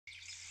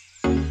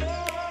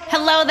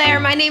Hello there,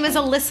 my name is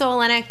Alyssa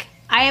Olenek.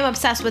 I am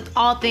obsessed with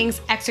all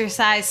things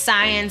exercise,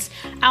 science,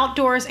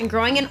 outdoors, and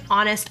growing an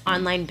honest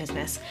online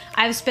business.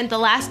 I've spent the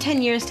last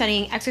 10 years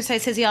studying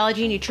exercise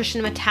physiology,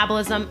 nutrition, and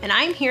metabolism, and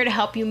I'm here to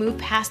help you move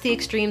past the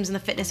extremes in the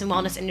fitness and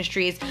wellness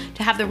industries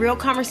to have the real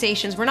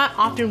conversations we're not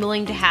often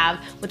willing to have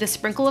with a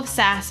sprinkle of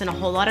sass and a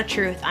whole lot of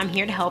truth. I'm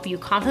here to help you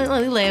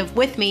confidently live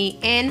with me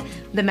in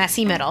the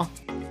messy middle.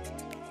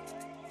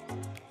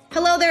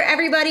 Hello there,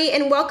 everybody,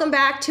 and welcome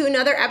back to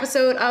another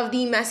episode of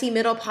the Messy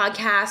Middle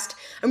podcast.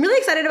 I'm really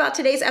excited about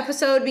today's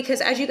episode because,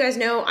 as you guys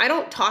know, I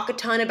don't talk a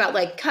ton about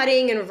like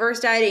cutting and reverse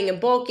dieting and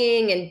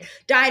bulking and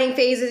dieting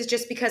phases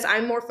just because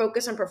I'm more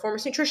focused on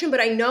performance nutrition, but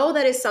I know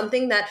that is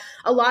something that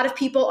a lot of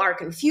people are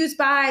confused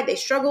by. They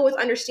struggle with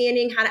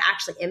understanding how to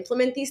actually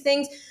implement these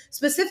things,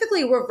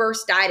 specifically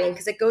reverse dieting,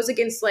 because it goes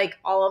against like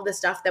all of the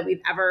stuff that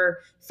we've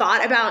ever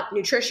thought about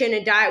nutrition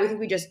and diet. We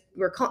think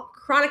we're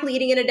chronically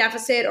eating in a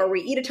deficit, or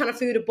we eat a ton of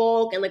food to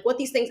bulk, and like what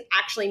these things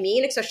actually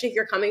mean, especially if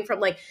you're coming from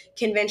like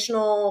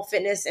conventional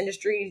fitness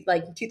industry,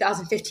 like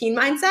 2015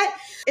 mindset.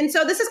 And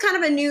so this is kind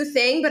of a new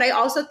thing, but I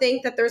also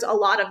think that there's a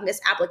lot of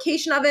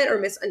misapplication of it or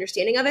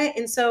misunderstanding of it.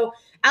 And so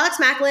Alex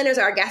Maclin is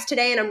our guest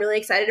today, and I'm really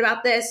excited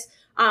about this.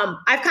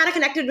 I've kind of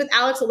connected with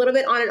Alex a little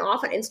bit on and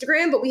off on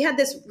Instagram, but we had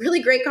this really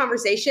great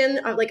conversation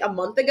like a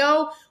month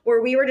ago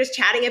where we were just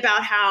chatting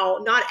about how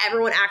not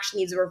everyone actually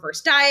needs a reverse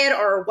diet,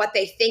 or what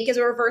they think is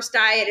a reverse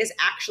diet is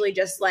actually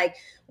just like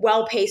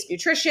well-paced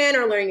nutrition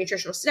or learning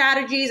nutritional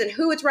strategies, and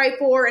who it's right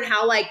for, and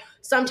how like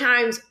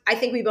sometimes I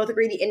think we both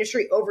agree the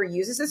industry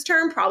overuses this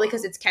term, probably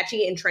because it's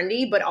catchy and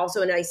trendy, but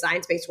also in a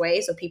science-based way,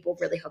 so people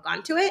really hook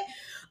onto it.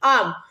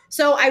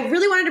 So I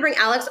really wanted to bring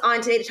Alex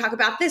on today to talk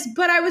about this,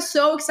 but I was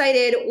so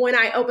excited when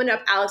I opened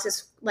up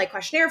Alex's like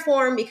questionnaire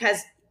form, because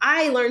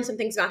I learned some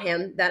things about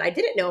him that I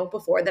didn't know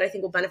before that I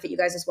think will benefit you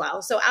guys as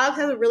well. So Alex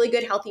has a really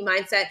good, healthy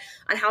mindset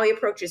on how he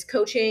approaches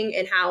coaching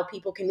and how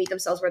people can meet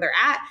themselves where they're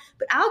at.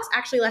 But Alex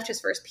actually left his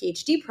first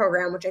PhD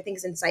program, which I think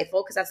is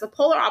insightful, because that's the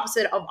polar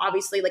opposite of,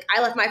 obviously, like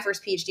I left my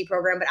first PhD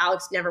program, but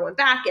Alex never went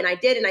back, and I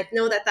did. And I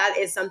know that that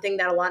is something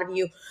that a lot of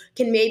you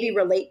can maybe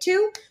relate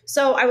to.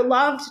 So I would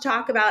love to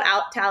talk about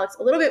Alex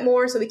a little bit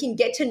more so we can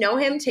get to know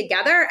him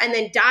together and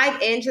then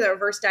dive into the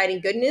reverse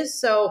dieting goodness.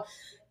 So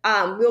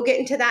we'll get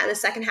into that in the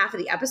second half of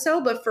the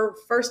episode. But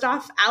first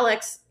off,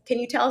 Alex, can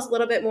you tell us a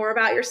little bit more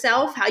about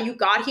yourself, how you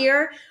got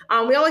here?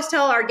 We always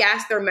tell our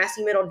guests their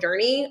messy middle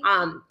journey,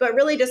 but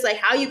really just like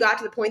how you got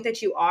to the point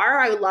that you are.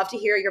 I would love to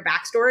hear your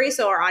backstory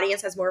so our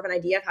audience has more of an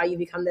idea of how you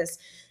become this,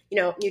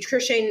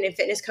 nutrition and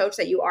fitness coach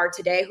that you are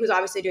today, who's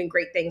obviously doing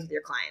great things with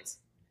your clients.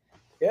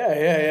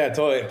 Yeah,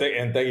 totally.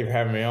 And thank you for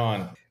having me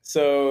on.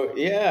 So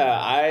yeah,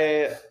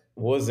 I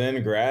was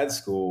in grad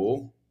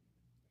school,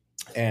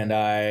 and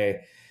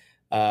I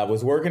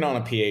was working on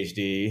a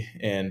PhD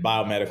in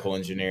biomedical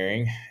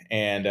engineering.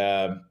 And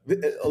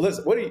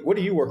Liz, what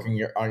are you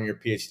working on your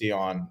PhD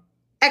on?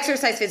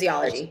 Exercise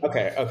physiology.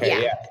 Okay,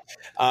 yeah.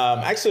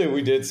 Actually,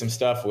 we did some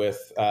stuff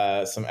with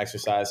some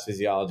exercise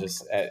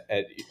physiologists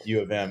at U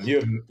of M.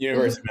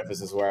 University of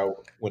Memphis is where I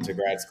went to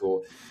grad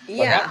school.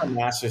 Yeah. I got a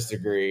master's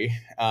degree,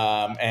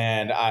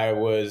 and I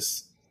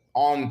was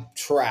on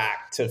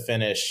track to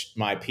finish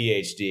my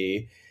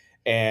PhD.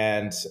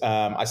 And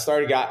I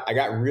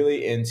got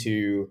really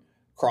into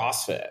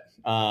CrossFit.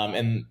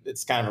 And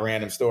it's kind of a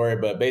random story,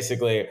 but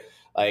basically,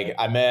 like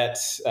I met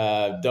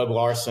Doug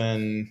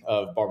Larson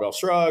of Barbell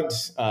Shrugged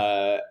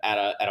at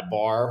a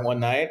bar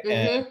one night. Mm-hmm.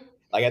 And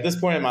like at this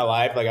point in my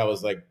life, like I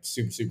was like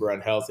super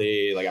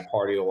unhealthy. Like I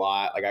partied a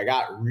lot. Like I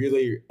got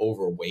really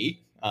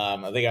overweight.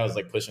 I think I was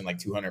like pushing like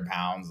 200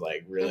 pounds,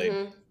 like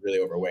really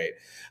overweight.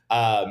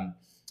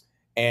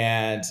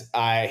 And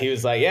he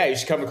was like, yeah, you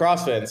should come to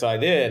CrossFit. And so I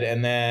did.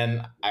 And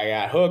then I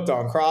got hooked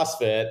on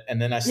CrossFit.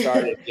 And then I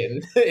started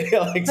getting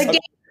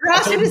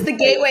CrossFit is the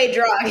gateway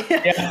drug.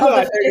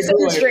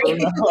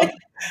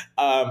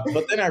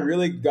 But then I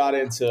really got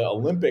into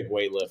Olympic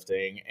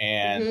weightlifting,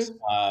 and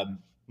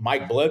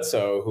Mike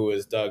Bledsoe, who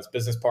is Doug's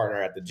business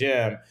partner at the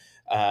gym,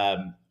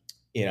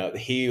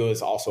 he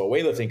was also a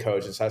weightlifting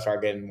coach. And so I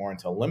started getting more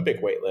into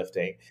Olympic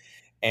weightlifting,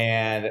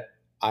 and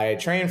I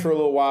trained for a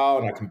little while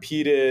and I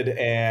competed,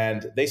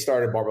 and they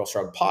started Barbell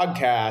Shrugged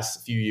podcast a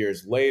few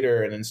years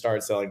later, and then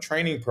started selling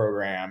training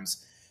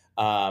programs,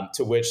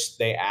 to which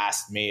they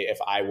asked me if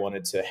I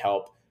wanted to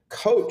help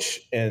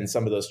coach in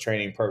some of those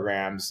training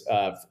programs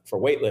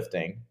for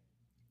weightlifting.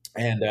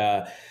 And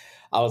I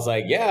was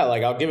like, yeah,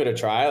 like I'll give it a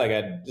try. Like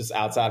I just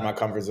outside my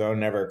comfort zone,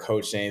 never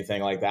coached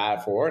anything like that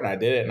before. And I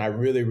did it, and I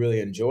really,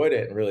 really enjoyed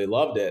it and really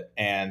loved it.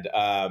 And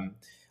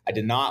I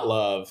did not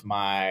love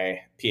my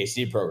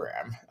PhD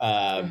program.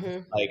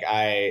 Like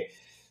I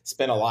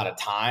spent a lot of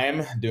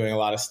time doing a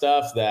lot of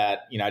stuff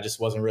that, I just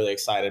wasn't really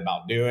excited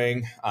about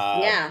doing.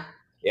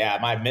 Yeah,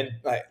 my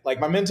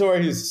mentor,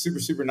 he's a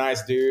super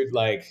nice dude,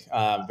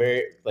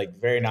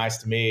 very nice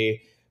to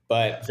me,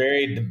 but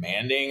very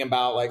demanding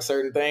about like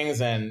certain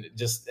things, and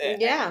just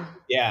and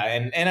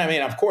I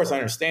mean, of course I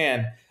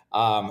understand,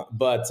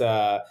 but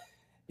I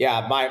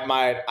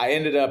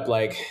ended up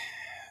like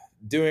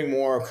doing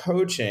more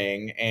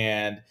coaching,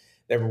 and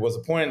there was a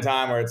point in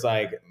time where it's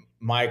like,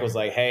 Mike was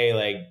like, hey,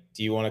 like,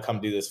 do you want to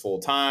come do this full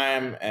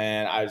time?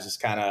 And I was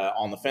just kind of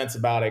on the fence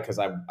about it because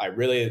I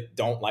really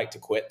don't like to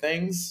quit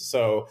things.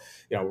 So,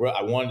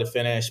 I wanted to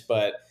finish,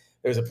 but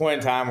there was a point in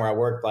time where I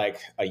worked like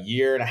a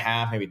year and a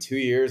half, maybe 2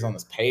 years on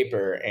this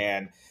paper.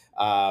 And,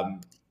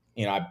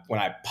 when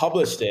I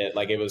published it,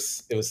 like it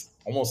was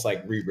almost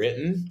like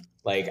rewritten.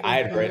 Like I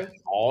had written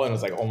it all and it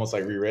was like almost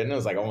like rewritten. It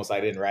was like almost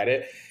I didn't write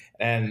it.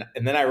 And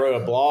then I wrote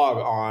a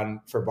blog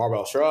for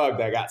Barbell Shrug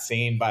that got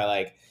seen by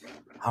like,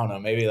 I don't know,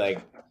 maybe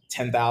like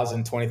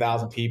 10,000,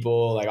 20,000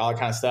 people, like all that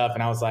kind of stuff.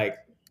 And I was like,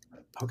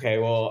 okay,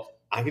 well,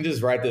 I can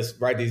just write these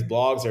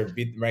blogs or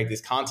make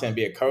this content,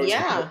 be a coach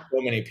for so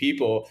many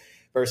people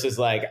versus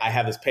like I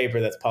have this paper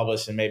that's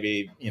published and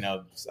maybe,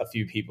 a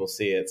few people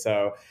see it.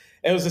 So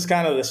it was just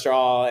kind of the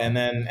straw. And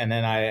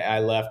then I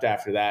left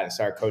after that and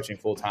started coaching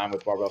full time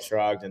with Barbell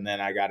Shrugged. And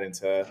then I got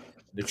into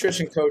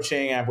nutrition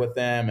coaching with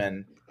them.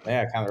 And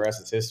yeah, kind of the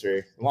rest is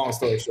history. Long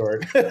story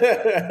short.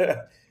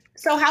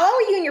 So how long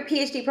were you in your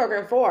PhD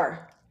program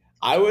for?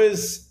 I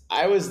was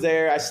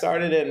there. I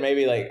started in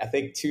maybe like, I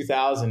think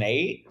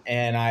 2008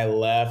 and I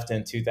left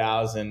in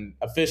 2000.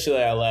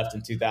 Officially, I left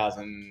in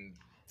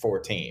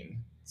 2014.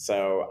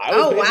 So I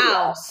was. Oh,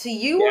 wow. So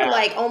you were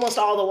like almost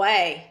all the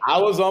way. So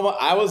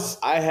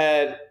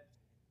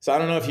I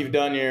don't know if you've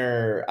done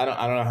I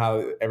don't know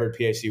how every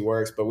PhD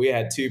works, but we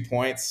had 2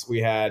 points.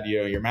 We had,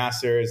 your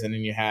master's and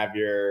then you have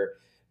your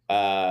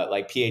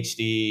like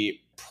PhD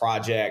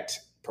project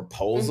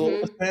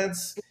proposal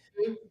defense.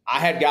 I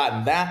had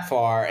gotten that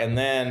far. And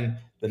then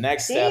the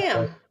next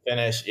step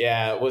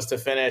was to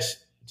finish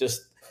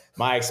just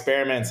my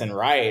experiments and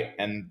write.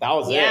 And that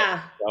was it.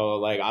 So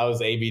like I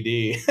was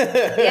ABD.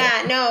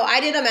 I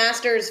did a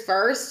master's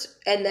first.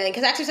 And then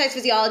because exercise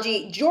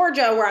physiology,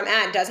 Georgia, where I'm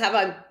at, does have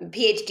a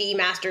PhD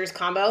master's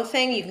combo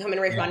thing. You can come in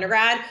right from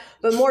undergrad,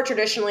 but more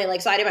traditionally,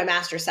 so I did my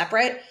master's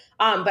separate.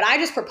 But I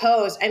just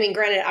proposed,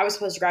 granted, I was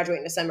supposed to graduate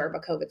in December,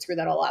 but COVID screwed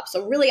that all up.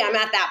 So really I'm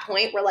at that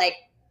point where like,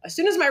 as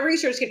soon as my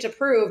research gets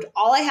approved,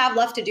 all I have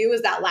left to do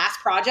is that last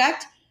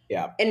project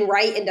and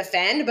write and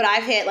defend. But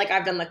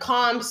I've done the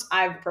comps,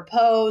 I've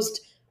proposed,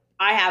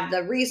 I have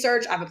the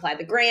research, I've applied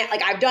the grant.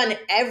 Like I've done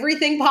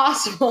everything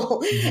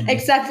possible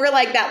except for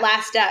like that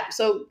last step.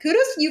 So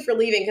kudos to you for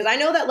leaving. Cause I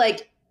know that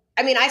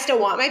I still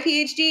want my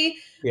PhD.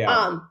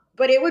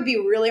 But it would be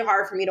really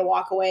hard for me to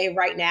walk away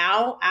right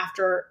now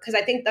cause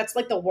I think that's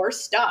like the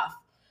worst stuff.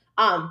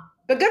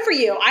 But good for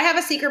you. I have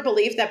a secret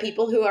belief that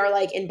people who are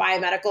like in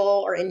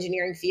biomedical or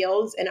engineering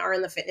fields and are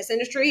in the fitness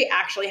industry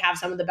actually have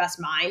some of the best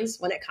minds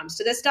when it comes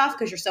to this stuff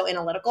because you're so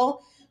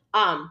analytical.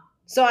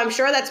 So I'm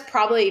sure that's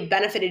probably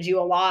benefited you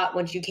a lot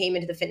once you came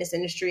into the fitness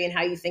industry and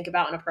how you think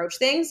about and approach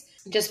things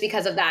just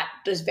because of that,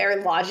 just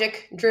very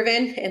logic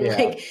driven. And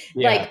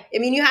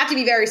you have to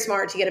be very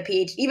smart to get a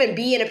PhD, even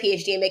be in a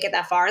PhD and make it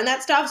that far in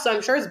that stuff. So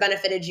I'm sure it's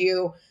benefited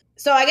you.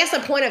 So I guess the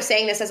point of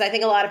saying this is I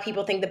think a lot of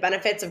people think the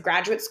benefits of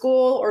graduate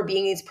school or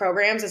being in these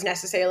programs is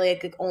necessarily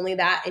like only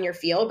that in your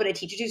field, but it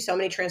teaches you so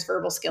many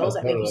transferable skills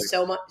that make you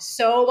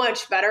so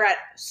much better at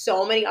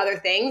so many other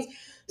things.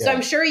 So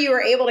I'm sure you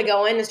were able to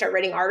go in and start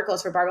writing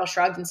articles for Barbell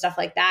Shrugged and stuff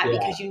like that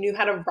because you knew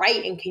how to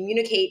write and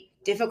communicate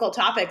difficult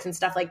topics and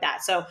stuff like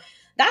that. So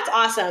that's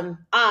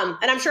awesome. And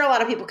I'm sure a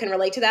lot of people can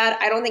relate to that.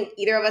 I don't think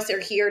either of us are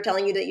here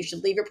telling you that you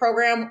should leave your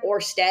program or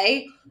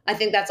stay. I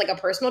think that's like a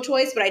personal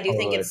choice, but I do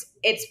think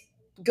it's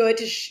good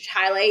to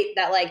highlight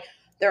that like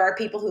there are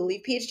people who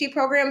leave PhD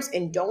programs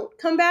and don't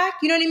come back.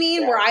 You know what I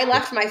mean? Where I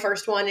left my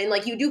first one and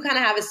like you do kind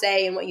of have a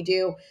say in what you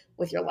do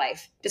with your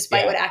life,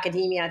 despite what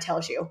academia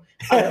tells you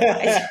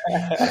otherwise.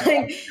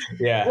 I've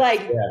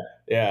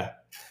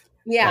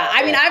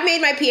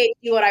made my PhD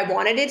what I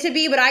wanted it to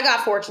be, but I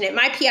got fortunate.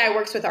 My PI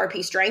works with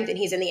RP Strength and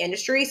he's in the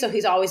industry. So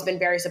he's always been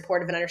very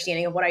supportive and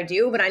understanding of what I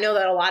do. But I know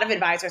that a lot of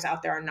advisors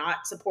out there are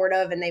not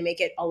supportive and they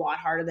make it a lot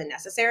harder than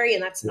necessary.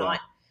 And that's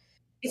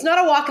it's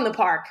not a walk in the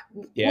park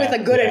with a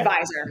good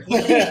advisor.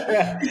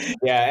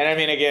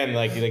 And again,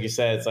 like you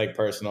said, it's like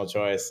personal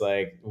choice.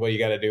 Like what you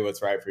got to do,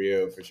 what's right for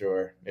you, for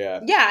sure. Yeah.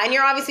 And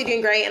you're obviously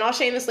doing great. And I'll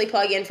shamelessly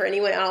plug in for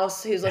anyone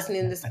else who's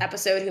listening to this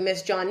episode who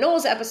missed John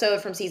Knoll's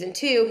episode from season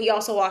 2. He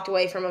also walked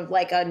away from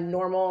a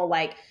normal,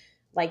 like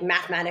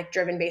mathematic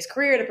driven based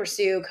career to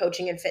pursue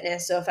coaching and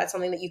fitness. So if that's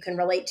something that you can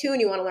relate to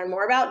and you want to learn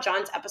more about,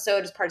 John's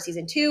episode is part of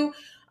season 2.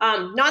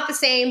 Not the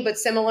same, but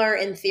similar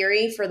in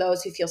theory for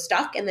those who feel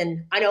stuck. And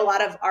then I know a lot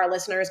of our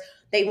listeners,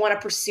 they want to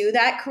pursue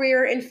that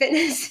career in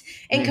fitness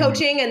and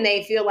coaching, and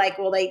they feel like,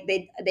 well,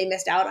 they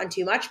missed out on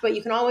too much, but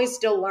you can always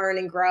still learn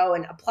and grow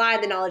and apply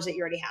the knowledge that you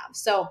already have.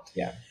 So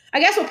I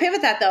guess we'll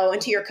pivot that though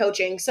into your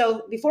coaching.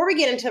 So before we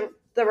get into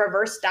the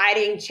reverse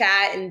dieting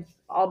chat and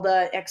all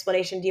the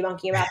explanation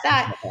debunking about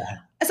that,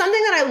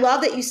 something that I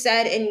love that you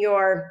said in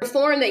your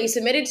form that you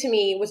submitted to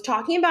me was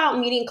talking about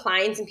meeting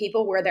clients and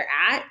people where they're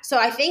at. So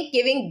I think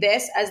giving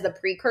this as the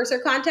precursor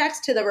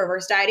context to the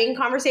reverse dieting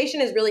conversation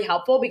is really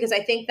helpful because I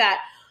think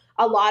that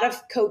a lot of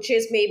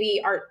coaches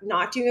maybe are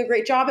not doing a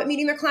great job at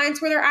meeting their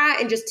clients where they're at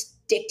and just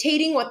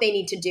dictating what they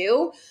need to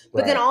do.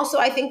 But then also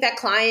I think that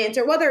clients,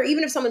 or whether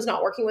even if someone's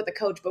not working with a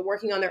coach, but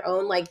working on their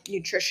own like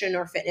nutrition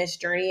or fitness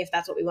journey, if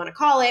that's what we want to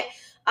call it,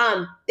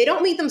 they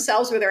don't meet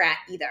themselves where they're at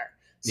either.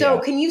 So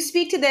can you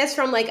speak to this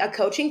from like a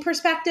coaching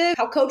perspective,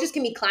 how coaches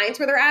can meet clients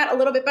where they're at a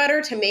little bit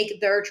better to make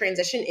their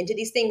transition into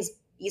these things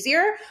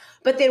easier,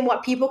 but then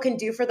what people can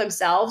do for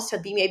themselves to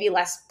be maybe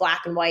less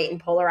black and white and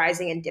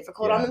polarizing and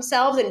difficult on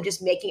themselves and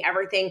just making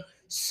everything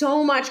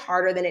so much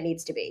harder than it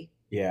needs to be?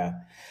 Yeah.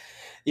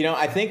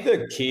 I think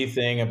the key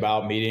thing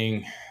about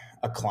meeting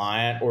a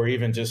client or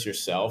even just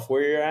yourself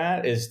where you're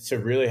at is to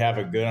really have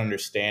a good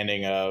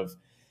understanding of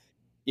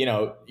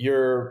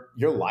your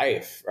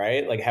life,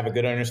 right? Like have a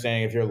good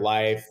understanding of your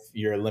life,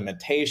 your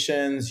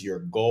limitations, your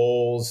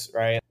goals,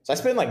 right? So I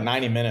spend like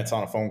 90 minutes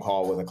on a phone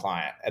call with a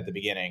client at the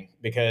beginning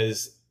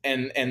because,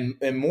 and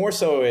more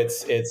so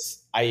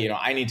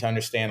I need to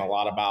understand a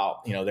lot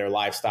about, their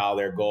lifestyle,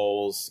 their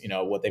goals,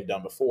 what they've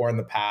done before in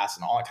the past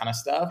and all that kind of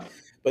stuff.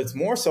 But it's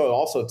more so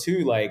also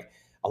too, like,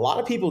 a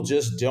lot of people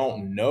just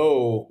don't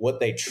know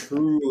what they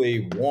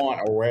truly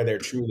want or where they're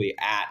truly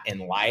at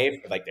in life,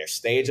 like their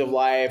stage of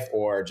life,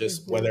 or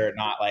just whether or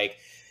not like,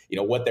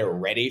 what they're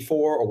ready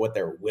for or what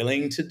they're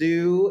willing to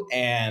do.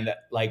 And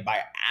like by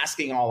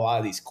asking a lot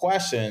of these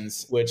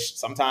questions, which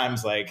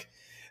sometimes like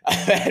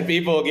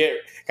people get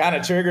kind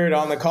of triggered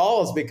on the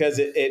calls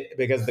because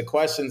because the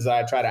questions that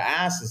I try to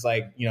ask is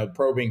like,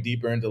 probing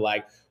deeper into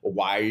like, well,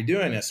 why are you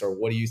doing this? Or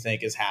what do you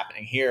think is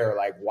happening here?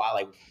 Like,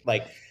 why,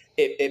 like,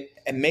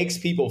 it makes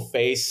people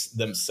face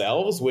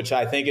themselves, which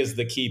I think is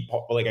the key,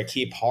 like a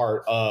key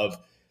part of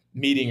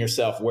meeting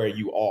yourself where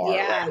you are.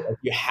 Yeah. Right? Like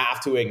you have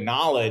to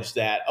acknowledge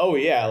that, oh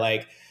yeah,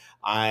 like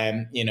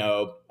I'm,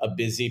 a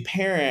busy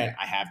parent.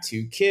 I have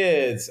 2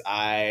 kids.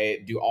 I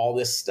do all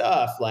this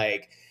stuff.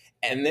 Like,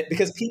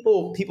 because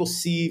people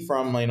see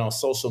from,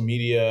 social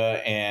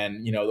media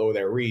and, or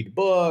they read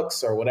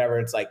books or whatever,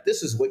 it's like,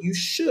 this is what you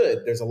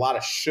should. There's a lot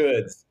of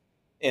shoulds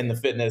in the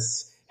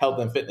health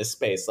and fitness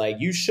space. Like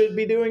you should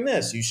be doing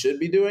this, you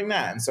should be doing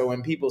that. And so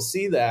when people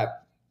see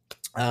that,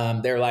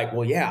 they're like,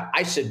 well, yeah,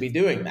 I should be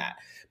doing that,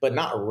 but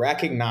not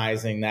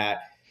recognizing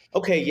that,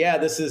 okay, yeah,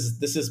 this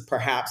is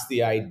perhaps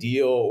the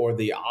ideal or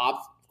the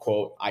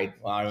quote,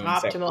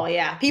 optimal.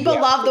 Yeah. People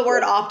love the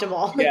word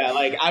optimal. Yeah.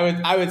 Like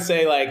I would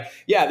say like,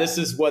 yeah, this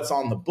is what's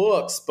on the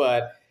books,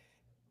 but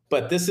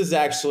this is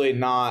actually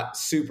not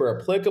super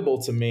applicable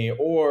to me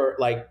or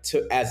like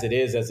to as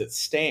it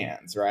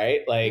stands,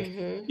 right? Like,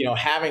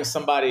 having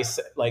somebody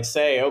like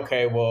say,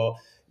 okay, well,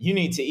 you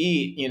need to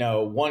eat,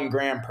 1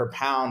 gram per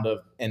pound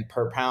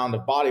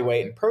of body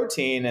weight and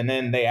protein. And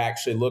then they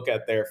actually look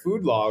at their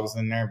food logs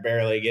and they're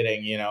barely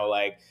getting,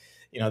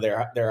 they're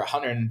a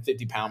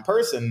 150 pound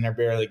person and they're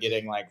barely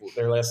getting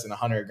they're less than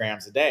 100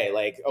 grams a day.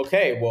 Like,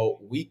 okay,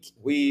 well,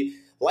 we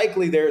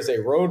likely there's a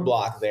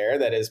roadblock there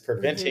that is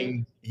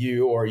preventing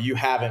you, or you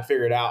haven't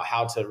figured out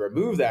how to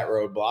remove that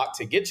roadblock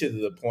to get you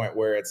to the point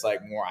where it's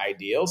like more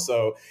ideal.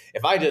 So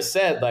if I just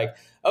said like,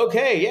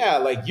 okay, yeah,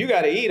 like you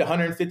got to eat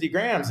 150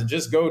 grams and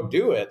just go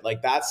do it,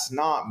 like that's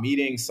not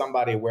meeting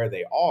somebody where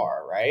they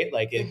are, right?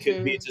 Like it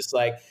could be just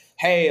like,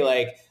 hey,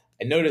 like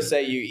I noticed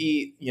that you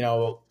eat,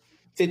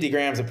 50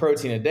 grams of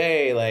protein a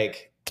day.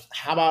 Like,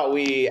 how about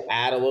we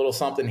add a little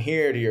something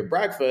here to your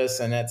breakfast?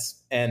 And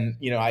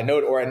I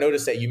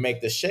noticed that you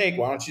make the shake.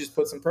 Why don't you just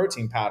put some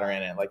protein powder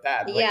in it like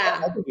that? Yeah.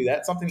 Like, I can do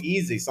that. Something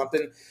easy,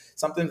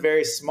 something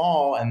very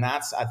small. And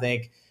that's, I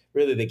think,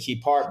 really the key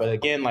part. But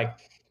again, like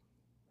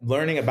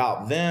learning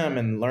about them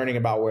and learning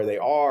about where they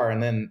are.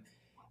 And then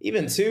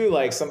even too,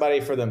 like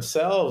somebody for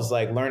themselves,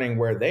 like learning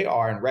where they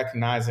are and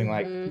recognizing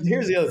like,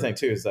 here's the other thing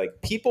too, is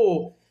like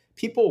people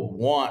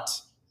want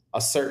a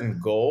certain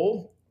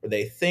goal, or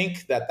they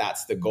think that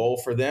that's the goal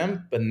for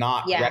them, but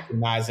not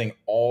recognizing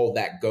all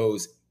that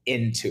goes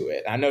into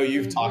it. I know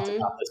you've talked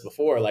about this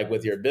before, like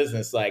with your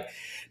business, like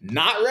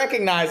not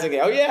recognizing it.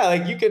 Oh yeah,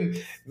 like you can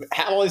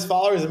have all these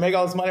followers and make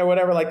all this money or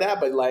whatever like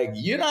that, but like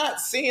you're not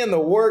seeing the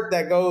work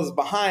that goes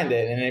behind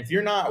it. And if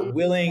you're not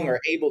willing or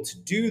able to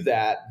do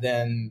that,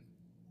 then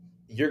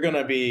you're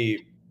gonna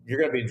be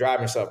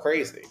driving yourself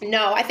crazy.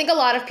 No, I think a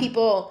lot of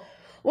people,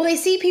 well, they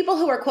see people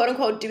who are quote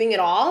unquote doing it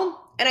all.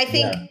 And I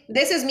think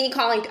this is me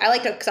I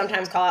like to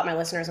sometimes call out my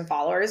listeners and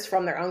followers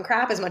from their own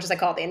crap as much as I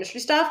call it the industry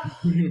stuff.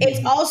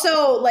 It's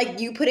also like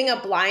you putting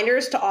up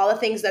blinders to all the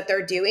things that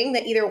they're doing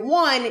that either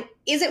 1,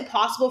 isn't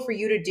possible for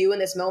you to do in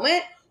this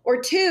moment, or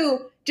 2,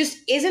 just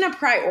isn't a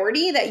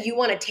priority that you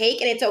want to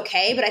take, and it's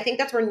okay. But I think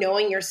that's where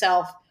knowing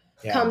yourself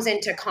comes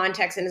into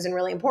context and isn't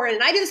really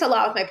important. And I do this a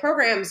lot with my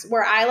programs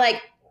where I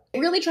like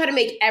really try to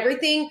make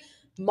everything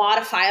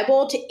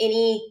modifiable to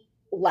any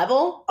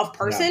level of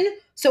person. Yeah.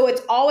 So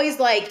it's always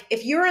like,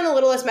 if you're in the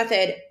littlest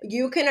method,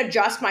 you can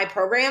adjust my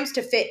programs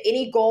to fit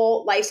any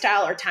goal,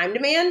 lifestyle, or time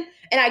demand.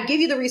 And I give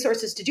you the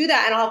resources to do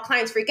that. And all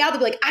clients freak out. They'll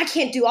be like, I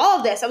can't do all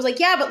of this. I was like,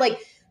 yeah, but like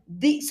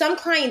some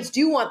clients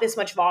do want this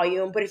much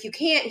volume, but if you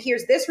can't,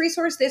 here's this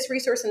resource,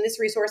 and this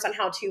resource on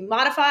how to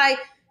modify,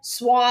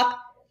 swap,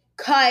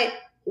 cut,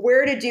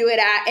 where to do it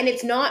at. And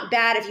it's not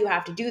bad if you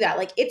have to do that.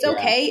 Like it's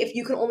okay if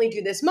you can only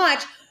do this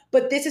much.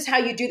 but this is how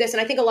you do this.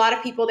 And I think a lot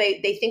of people,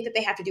 they think that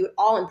they have to do it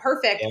all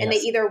imperfect. Yes. And they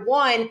either,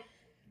 one,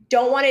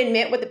 don't want to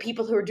admit what the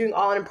people who are doing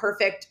all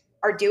imperfect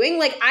are doing.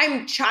 Like,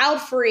 I'm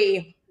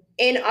child-free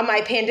on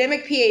my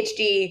pandemic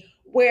PhD,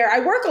 where I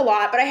work a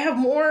lot, but I have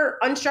more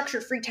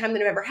unstructured free time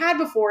than I've ever had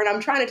before. And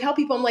I'm trying to tell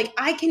people, I'm like,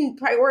 I can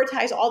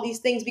prioritize all these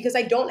things because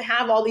I don't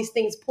have all these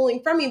things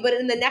pulling from me. But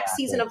in the next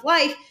season of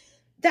life,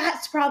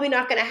 that's probably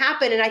not going to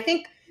happen. And I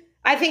think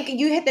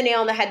you hit the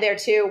nail on the head there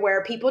too,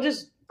 where people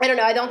just, I don't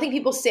know, I don't think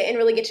people sit and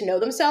really get to know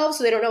themselves.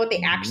 So they don't know what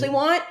they actually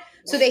want.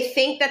 So they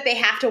think that they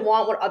have to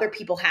want what other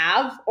people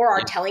have or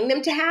are telling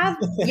them to have.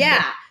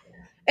 Yeah.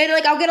 And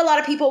like, I'll get a lot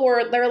of people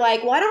where they're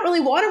like, well, I don't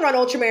really want to run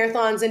ultra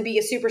marathons and be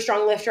a super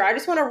strong lifter. I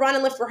just want to run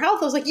and lift for health.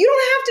 I was like, you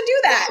don't have to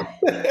do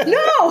that.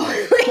 No,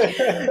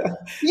 like,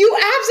 you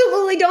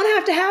absolutely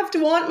don't have to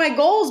want my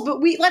goals,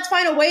 but let's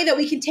find a way that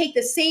we can take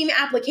the same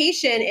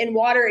application and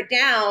water it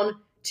down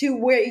to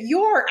where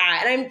you're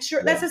at. And I'm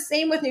sure that's the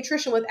same with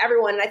nutrition with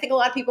everyone. And I think a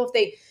lot of people,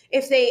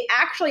 if they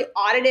actually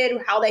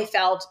audited how they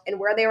felt and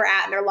where they were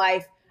at in their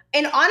life,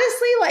 and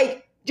honestly,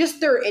 like,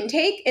 just their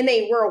intake, and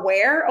they were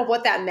aware of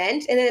what that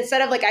meant. And then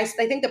instead of like, I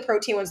think the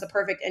protein one's the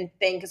perfect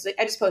thing, because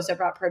I just posted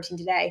about protein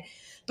today.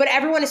 But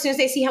everyone, as soon as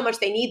they see how much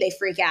they need, they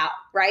freak out,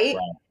 right?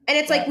 And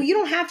it's like, well, you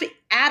don't have to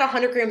add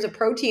 100 grams of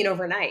protein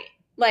overnight.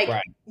 Like,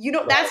 you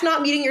don't, that's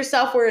not meeting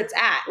yourself where it's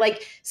at.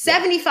 Like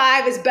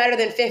 75 is better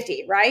than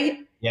 50, right?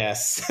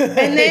 Yes.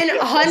 And then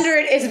 100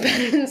 is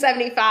better than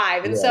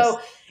 75. And so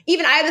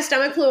even I had the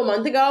stomach flu a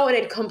month ago, and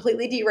it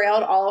completely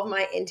derailed all of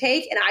my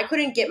intake. And I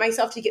couldn't get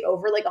myself to get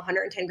over like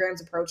 110 grams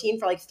of protein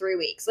for like 3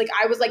 weeks. Like,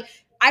 I was like,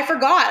 I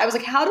forgot. I was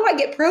like, how do I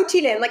get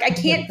protein in? Like, I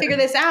can't figure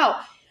this out.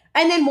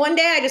 And then one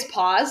day I just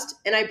paused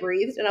and I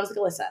breathed and I was like,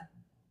 Alyssa,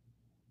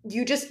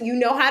 you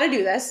know how to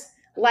do this.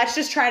 Let's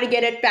just try to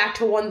get it back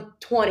to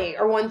 120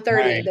 or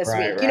 130 this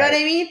week. You know what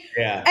I mean?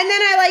 Yeah. And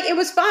then it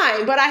was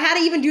fine. But I had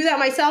to even do that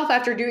myself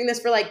after doing this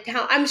for like,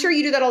 I'm sure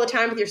you do that all the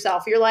time with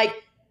yourself. You're like,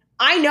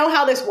 I know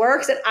how this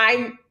works, and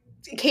I'm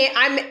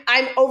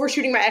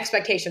overshooting my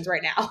expectations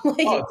right now.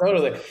 Like, oh,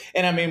 totally.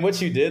 And I mean,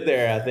 what you did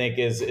there, I think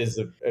is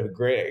a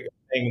great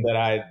thing that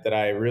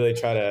I really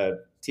try to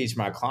teach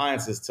my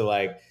clients, is to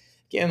like,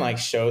 again, like,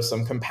 show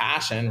some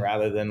compassion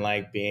rather than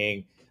like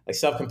being like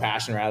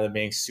self-compassion rather than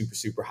being super,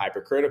 super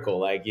hypercritical.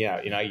 Like,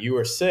 you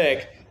were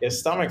sick, you had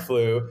stomach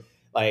flu.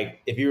 Like,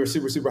 if you were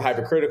super, super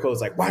hypercritical,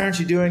 it's like, why aren't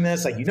you doing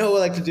this? Like, what I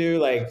like to do.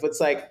 Like, it's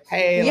like,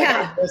 hey,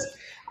 like,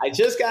 I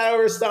just got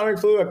over stomach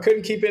flu. I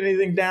couldn't keep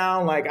anything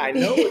down. Like, I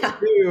know what to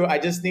do. I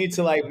just need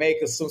to like make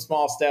some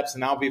small steps,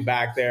 and I'll be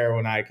back there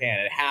when I can.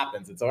 It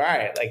happens. It's all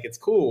right. Like, it's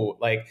cool.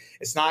 Like,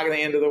 it's not the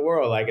end of the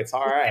world. Like, it's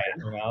all right.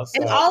 So.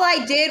 And all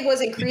I did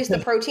was increase the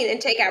protein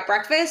intake at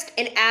breakfast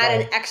and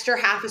add an extra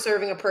half a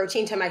serving of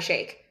protein to my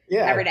shake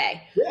every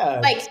day. Yeah.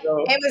 Like,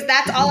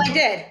 that's all I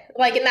did.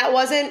 Like, and that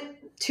wasn't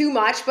too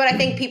much, but I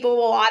think people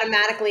will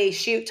automatically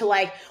shoot to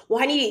like,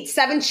 well, I need to eat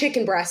 7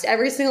 chicken breasts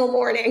every single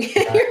morning.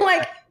 And you're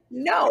like,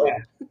 no. Yeah.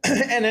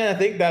 And then I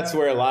think that's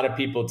where a lot of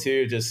people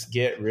too just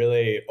get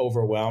really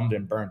overwhelmed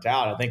and burnt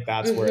out. I think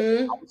that's where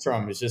it comes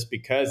from, is just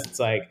because it's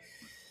like,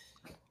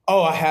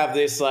 oh, I have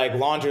this like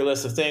laundry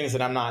list of things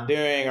that I'm not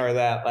doing, or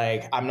that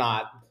like I'm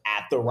not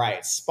at the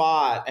right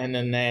spot. And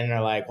then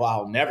they're like, well,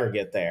 I'll never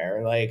get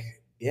there. Like,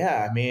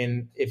 yeah, I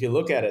mean, if you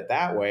look at it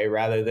that way,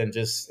 rather than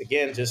just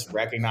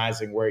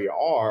recognizing where you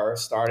are,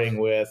 starting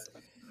with,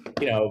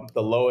 the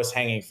lowest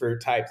hanging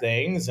fruit type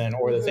things,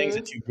 or the things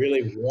that you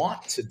really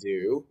want to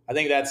do. I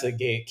think that's a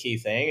key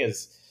thing.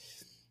 Is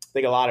I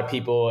think a lot of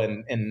people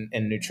in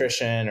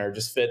nutrition or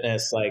just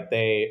fitness, like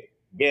they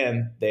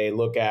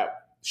look at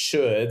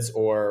shoulds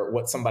or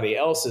what somebody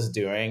else is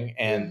doing,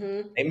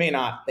 and they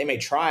may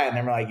try it, and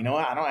they're like, you know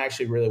what, I don't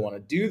actually really want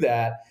to do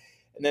that.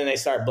 And then they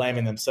start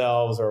blaming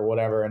themselves or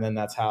whatever. And then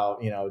that's how,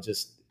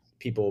 just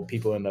people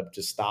end up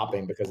just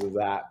stopping because of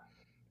that.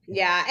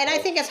 Yeah. And I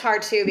think it's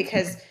hard too,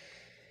 because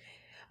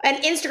on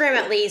Instagram,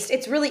 at least,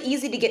 it's really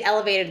easy to get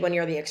elevated when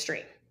you're the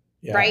extreme,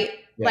 right?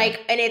 Yeah.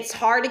 Like, and it's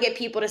hard to get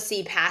people to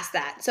see past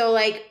that. So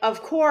like,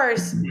 of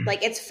course,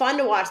 like, it's fun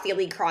to watch the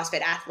elite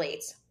CrossFit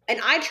athletes. And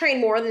I train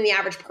more than the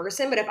average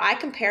person, but if I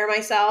compare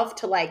myself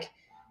to like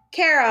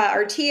Kara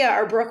or Tia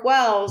or Brooke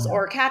Wells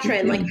or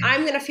Katrin, like,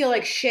 I'm going to feel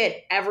like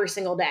shit every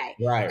single day.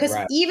 Right. Because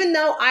even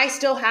though I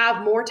still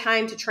have more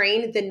time to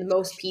train than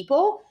most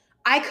people,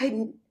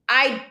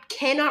 I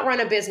cannot run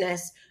a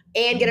business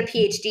and get a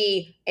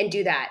PhD and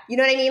do that. You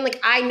know what I mean? Like,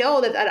 I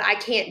know that I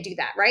can't do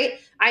that, right?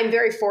 I'm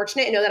very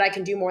fortunate and know that I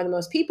can do more than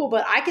most people,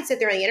 but I could sit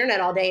there on the internet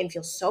all day and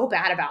feel so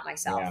bad about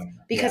myself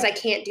because I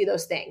can't do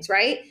those things,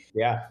 right?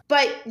 Yeah.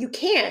 But you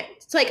can't.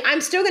 It's like, I'm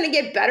still going to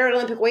get better at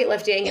Olympic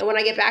weightlifting. And when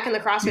I get back in the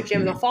CrossFit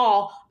gym in the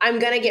fall, I'm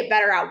going to get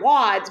better at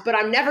WODs, but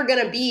I'm never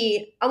going to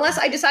be, unless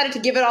I decided to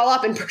give it all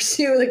up and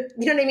pursue, like,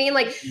 you know what I mean?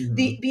 Like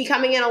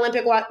becoming an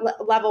Olympic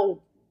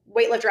level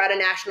weightlifter at a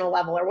national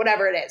level or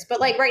whatever it is. But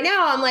like right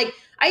now, I'm like,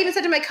 I even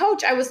said to my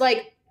coach, I was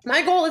like,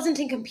 my goal isn't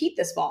to compete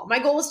this fall. My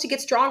goal is to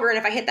get stronger. And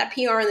if I hit that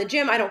PR in the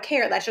gym, I don't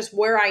care. That's just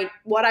what I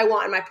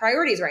want and my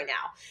priorities right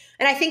now.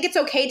 And I think it's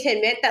okay to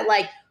admit that,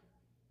 like,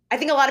 I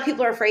think a lot of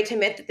people are afraid to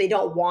admit that they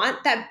don't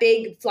want that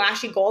big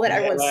flashy goal that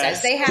everyone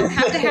says they have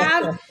to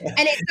have. And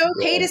it's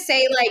okay to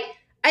say like,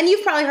 and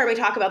you've probably heard me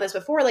talk about this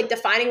before, like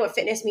defining what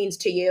fitness means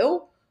to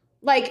you.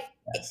 Like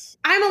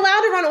I'm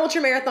allowed to run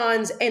ultra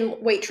marathons and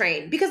weight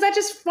train because that's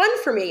just fun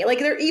for me. Like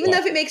even though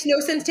if it makes no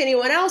sense to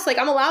anyone else, like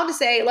I'm allowed to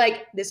say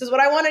like, this is what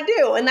I want to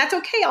do. And that's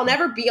okay. I'll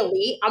never be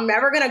elite. I'm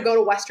never going to go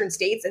to Western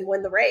States and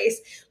win the race.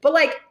 But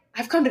like,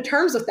 I've come to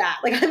terms with that.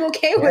 Like I'm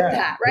okay with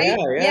that. Right.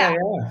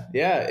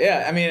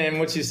 Yeah. I mean, and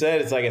what you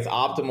said, it's like, it's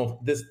optimal.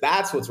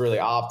 That's what's really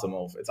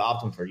optimal. It's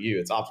optimal for you.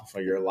 It's optimal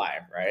for your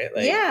life. Right.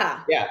 Like,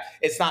 yeah.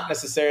 It's not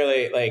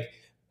necessarily like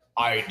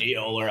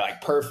ideal or like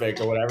perfect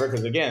or whatever.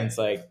 Cause again, it's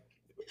like,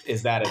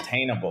 is that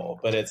attainable?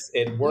 But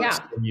it works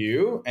for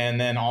you.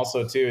 And then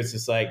also too, it's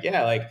just like,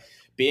 like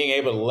being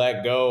able to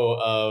let go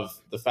of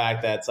the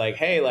fact that it's like,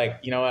 hey, like,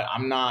 you know what,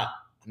 I'm not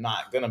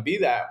going to be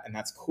that. And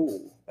that's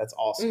cool. That's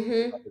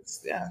awesome.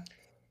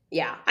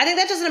 Yeah. I think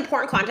that's just an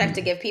important context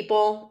to give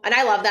people. And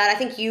I love that. I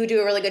think you do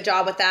a really good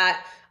job with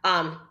that.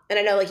 And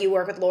I know like you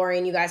work with Lori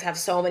and you guys have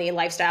so many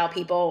lifestyle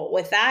people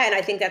with that. And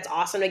I think that's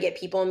awesome to get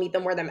people and meet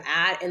them where they're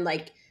at and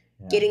like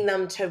getting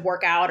them to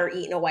work out or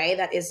eat in a way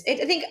that is,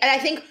 I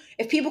think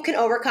if people can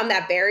overcome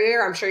that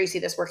barrier, I'm sure you see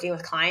this working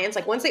with clients.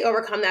 Like once they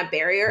overcome that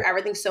barrier,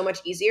 everything's so much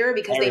easier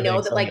because they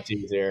know that like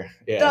the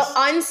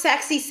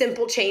unsexy,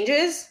 simple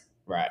changes.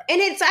 Right.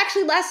 And it's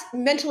actually less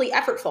mentally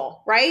effortful,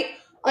 right?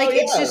 Like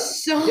it's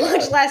just so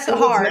much less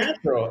hard.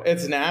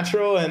 It's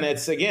natural. And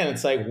it's, again,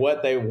 it's like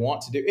what they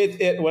want to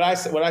do. What I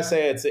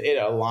say, it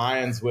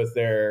aligns with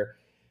their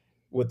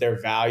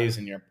values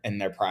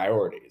and their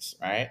priorities.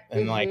 Right.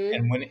 And like,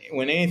 and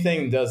when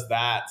anything does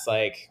that, it's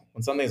like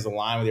when something's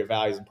aligned with your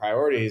values and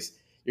priorities,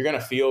 you're going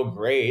to feel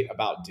great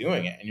about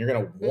doing it and you're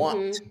going to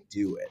want to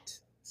do it.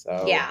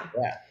 So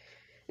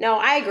No,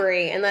 I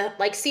agree. And the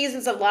like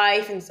seasons of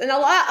life and a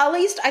lot, at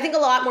least I think a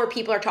lot more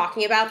people are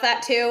talking about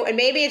that too. And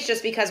maybe it's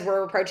just because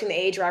we're approaching the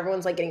age where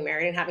everyone's like getting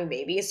married and having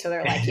babies. So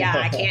they're like,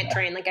 I can't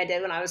train like I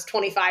did when I was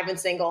 25 and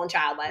single and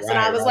childless. And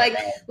I was like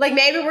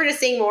maybe we're just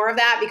seeing more of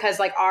that because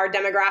like our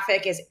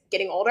demographic is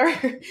getting older.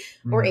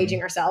 We're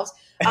aging ourselves.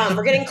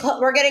 We're getting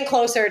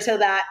closer to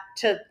that,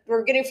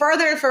 we're getting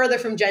further and further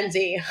from Gen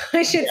Z,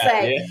 I should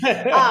say.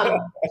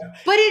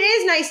 But it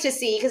is nice to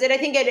see because I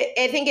think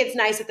it's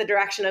nice that the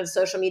direction of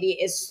social media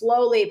is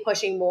slowly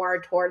pushing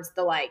more towards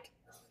the like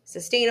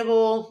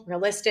sustainable,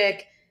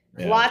 realistic,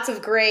 lots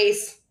of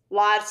grace,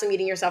 lots of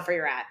meeting yourself where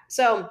you're at.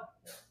 So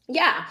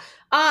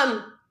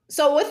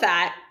so with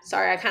that,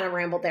 sorry, I kind of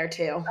rambled there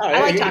too.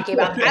 I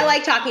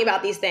like talking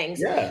about these things.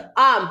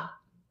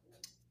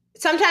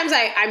 Sometimes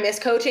I miss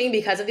coaching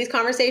because of these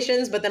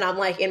conversations, but then I'm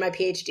like in my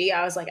PhD,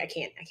 I was like, I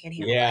can't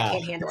handle it. I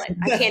can't handle it.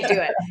 I can't do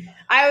it.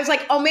 I was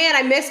like, oh man,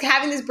 I miss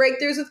having these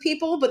breakthroughs with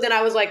people. But then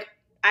I was like,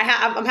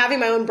 I'm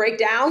having my own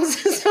breakdowns.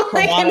 So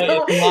a lot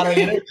of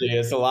energy.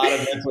 It's a lot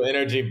of mental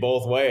energy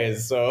both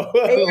ways. So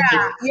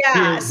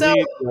So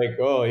like,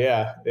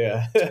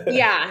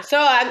 yeah. So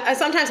I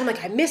sometimes I'm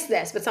like, I miss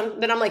this, but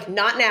then I'm like,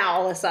 not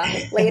now,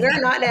 Alyssa. Later,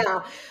 not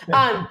now.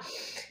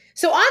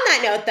 So on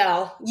that note,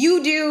 though,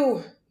 you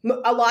do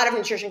a lot of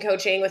nutrition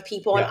coaching with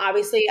people. And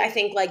obviously I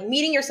think like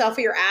meeting yourself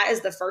where you're at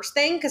is the first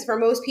thing. Cause for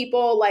most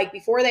people, like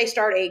before they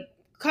start a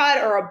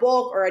cut or a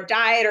bulk or a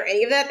diet or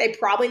any of that, they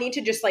probably need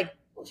to just like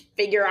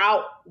figure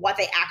out what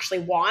they actually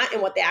want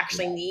and what they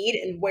actually need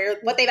and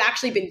what they've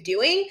actually been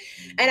doing.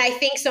 And I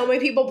think so many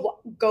people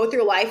go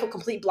through life with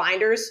complete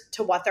blinders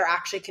to what they're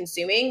actually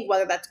consuming,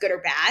 whether that's good or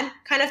bad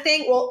kind of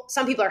thing. Well,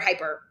 some people are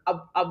hyper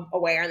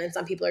aware. And then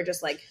some people are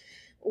just like,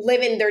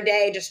 living their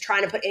day just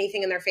trying to put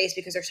anything in their face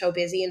because they're so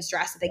busy and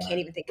stressed that they can't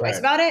even think twice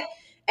about it.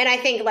 And I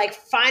think like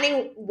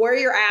finding where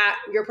you're at,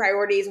 your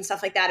priorities and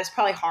stuff like that is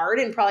probably hard.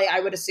 And probably I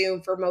would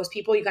assume for most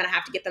people, you're going to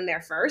have to get them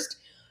there first.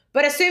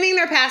 But assuming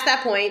they're past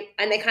that point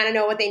and they kind of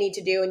know what they need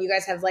to do and you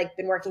guys have like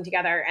been working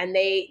together and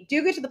they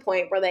do get to the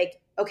point where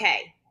like,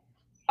 okay,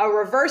 a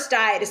reverse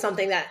diet is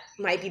something that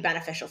might be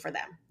beneficial for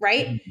them,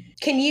 right?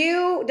 Can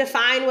you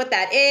define what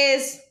that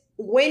is?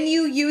 When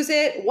you use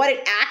it, what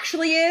it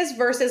actually is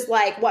versus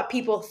like what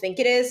people think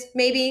it is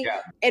maybe.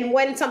 And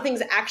when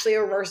something's actually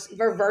a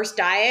reverse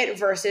diet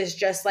versus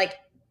just like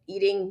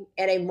eating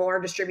in a more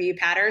distributed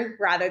pattern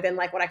rather than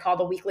like what I call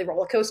the weekly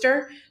roller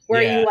coaster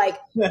where you like,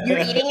 you're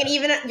eating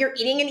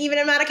an even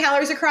amount of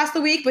calories across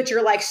the week, but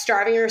you're like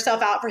starving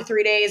yourself out for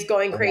 3 days,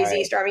 going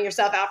crazy, starving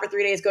yourself out for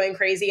 3 days, going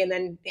crazy, and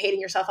then hating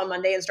yourself on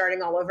Monday and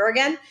starting all over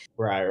again.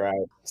 Right.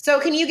 So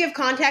can you give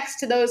context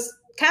to those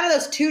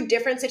two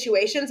different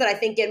situations that I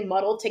think get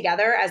muddled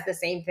together as the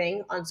same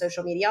thing on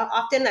social media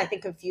often? I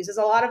think confuses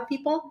a lot of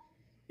people.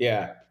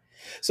 Yeah.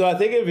 So I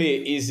think it'd be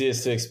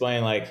easiest to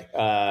explain like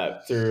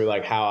through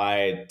like how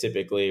I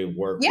typically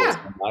work with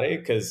somebody.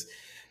 Cause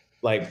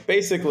like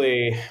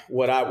basically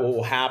what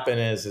will happen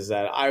is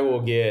that I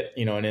will get,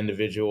 an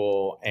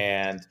individual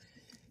and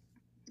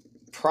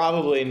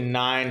probably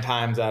 9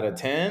 times out of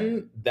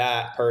 10,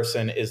 that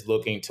person is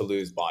looking to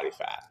lose body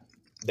fat.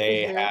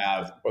 They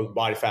have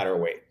body fat or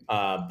weight.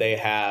 They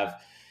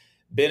have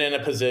been in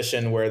a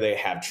position where they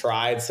have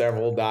tried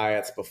several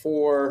diets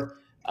before.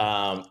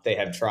 They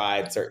have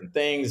tried certain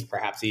things,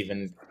 perhaps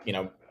even,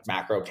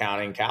 macro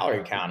counting,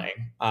 calorie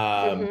counting.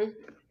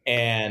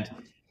 And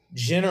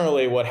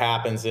generally what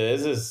happens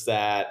is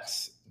that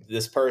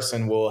this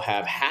person will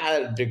have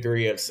had a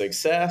degree of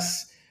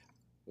success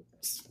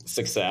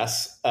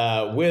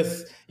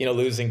with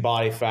losing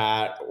body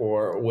fat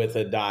or with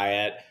a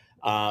diet,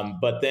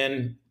 but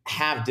then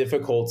have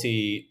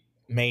difficulty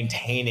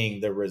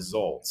maintaining the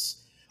results,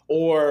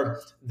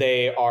 or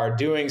they are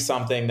doing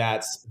something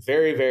that's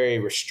very, very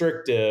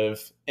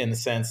restrictive in the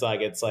sense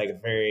like it's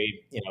like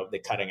very, they're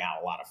cutting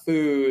out a lot of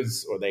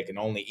foods, or they can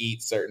only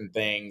eat certain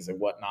things and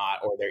whatnot,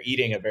 or they're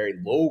eating a very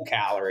low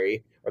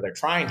calorie, or they're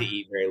trying to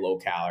eat very low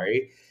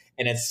calorie.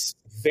 And it's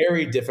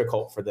very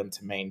difficult for them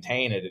to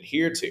maintain and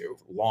adhere to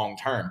long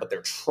term, but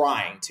they're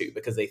trying to,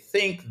 because they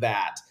think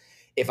that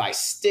if I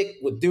stick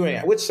with doing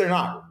it, which they're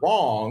not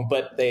wrong,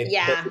 but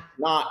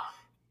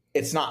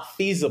it's not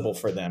feasible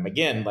for them.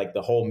 Again, like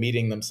the whole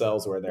meeting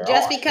themselves where they're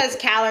just because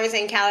calories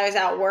in, calories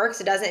out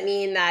works, it doesn't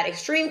mean that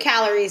extreme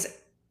calories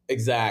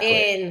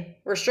in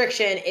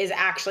restriction is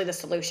actually the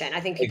solution.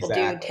 I think people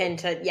do tend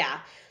to,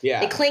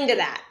 they cling to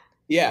that.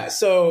 Yeah.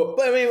 So,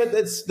 but I mean,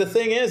 the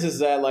thing is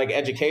that like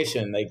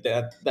education, like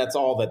that's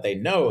all that they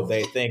know.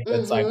 They think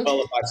that's like,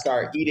 well, if I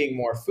start eating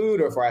more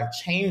food, or if I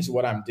change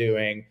what I'm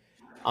doing,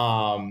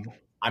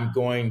 I'm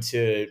going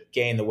to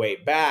gain the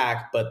weight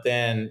back. But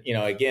then,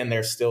 again,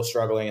 they're still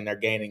struggling and they're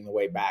gaining the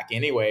weight back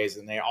anyways.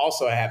 And they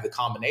also have the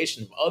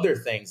combination of other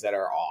things that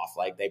are off.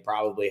 Like they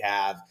probably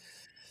have,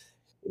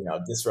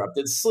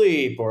 disrupted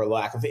sleep, or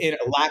lack of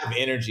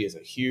energy is a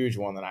huge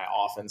one that I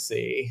often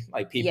see.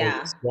 Like people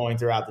just going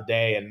throughout the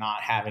day and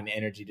not having the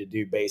energy to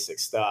do basic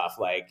stuff,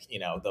 like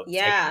they'll take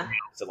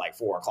naps at like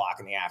 4:00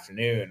 in the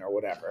afternoon or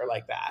whatever,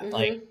 like that.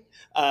 Like,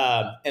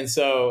 and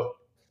so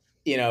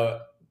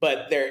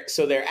but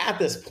they're at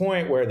this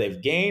point where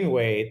they've gained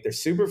weight, they're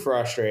super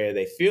frustrated,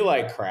 they feel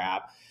like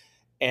crap,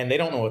 and they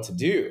don't know what to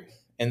do.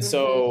 And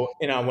so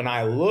when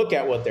I look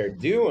at what they're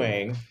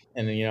doing,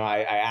 and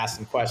I ask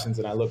them questions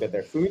and I look at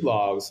their food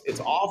logs,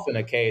 it's often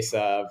a case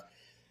of,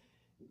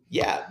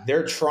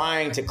 they're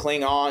trying to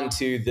cling on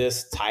to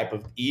this type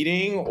of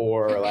eating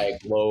or like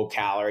low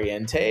calorie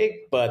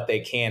intake, but they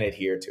can't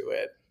adhere to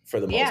it for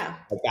the most part.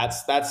 Like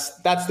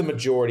that's the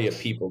majority of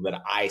people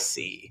that I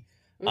see.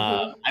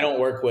 I don't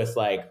work with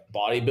like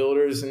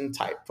bodybuilders and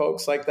type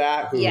folks like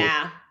that.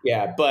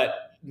 But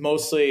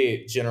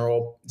mostly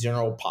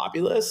general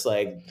populace,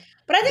 like.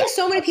 But I think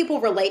so many people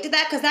relate to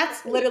that, because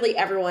that's literally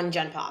everyone in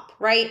Gen Pop,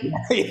 right?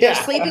 They're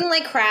sleeping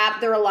like crap.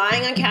 They're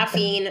relying on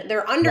caffeine.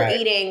 They're under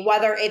eating,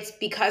 whether it's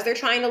because they're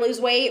trying to lose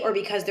weight or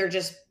because they're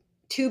just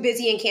too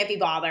busy and can't be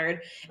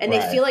bothered. And they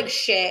feel like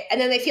shit.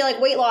 And then they feel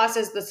like weight loss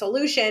is the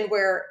solution,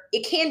 where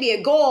it can be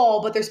a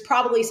goal, but there's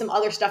probably some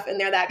other stuff in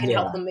there that can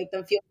help them, make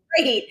them feel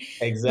great.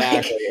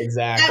 Exactly.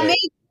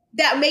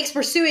 That makes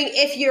pursuing,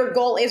 if your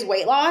goal is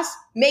weight loss,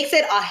 makes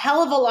it a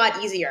hell of a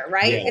lot easier,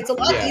 right? It's a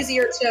lot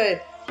easier to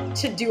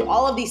do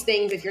all of these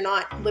things if you're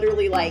not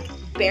literally like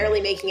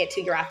barely making it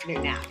to your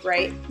afternoon nap,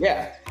 right?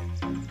 Yeah.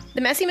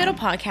 The Messy Middle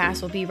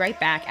podcast will be right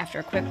back after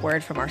a quick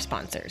word from our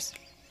sponsors.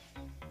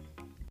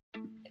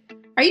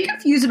 Are you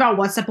confused about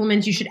what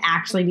supplements you should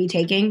actually be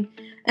taking?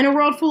 In a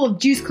world full of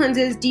juice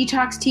cleanses,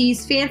 detox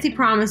teas, fancy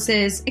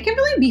promises, it can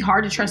really be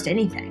hard to trust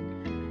anything.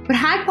 But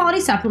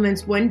high-quality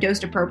supplements, when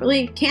dosed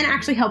appropriately, can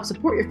actually help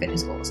support your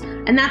fitness goals.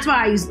 And that's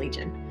why I use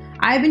Legion.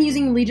 I've been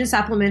using Legion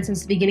supplements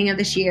since the beginning of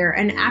this year,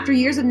 and after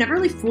years of never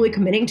really fully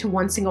committing to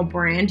one single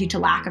brand due to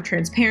lack of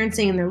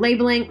transparency in their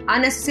labeling,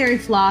 unnecessary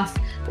fluff,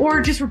 or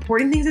just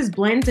reporting things as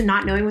blends and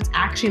not knowing what's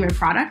actually in my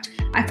product,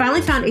 I finally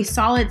found a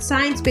solid,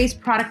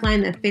 science-based product line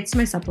that fits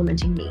my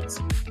supplementing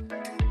needs.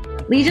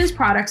 Legion's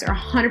products are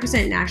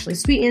 100% naturally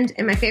sweetened,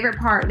 and my favorite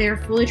part, they are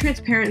fully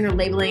transparent in their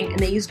labeling, and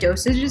they use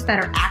dosages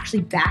that are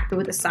actually backed by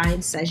what the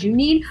science says you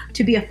need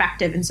to be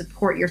effective and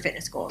support your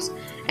fitness goals.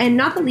 And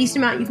not the least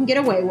amount you can get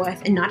away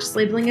with, and not just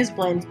labeling as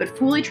blends, but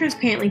fully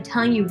transparently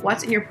telling you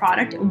what's in your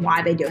product and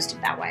why they dosed it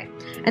that way.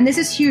 And this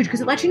is huge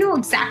because it lets you know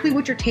exactly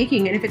what you're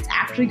taking and if it's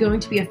actually going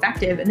to be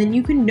effective, and then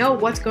you can know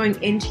what's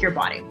going into your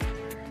body.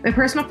 My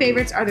personal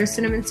favorites are their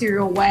cinnamon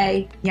cereal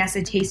whey. Yes,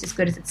 it tastes as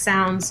good as it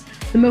sounds.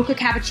 The mocha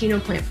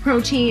cappuccino plant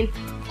protein.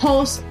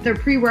 Pulse, their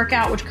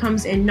pre-workout, which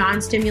comes in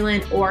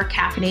non-stimulant or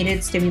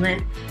caffeinated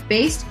stimulant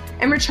based.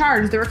 And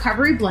Recharge, the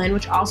recovery blend,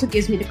 which also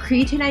gives me the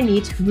creatine I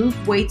need to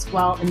move weights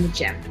well in the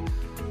gym.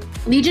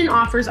 Legion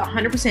offers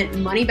 100%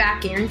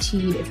 money-back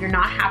guaranteed if you're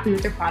not happy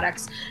with their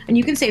products, and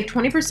you can save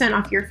 20%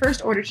 off your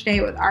first order today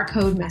with our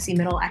code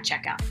MESSYMIDDLE at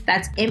checkout.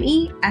 That's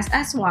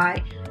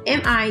MESSYMIDDLE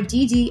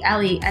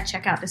at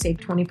checkout to save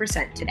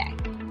 20% today.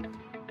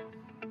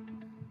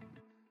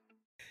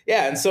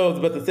 Yeah, and so,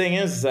 but the thing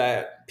is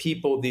that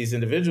these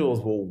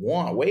individuals will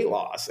want weight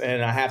loss,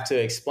 and I have to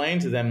explain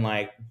to them,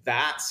 like,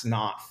 that's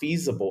not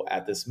feasible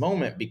at this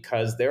moment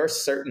because there are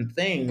certain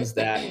things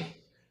that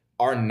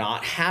are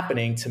not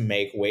happening to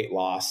make weight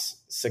loss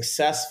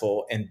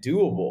successful and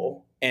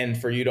doable, and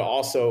for you to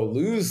also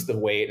lose the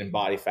weight and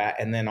body fat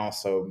and then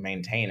also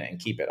maintain it and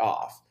keep it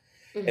off.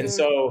 And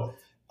so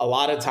a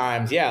lot of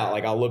times, yeah,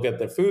 like I'll look at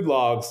the food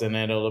logs and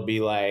then it'll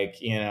be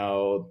like,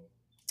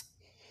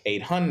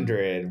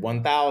 800,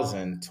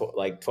 1000,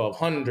 like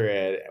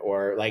 1200,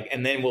 or like,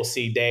 and then we'll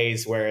see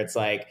days where it's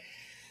like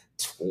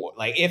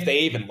if they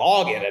even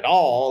log it at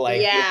all,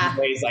 like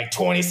days like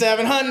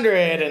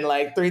 2700 and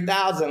like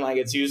 3000, like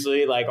it's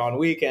usually like on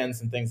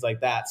weekends and things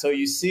like that. So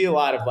you see a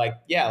lot of like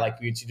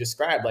what you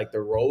described, like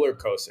the roller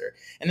coaster.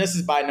 And this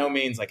is by no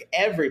means like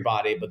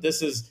everybody, but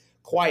this is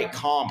quite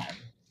common.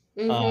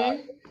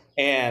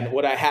 And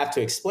what I have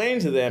to explain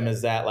to them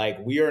is that like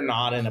we are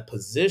not in a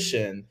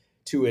position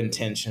to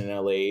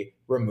intentionally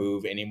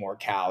remove any more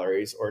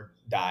calories or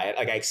diet.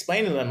 Like I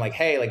explained to them, like,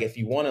 hey, like if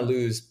you want to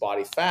lose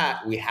body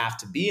fat, we have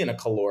to be in a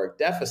caloric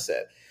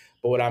deficit.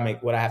 But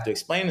what I have to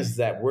explain is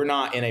that we're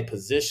not in a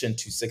position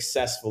to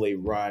successfully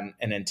run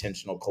an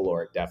intentional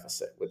caloric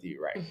deficit with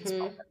you right this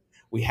moment.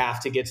 We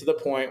have to get to the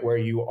point where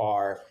you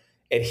are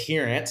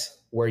adherent,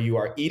 where you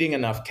are eating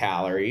enough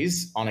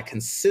calories on a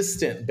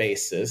consistent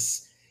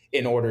basis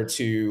in order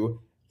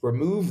to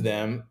remove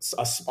them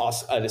a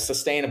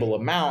sustainable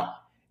amount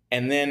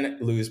and then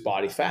lose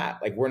body fat.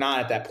 Like we're not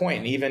at that point.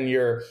 And even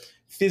your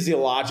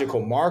physiological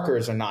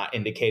markers are not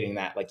indicating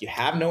that. Like you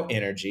have no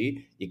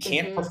energy, you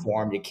can't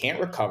perform, you can't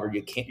recover,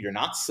 you're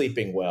not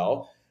sleeping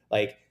well.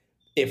 Like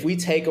if we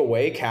take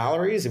away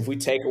calories, if we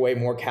take away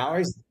more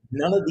calories,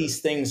 none of these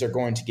things are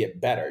going to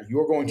get better.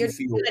 You're going to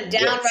feel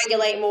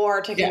down-regulate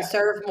more to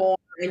conserve more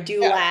and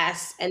do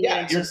less. And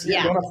then it's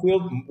you're going to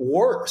feel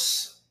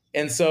worse.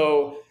 And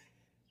so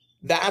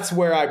that's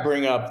where I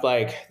bring up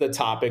like the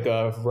topic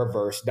of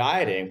reverse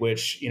dieting,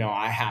 which,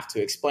 I have to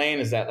explain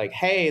is that like,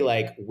 hey,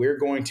 like we're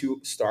going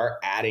to start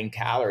adding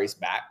calories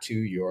back to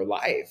your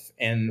life.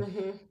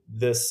 And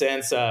the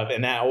sense of,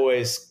 and that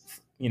always,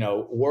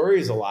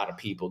 worries a lot of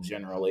people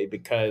generally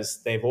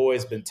because they've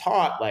always been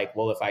taught like,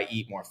 well, if I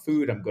eat more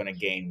food, I'm going to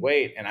gain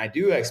weight. And I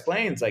do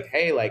explain it's like,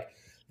 hey, like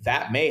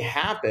that may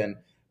happen,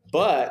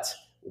 but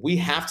we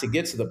have to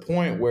get to the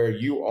point where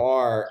you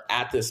are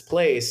at this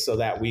place so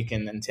that we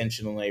can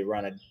intentionally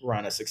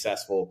run a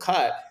successful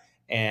cut.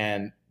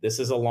 And this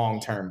is a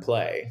long-term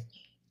play.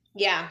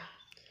 Yeah.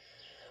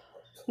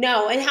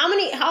 No. And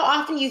how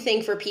often you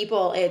think for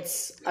people,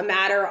 it's a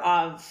matter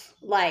of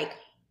like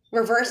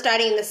reverse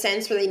dieting in the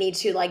sense where they need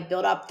to like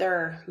build up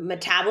their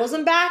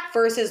metabolism back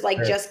versus like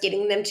just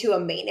getting them to a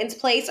maintenance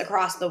place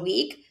across the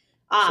week,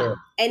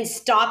 and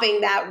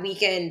stopping that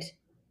weekend,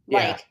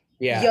 like,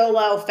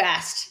 YOLO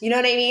fest. You know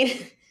what I mean?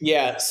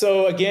 Yeah.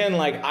 So again,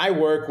 like I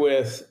work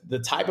with the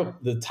type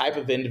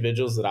of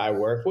individuals that I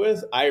work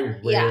with. I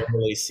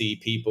rarely see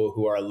people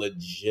who are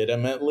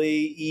legitimately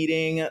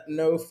eating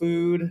no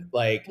food.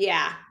 Like,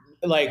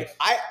 like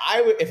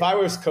I if I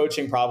was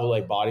coaching probably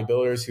like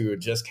bodybuilders who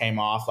just came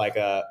off like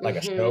a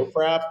show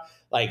prep,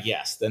 like,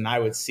 yes, then I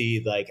would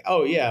see like,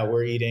 oh yeah,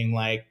 we're eating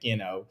like,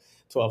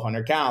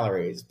 1,200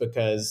 calories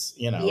because,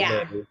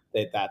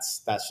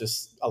 that's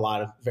just a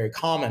lot of very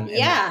common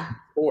in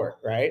sport.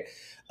 Right.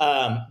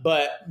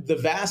 But the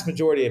vast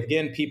majority of,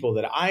 again, people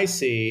that I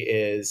see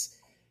is,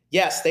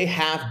 yes, they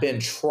have been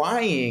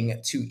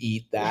trying to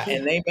eat that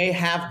and they may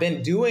have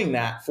been doing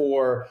that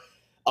for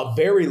a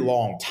very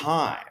long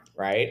time.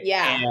 Right.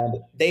 Yeah. And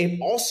they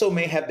also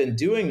may have been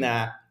doing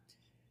that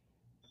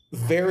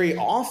very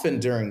often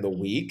during the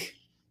week.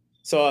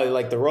 So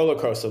like the roller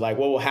coaster, like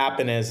what will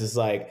happen is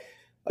like,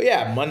 oh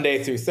yeah,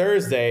 Monday through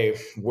Thursday,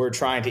 we're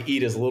trying to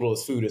eat as little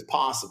as food as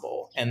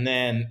possible. And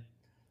then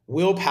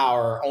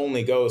willpower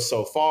only goes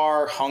so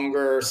far,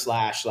 hunger /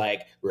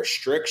 like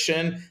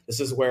restriction. This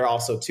is where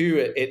also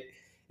too,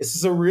 this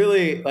is a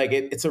really like,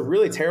 it's a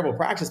really terrible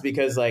practice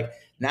because like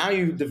now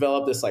you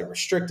develop this like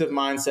restrictive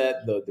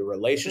mindset, the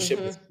relationship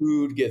with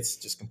food gets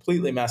just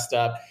completely messed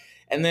up.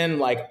 And then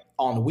like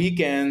on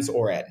weekends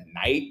or at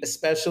night,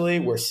 especially,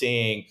 we're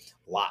seeing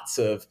lots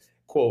of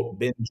quote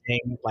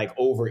binging, like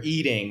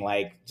overeating,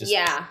 like just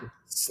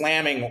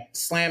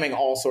slamming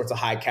all sorts of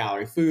high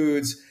calorie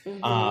foods,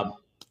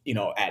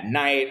 at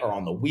night or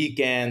on the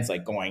weekends,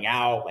 like going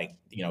out, like,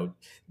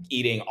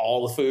 eating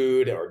all the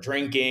food or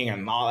drinking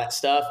and all that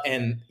stuff.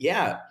 And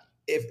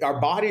if our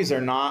bodies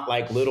are not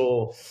like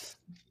little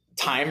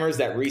timers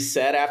that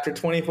reset after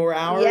 24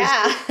 hours.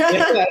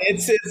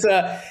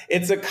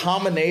 It's a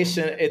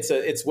combination.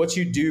 It's what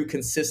you do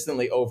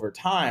consistently over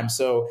time.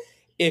 So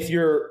if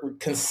you're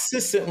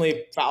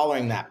consistently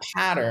following that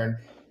pattern,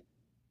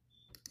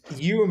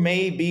 you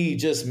may be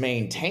just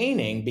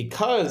maintaining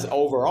because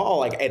overall,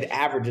 like it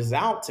averages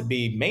out to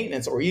be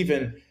maintenance or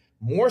even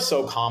more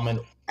so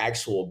common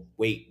actual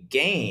weight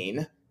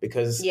gain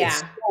because it's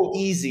so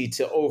easy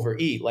to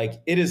overeat.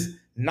 Like it is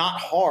not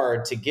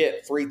hard to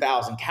get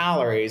 3,000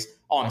 calories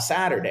on a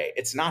Saturday.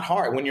 It's not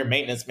hard when your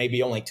maintenance may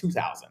be only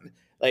 2,000.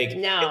 Like,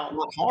 no, it's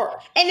not hard.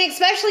 And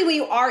especially when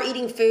you are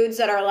eating foods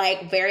that are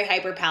like very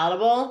hyper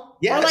palatable,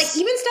 or like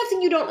even stuff that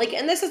you don't like.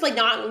 And this is like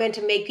not meant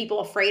to make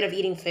people afraid of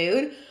eating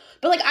food,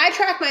 but like I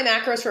track my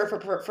macros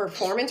for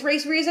performance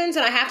race reasons,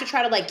 and I have to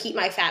try to like keep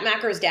my fat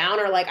macros down,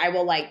 or like I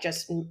will like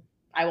just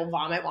I will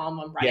vomit while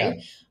I'm Yeah.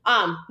 running.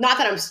 Not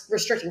that I'm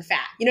restricting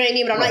fat, you know what I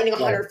mean? But I'm not eating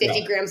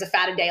 150 grams of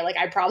fat a day. Like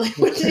I probably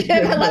would if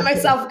I let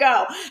myself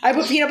go. I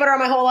put peanut butter on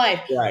my whole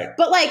life. Right.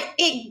 But like,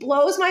 it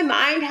blows my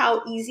mind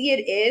how easy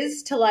it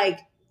is to like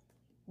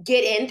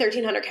get in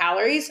 1,300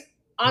 calories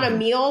on a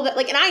meal that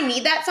like, and I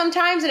need that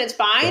sometimes and it's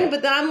fine.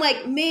 But then I'm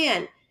like,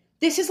 man,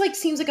 this is like,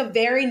 seems like a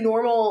very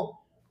normal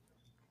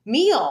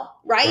meal,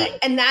 right?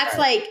 And that's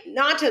like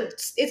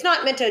it's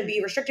not meant to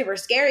be restrictive or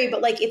scary,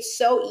 but like it's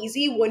so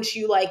easy once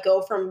you like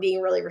go from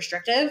being really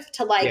restrictive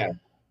to like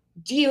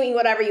doing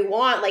whatever you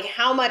want, like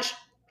how much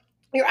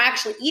you're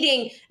actually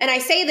eating. And I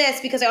say this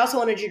because I also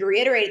wanted you to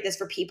reiterate this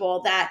for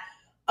people that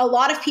a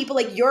lot of people,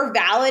 like you're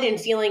valid in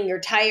feeling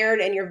you're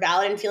tired and you're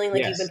valid in feeling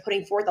like you've been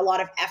putting forth a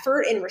lot of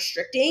effort in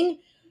restricting,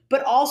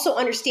 but also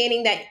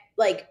understanding that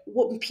like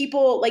what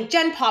people like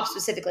Gen Pop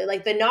specifically,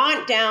 like the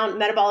not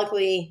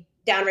metabolically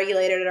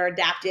downregulated or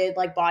adapted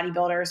like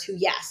bodybuilders who,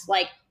 yes,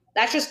 like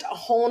that's just a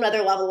whole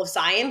nother level of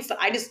science that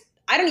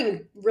I don't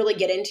even really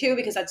get into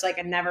because that's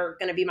like never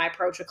going to be my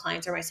approach with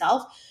clients or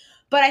myself.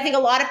 But I think a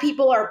lot of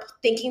people are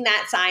thinking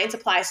that science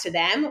applies to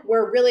them,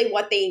 where really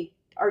what they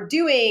are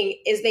doing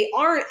is they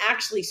aren't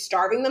actually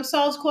starving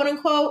themselves, quote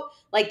unquote,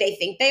 like they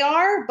think they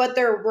are, but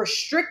they're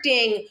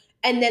restricting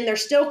and then they're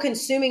still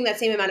consuming that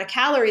same amount of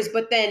calories.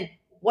 But then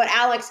what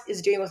Alex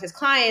is doing with his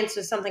clients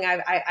is something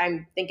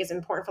I think is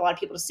important for a lot of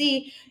people to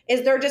see,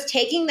 is they're just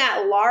taking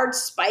that large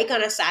spike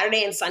on a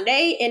Saturday and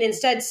Sunday and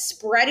instead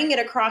spreading it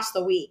across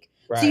the week.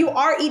 Right. So you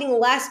are eating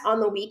less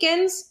on the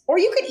weekends, or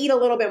you could eat a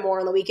little bit more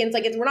on the weekends.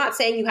 Like we're not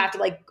saying you have to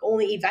like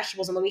only eat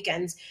vegetables on the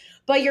weekends,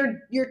 but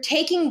you're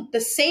taking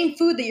the same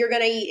food that you're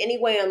going to eat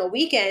anyway on the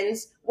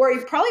weekends, where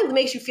it probably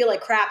makes you feel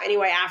like crap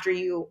anyway after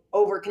you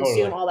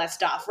overconsume all that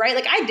stuff, right?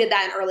 Like I did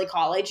that in early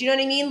college, you know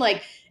what I mean?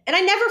 Like, and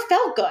I never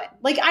felt good.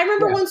 Like I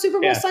remember one Super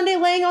Bowl Sunday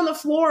laying on the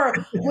floor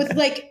with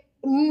like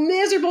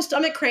miserable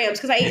stomach cramps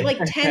because I ate like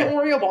 10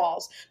 Oreo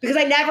balls because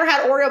I never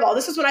had Oreo balls.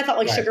 This is when I thought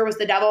like sugar was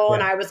the devil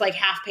and I was like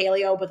half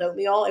paleo with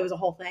oatmeal. It was a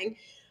whole thing.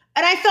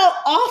 And I felt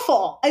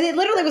awful. And it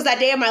literally was that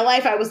day of my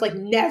life. I was like,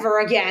 never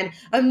again.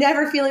 I'm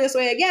never feeling this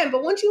way again.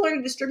 But once you learn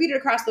to distribute it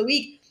across the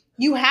week,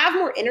 you have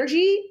more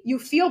energy. You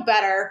feel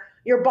better.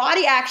 Your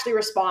body actually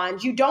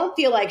responds. You don't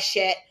feel like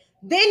shit.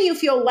 Then you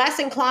feel less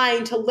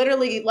inclined to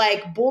literally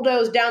like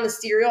bulldoze down the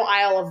cereal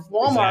aisle of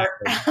Walmart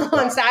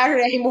on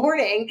Saturday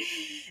morning.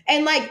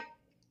 And like,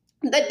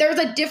 that there's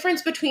a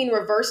difference between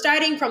reverse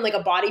dieting from like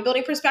a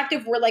bodybuilding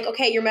perspective where like,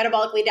 okay, you're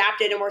metabolically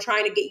adapted and we're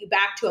trying to get you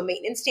back to a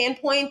maintenance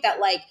standpoint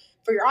that like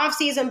for your off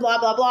season, blah,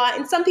 blah, blah.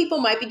 And some people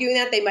might be doing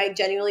that. They might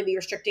genuinely be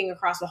restricting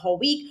across the whole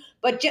week.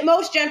 But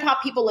most Gen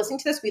Pop people listening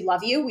to this, we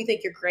love you. We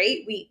think you're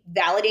great. We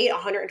validate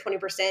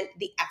 120%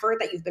 the effort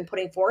that you've been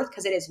putting forth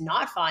because it is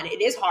not fun.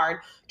 It is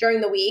hard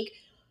during the week.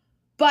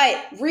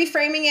 But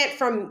reframing it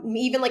from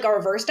even like a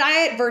reverse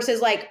diet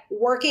versus like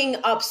working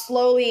up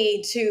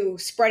slowly to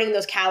spreading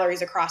those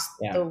calories across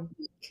the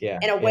week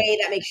in a way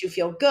that makes you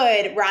feel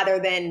good rather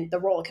than the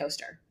roller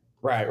coaster.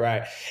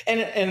 Right.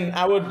 And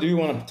I do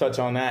want to touch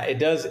on that. It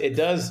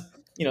does,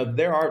 you know,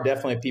 there are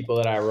definitely people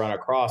that I run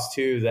across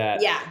too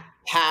that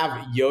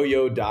have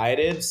yo-yo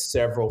dieted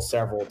several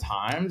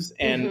times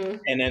and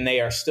then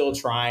they are still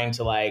trying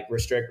to like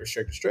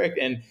restrict.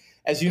 And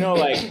as you know,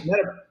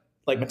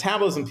 like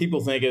metabolism, people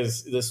think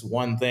is this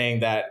one thing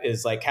that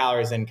is like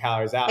calories in,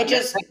 calories out. It's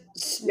just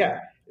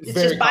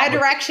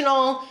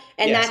bidirectional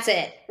and that's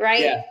it,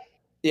 right?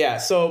 Yeah.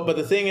 So, but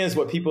the thing is,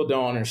 what people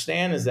don't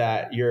understand is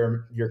that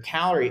your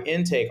calorie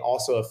intake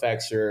also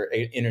affects your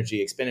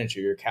energy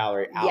expenditure, your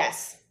calorie out.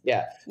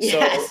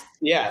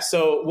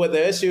 So what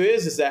the issue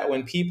is that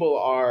when people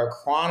are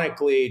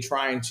chronically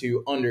trying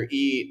to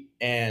undereat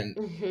and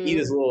eat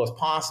as little as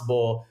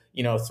possible,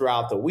 you know,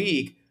 throughout the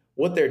week,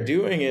 what they're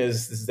doing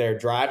is they're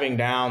driving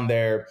down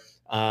their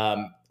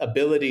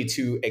ability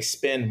to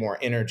expend more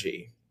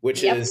energy,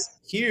 which is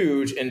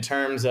huge in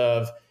terms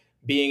of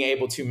being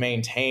able to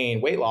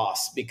maintain weight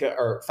loss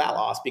or fat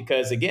loss,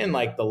 because again,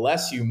 like the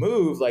less you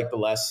move, like the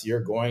less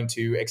you're going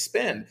to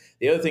expend.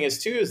 The other thing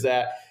is too, is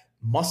that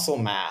muscle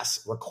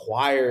mass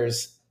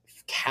requires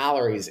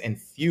calories and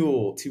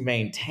fuel to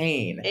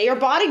maintain. Your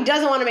body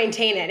doesn't want to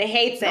maintain it. It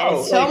hates it.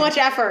 It's so much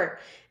effort.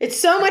 It's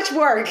so much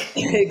work.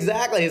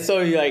 Exactly. And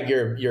so like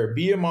your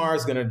BMR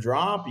is going to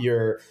drop,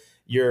 your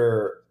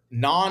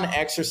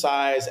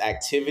non-exercise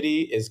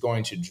activity is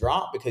going to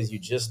drop because you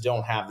just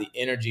don't have the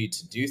energy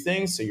to do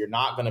things. So you're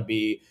not going to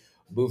be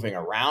moving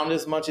around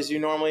as much as you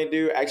normally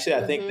do. Actually,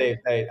 I think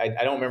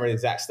I don't remember the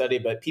exact study,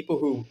 but people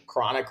who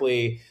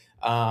chronically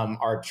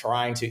are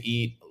trying to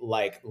eat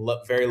like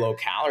very low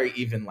calorie,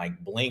 even like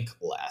blink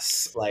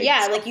less. Like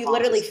you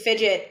literally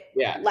fidget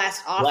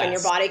less often.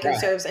 Your body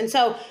conserves. And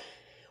so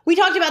we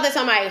talked about this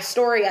on my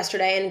story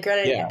yesterday, and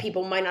granted,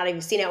 people might not even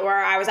have seen it,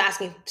 where I was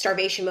asking if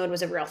starvation mode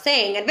was a real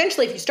thing.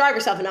 Eventually, if you starve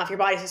yourself enough, your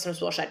body systems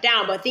will shut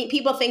down. But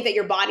people think that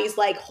your body's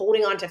like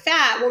holding on to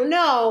fat. Well,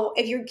 no,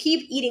 if you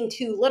keep eating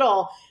too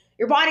little,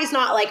 your body's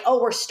not like,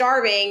 oh, we're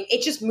starving.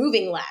 It's just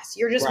moving less.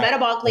 You're just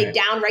metabolically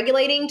down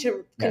regulating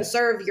to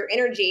conserve your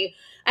energy.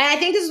 And I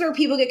think this is where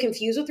people get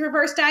confused with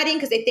reverse dieting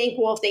because they think,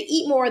 well, if they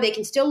eat more, they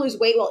can still lose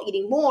weight while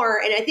eating more.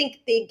 And I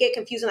think they get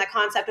confused in that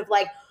concept of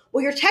like,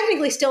 well, you're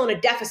technically still in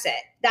a deficit.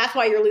 That's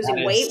why you're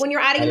losing weight when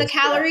you're adding in the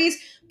calories,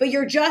 but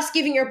you're just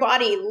giving your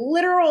body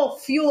literal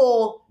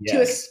fuel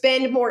to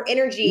expend more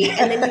energy.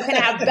 And then you can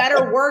have better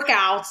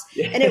workouts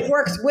and it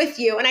works with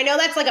you. And I know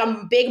that's like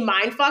a big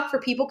mind fuck for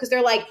people because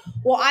they're like,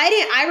 well,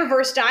 I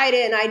reverse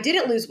dieted and I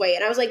didn't lose weight.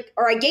 And I was like,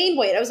 or I gained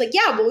weight. I was like,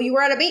 yeah, well, you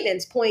were at a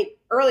maintenance point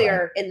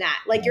earlier in that.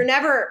 Like you're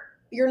never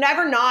in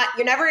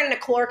a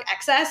caloric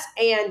excess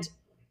and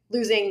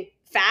losing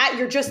fat.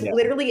 You're just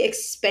literally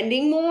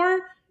expending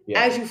more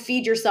as you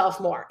feed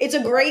yourself more. It's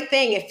a great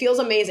thing. It feels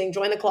amazing.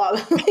 Join the club.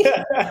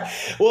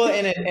 Well,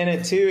 and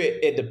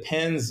it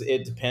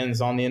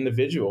depends on the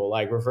individual.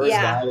 Like reverse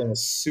dieting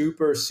is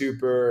super,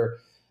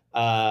 super,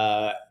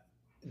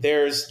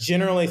 there's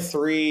generally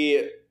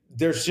three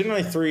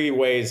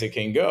ways it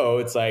can go.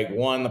 It's like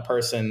one, the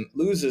person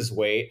loses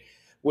weight,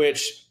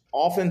 which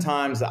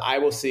oftentimes I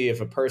will see if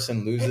a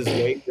person loses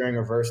weight during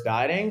reverse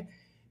dieting,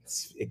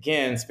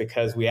 it's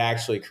because we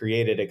actually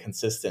created a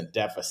consistent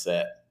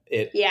deficit.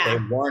 They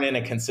weren't in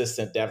a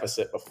consistent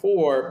deficit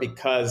before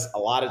because a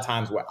lot of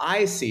times what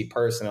I see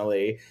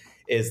personally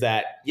is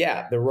that,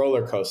 the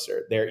roller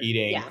coaster, they're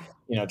eating,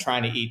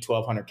 trying to eat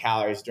 1,200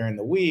 calories during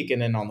the week.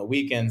 And then on the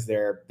weekends,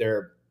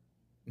 they're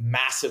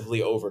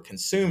massively over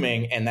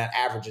consuming, and that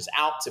averages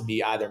out to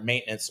be either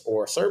maintenance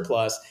or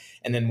surplus.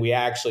 And then we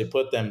actually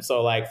put them.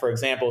 So like, for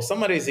example,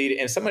 somebody's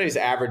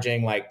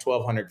averaging like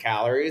 1,200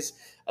 calories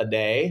a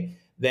day,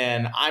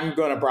 then I'm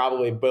going to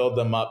probably build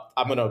them up.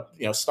 I'm going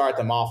to, start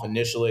them off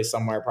initially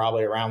somewhere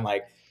probably around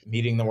like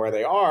meeting them where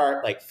they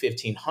are, like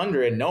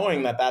 1,500,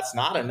 knowing that that's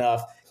not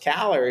enough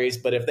calories.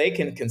 But if they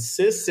can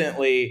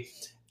consistently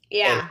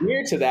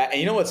adhere to that, and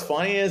you know what's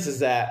funny is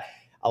that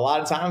a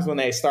lot of times when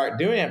they start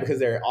doing it, because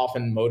they're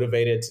often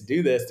motivated to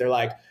do this, they're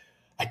like,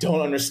 I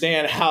don't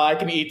understand how I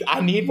can eat. I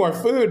need more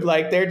food.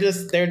 Like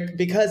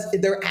because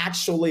they're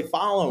actually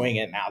following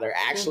it now. They're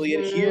actually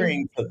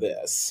adhering to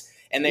this.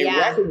 And they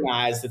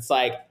recognize it's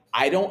like,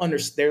 I don't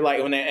understand. They're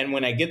like,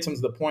 when I get them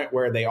to the point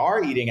where they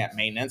are eating at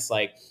maintenance,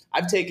 like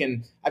I've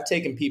taken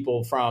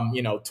people from,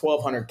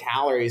 1,200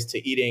 calories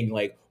to eating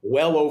like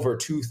well over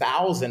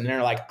 2,000. And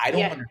they're like, I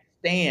don't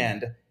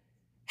understand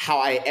how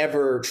I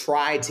ever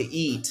tried to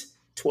eat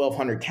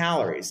 1,200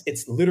 calories.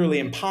 It's literally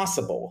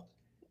impossible.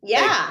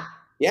 Yeah.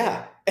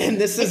 Like,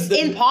 and this is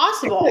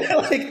impossible.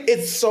 Like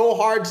it's so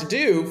hard to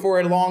do for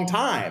a long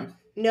time.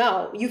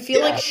 No, you feel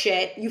like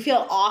shit. You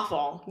feel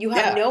awful. You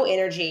have no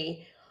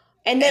energy.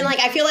 And then like,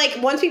 I feel like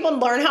once people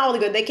learn how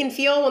good they can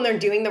feel when they're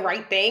doing the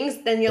right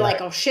things, then you're like,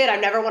 oh shit, I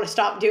never want to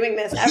stop doing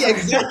this ever.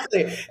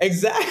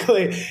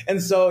 Exactly.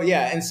 And so,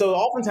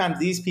 oftentimes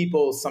these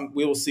people,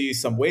 we will see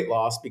some weight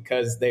loss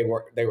because they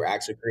were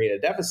actually creating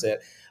a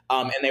deficit.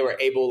 And they were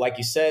able, like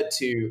you said,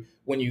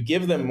 when you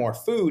give them more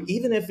food,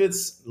 even if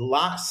it's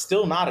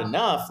still not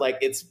enough, like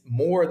it's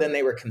more than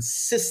they were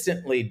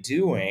consistently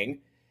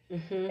doing.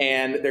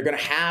 And they're going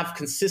to have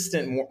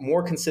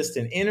more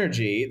consistent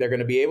energy. They're going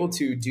to be able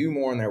to do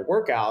more in their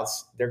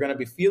workouts. They're going to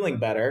be feeling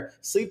better,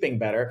 sleeping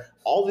better.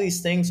 All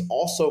these things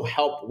also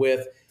help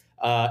with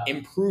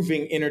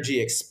improving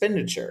energy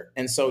expenditure.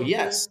 And so,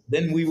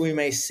 then we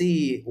may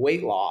see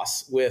weight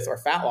loss or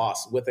fat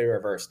loss with a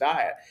reverse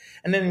diet.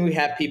 And then we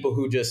have people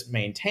who just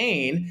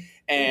maintain.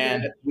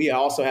 And we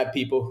also have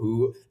people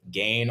who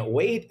gain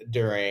weight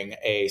during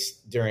a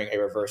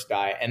reverse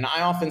diet. And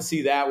I often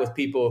see that with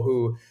people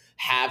who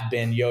have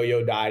been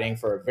yo-yo dieting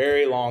for a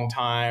very long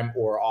time,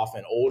 or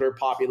often older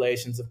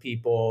populations of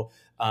people.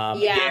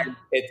 Again,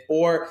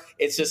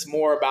 it's just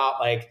more about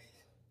like,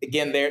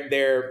 again,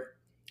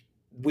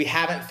 we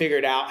haven't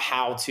figured out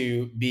how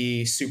to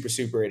be super,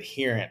 super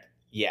adherent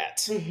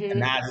yet.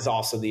 And that is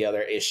also the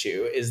other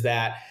issue, is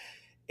that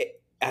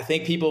I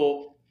think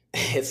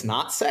it's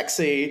not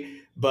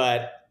sexy,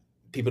 but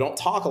people don't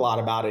talk a lot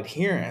about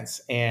adherence,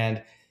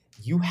 and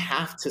you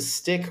have to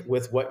stick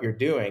with what you're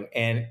doing.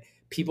 And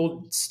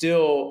people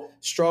still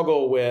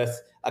struggle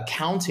with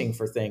accounting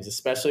for things,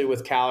 especially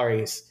with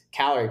calorie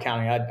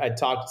counting. I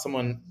talked to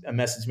someone,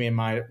 messaged me in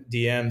my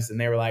DMs, and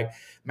they were like,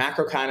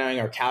 macro counting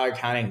or calorie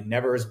counting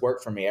never has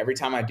worked for me. Every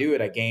time I do it,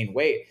 I gain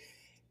weight.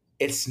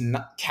 It's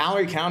not,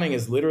 calorie counting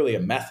is literally a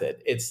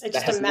method. It's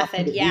just a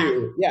method.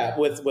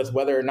 With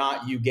whether or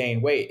not you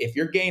gain weight. If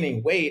you're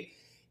gaining weight,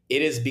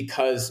 it is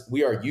because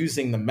we are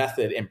using the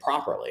method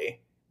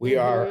improperly. We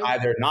are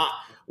either not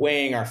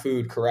weighing our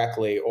food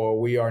correctly, or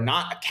we are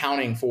not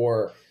accounting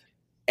for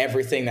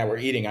everything that we're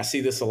eating. I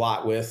see this a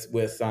lot with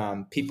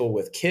people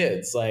with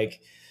kids. Like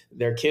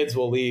their kids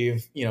will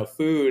leave,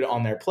 food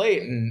on their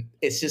plate, and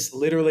it's just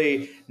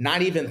literally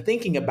not even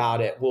thinking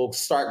about it. Will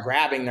start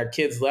grabbing their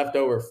kids'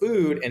 leftover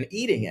food and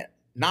eating it,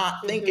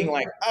 not thinking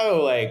like,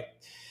 oh, like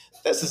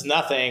this is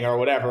nothing or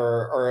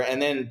whatever. And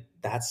then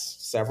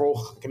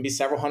can be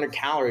several hundred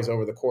calories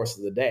over the course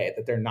of the day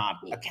that they're not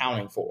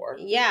accounting for.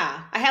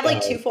 Yeah. I have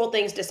like two full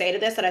things to say to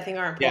this that I think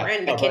are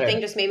important. The kid thing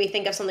just made me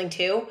think of something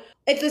too.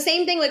 It's the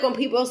same thing like when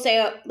people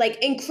say,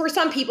 like, and for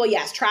some people,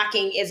 yes,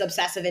 tracking is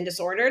obsessive and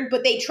disordered,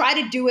 but they try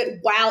to do it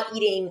while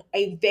eating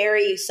a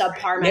very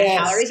subpar amount of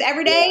calories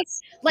every day.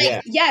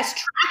 Like, yes,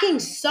 tracking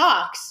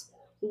sucks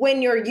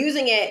when you're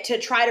using it to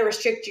try to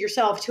restrict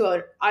yourself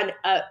to an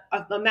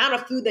amount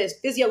of food that is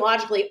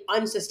physiologically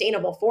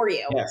unsustainable for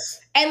you.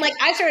 Yes. And like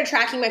I started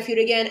tracking my food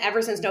again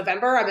ever since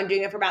November. I've been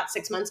doing it for about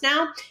 6 months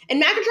now. And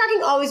macro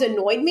tracking always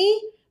annoyed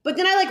me. But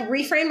then I like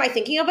reframed my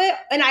thinking of it,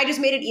 and I just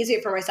made it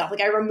easier for myself.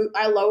 Like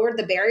I lowered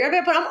the barrier of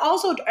it, but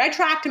I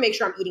track to make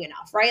sure I'm eating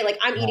enough, right? Like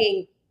I'm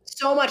eating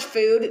so much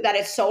food that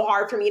it's so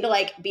hard for me to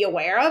like be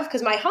aware of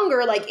because my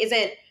hunger like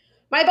isn't.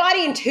 My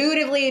body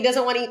intuitively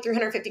doesn't want to eat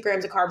 350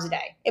 grams of carbs a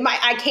day.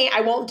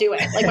 I won't do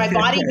it. Like my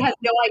body has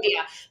no idea.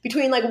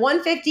 Between like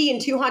 150 and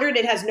 200,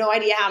 it has no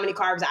idea how many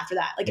carbs after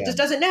that. Like it just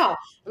doesn't know.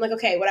 I'm like,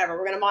 okay, whatever.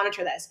 We're gonna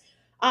monitor this.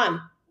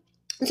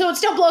 So it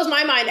still blows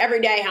my mind every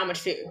day how much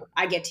food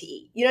I get to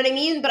eat. You know what I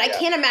mean? But I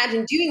can't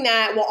imagine doing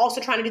that while also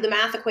trying to do the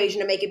math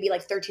equation to make it be like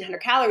 1,300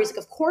 calories. Like,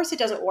 of course it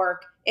doesn't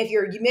work if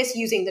you're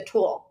misusing the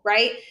tool,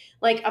 right?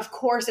 Like, of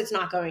course it's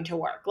not going to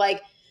work.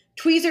 Like,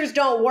 tweezers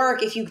don't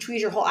work if you tweeze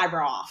your whole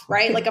eyebrow off,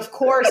 right? Like, of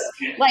course,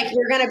 like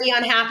you're going to be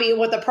unhappy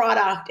with the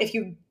product if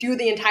you do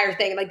the entire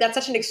thing. Like, that's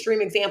such an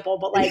extreme example,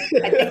 but like,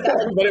 I think that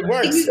like, but it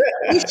works.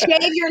 You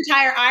shave your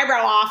entire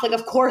eyebrow off. Like,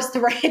 of course,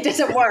 it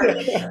doesn't work,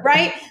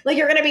 right? Like,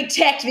 you're going to be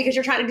ticked because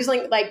you're trying to do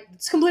something like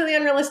it's completely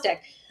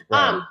unrealistic.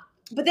 Right.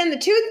 But then the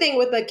two thing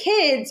with the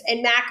kids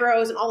and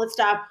macros and all that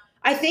stuff,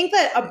 I think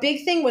that a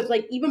big thing with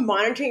like even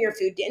monitoring your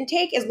food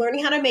intake is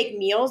learning how to make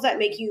meals that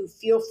make you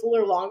feel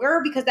fuller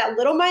longer, because that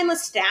little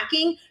mindless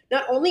snacking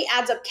not only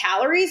adds up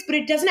calories, but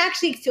it doesn't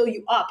actually fill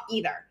you up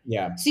either.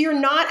 Yeah. So you're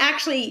not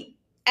actually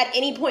at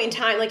any point in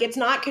time, like it's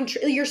not,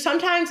 you're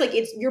sometimes like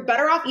you're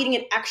better off eating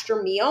an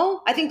extra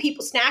meal. I think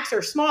snacks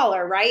are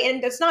smaller, right?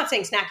 And that's not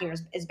saying snacking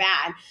is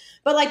bad,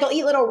 but like they'll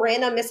eat little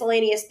random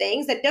miscellaneous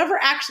things that never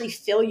actually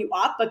fill you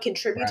up, but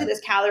contribute to this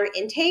calorie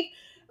intake.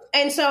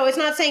 And so it's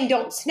not saying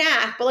don't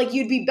snack, but like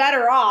you'd be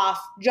better off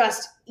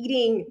just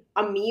eating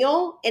a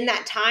meal in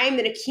that time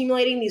than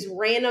accumulating these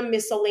random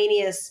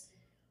miscellaneous,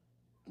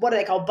 what do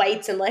they call,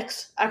 bites and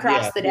licks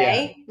across the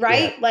day,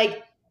 right? Yeah.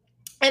 Like,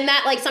 and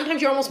that like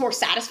sometimes you're almost more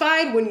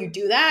satisfied when you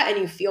do that and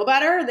you feel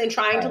better than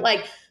trying to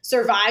like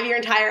survive your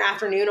entire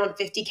afternoon on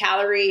 50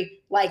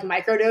 calorie like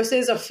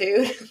microdoses of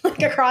food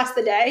like across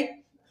the day.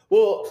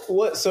 Well,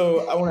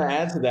 so I want to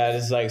add to that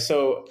is like,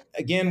 so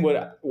again,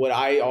 what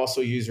I also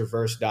use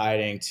reverse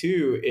dieting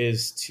too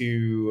is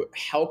to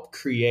help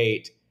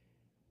create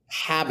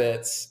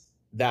habits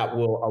that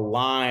will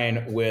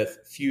align with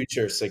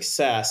future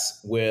success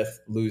with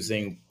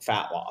losing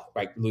fat loss,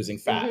 like losing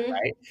fat,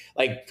 right?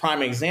 Like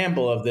prime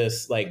example of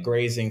this, like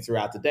grazing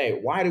throughout the day.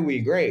 Why do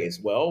we graze?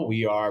 Well,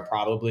 we are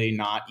probably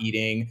not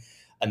eating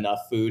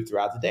enough food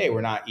throughout the day.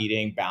 We're not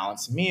eating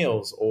balanced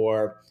meals,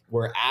 or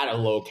we're at a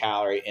low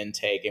calorie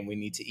intake and we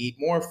need to eat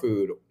more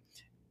food,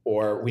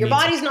 or your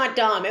body's not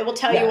dumb. It will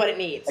tell you what it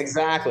needs.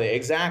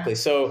 Exactly.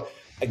 So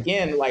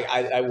again, like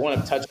I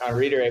want to touch on,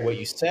 reiterate what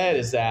you said,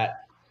 is that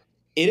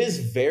it is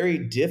very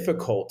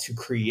difficult to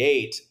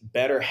create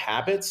better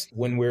habits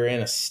when we're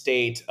in a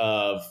state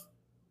of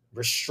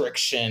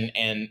restriction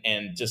and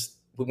just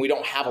when we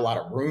don't have a lot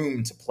of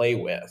room to play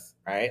with,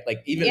 right?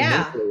 Like even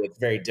mentally, it's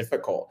very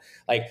difficult.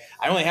 Like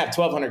I only have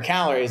 1,200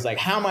 calories. Like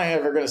how am I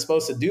ever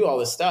supposed to do all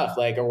this stuff?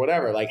 Like, or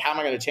whatever, like how am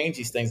I going to change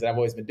these things that I've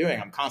always been doing?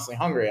 I'm constantly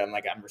hungry. I'm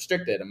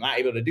restricted. I'm not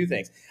able to do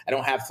things. I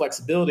don't have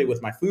flexibility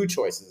with my food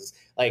choices.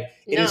 Like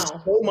it is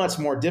so much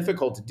more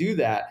difficult to do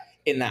that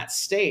in that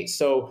state.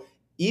 So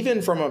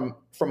even from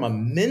a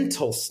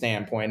mental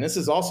standpoint, and this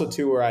is also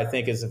too where I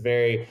think is a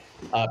very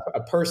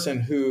a person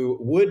who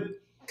would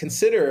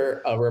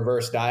consider a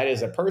reverse diet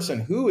is a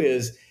person who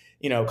is,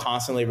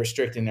 constantly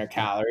restricting their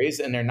calories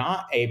and they're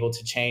not able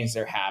to change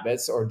their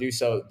habits or do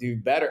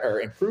better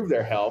or improve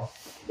their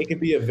health. It can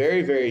be a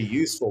very, very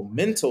useful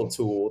mental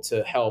tool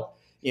to help,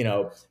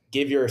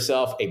 give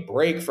yourself a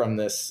break from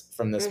this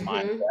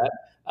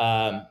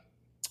mindset.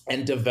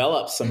 And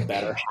develop some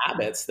better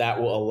habits that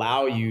will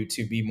allow you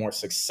to be more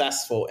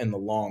successful in the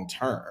long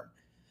term.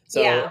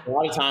 So a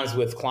lot of times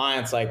with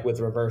clients, like with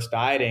reverse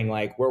dieting,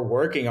 like we're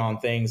working on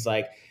things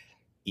like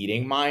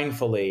eating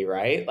mindfully,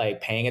 right?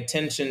 Like paying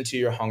attention to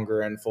your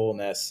hunger and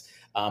fullness,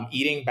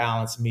 eating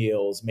balanced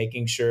meals,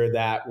 making sure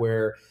that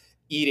we're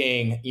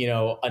eating,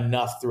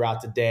 enough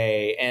throughout the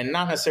day, and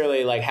not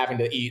necessarily like having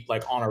to eat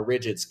like on a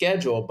rigid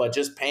schedule, but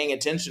just paying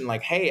attention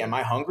like, hey, am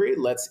I hungry?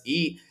 Let's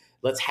eat.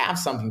 Let's have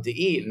something to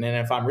eat. And then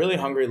if I'm really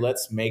hungry,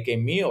 let's make a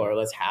meal or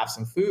let's have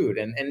some food,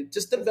 and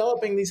just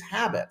developing these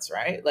habits,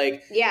 right?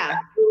 Like,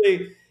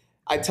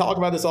 I talk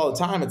about this all the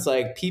time. It's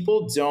like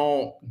people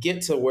don't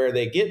get to where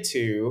they get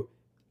to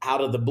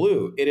out of the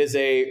blue. It is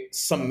a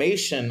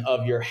summation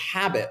of your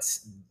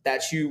habits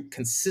that you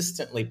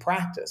consistently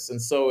practice.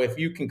 And so if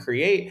you can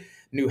create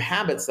new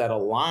habits that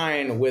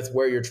align with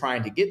where you're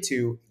trying to get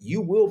to, you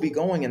will be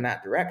going in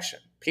that direction,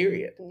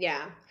 period.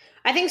 Yeah.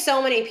 I think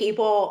so many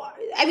people,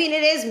 I mean,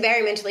 it is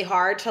very mentally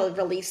hard to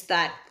release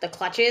the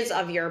clutches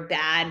of your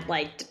bad,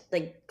 like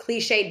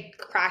cliched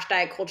crash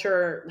diet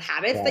culture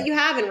habits that Right. you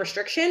have and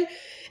restriction.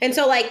 And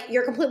so like,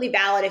 you're completely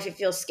valid if it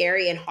feels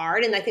scary and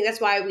hard. And I think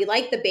that's why we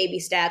like the baby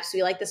steps.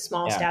 We like the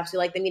small Yeah. steps. We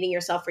like the meeting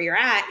yourself where you're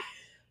at.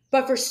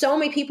 But for so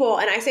many people,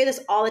 and I say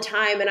this all the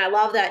time, and I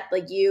love that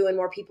like you and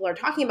more people are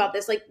talking about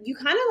this, like you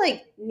kind of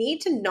like need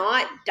to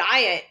not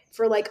diet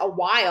for like a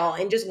while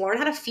and just learn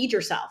how to feed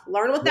yourself.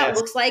 Learn what that Yes.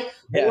 looks like.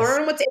 Yes.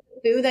 Learn what's in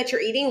the food that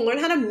you're eating. Learn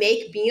how to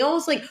make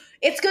meals. Like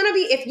it's going to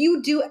be, if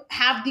you do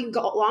have the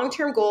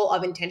long-term goal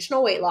of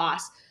intentional weight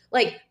loss,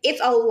 like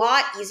it's a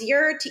lot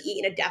easier to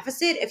eat in a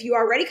deficit if you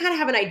already kind of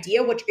have an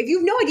idea if you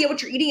have no idea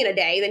what you're eating in a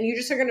day, then you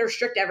just are going to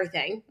restrict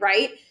everything,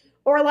 right?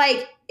 Or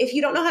like if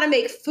you don't know how to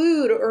make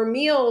food or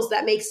meals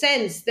that make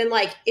sense, then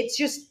like it's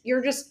just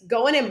you're just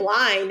going in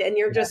blind and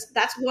you're just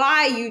that's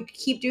why you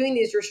keep doing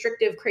these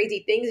restrictive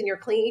crazy things and you're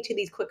clinging to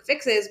these quick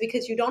fixes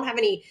because you don't have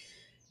any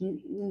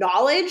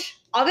knowledge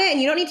of it and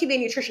you don't need to be a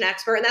nutrition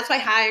expert. And that's why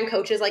hiring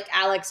coaches like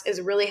Alex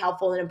is really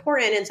helpful and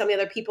important, and some of the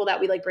other people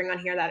that we like bring on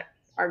here that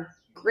are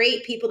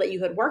great people that you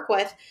could work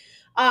with,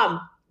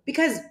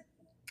 because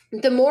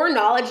the more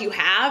knowledge you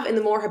have and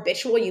the more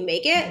habitual you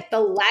make it, the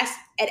less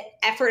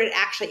effort it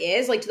actually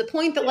is. Like to the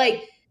point that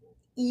like,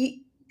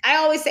 I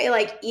always say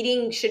like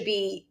eating should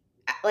be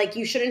like,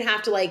 you shouldn't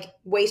have to like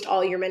waste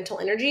all your mental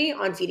energy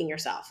on feeding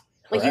yourself.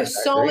 Like you have Correct.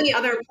 I so agree. many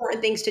other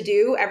important things to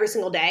do every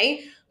single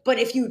day. But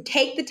if you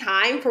take the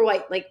time for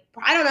like,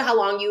 I don't know how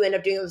long you end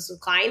up doing this with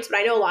clients, but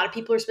I know a lot of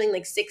people are spending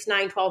like 6,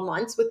 9, 12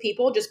 months with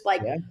people just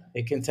like, Yeah.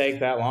 It can take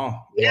that long.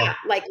 yeah,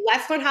 like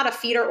let's learn how to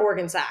feed our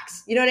organ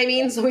sacs. You know what I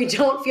mean? So we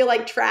don't feel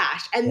like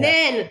trash. And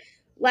then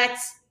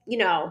let's,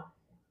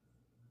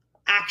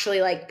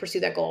 actually like pursue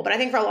that goal. But I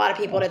think for a lot of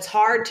people, it's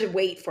hard to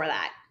wait for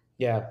that.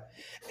 Yeah.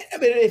 I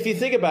mean, if you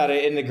think about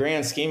it in the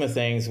grand scheme of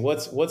things,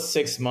 what's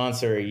 6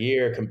 months or a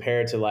year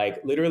compared to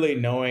like literally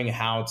knowing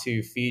how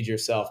to feed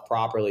yourself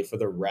properly for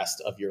the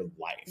rest of your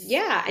life?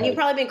 Yeah. And you've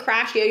probably been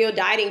crash yo-yo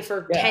dieting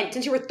for 10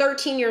 since you were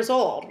 13 years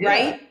old,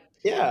 right?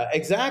 Yeah,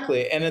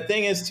 exactly. And the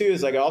thing is too,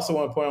 is like, I also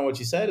want to point out what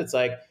you said. It's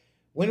like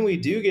when we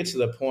do get to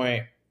the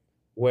point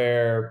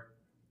where,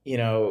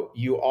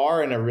 you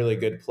are in a really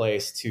good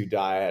place to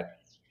diet,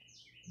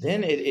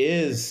 then it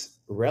is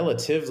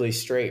relatively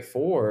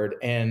straightforward.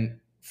 And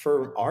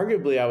for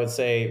arguably, I would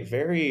say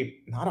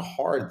very not a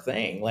hard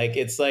thing. Like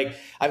it's like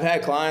I've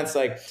had clients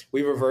like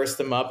we reversed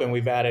them up and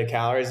we've added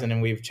calories and then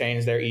we've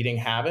changed their eating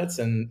habits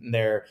and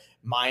their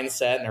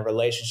mindset and their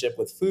relationship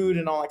with food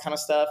and all that kind of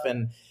stuff.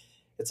 And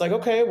it's like,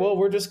 okay, well,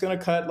 we're just going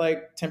to cut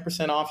like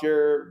 10% off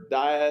your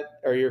diet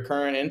or your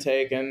current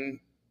intake. And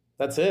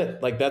that's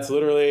it. Like, that's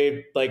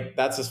literally like,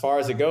 that's as far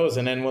as it goes.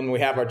 And then when we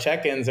have our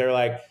check-ins, they're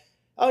like,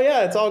 oh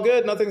yeah, it's all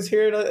good. Nothing's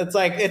here. It's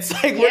like,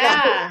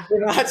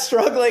 we're not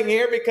struggling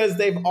here because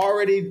they've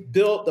already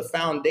built the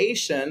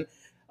foundation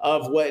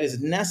of what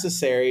is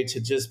necessary to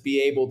just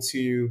be able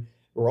to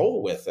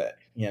roll with it.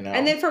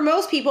 And then for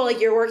most people like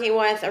you're working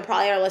with, or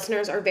probably our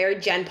listeners are very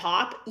Gen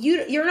Pop,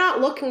 you're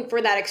not looking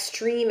for that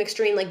extreme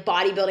like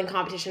bodybuilding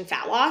competition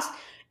fat loss.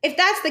 If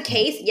that's the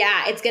case,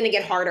 yeah, it's going to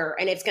get harder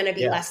and it's going to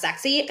be less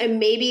sexy. And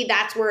maybe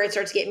that's where it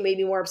starts getting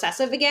maybe more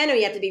obsessive again, and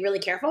you have to be really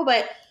careful.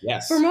 But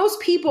for most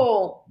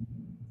people,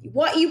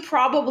 what you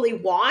probably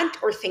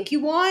want or think you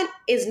want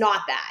is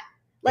not that.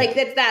 Like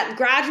that's that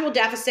gradual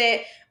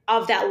deficit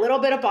of that little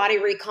bit of body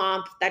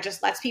recomp that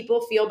just lets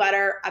people feel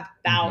better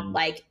about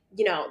like,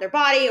 their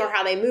body or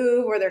how they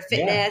move or their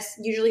fitness,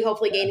 usually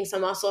hopefully gaining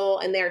some muscle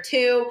in there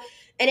too.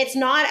 And it's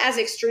not as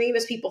extreme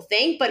as people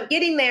think, but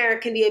getting there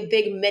can be a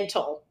big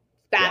mental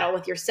battle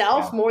with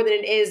yourself more than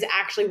it is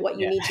actually what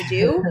you need to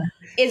do.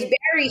 Is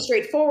very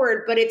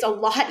straightforward, but it's a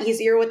lot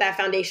easier with that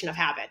foundation of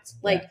habits.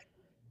 Like,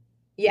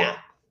 you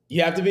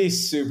have to be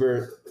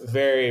super,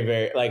 very,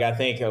 very, like, I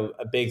think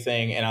a big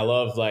thing, and I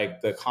love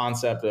like the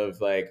concept of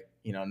like,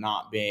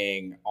 not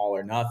being all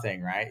or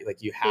nothing, right?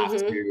 Like you have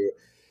to,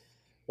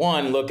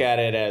 one, look at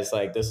it as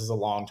like, this is a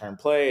long-term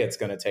play. It's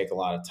going to take a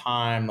lot of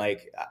time.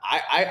 Like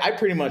I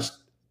pretty much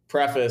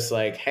preface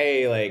like,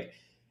 hey, like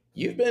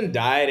you've been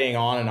dieting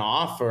on and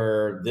off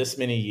for this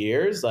many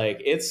years.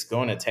 Like it's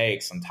going to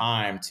take some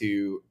time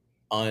to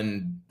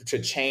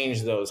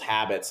change those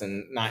habits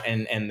and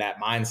that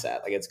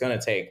mindset. Like it's going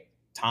to take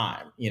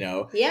time,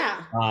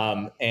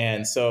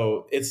 and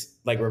so it's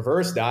like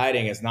reverse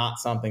dieting is not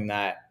something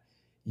that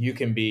you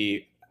can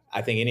be,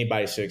 I think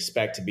anybody should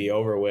expect to be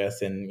over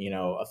with in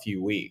a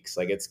few weeks.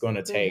 Like it's going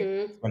to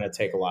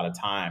take a lot of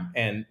time,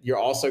 and you're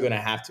also going to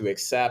have to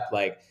accept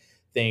like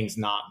things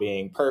not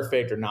being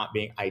perfect or not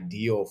being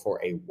ideal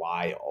for a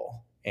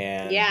while.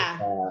 And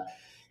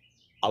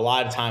a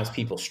lot of times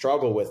people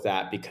struggle with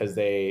that because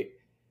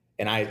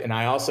and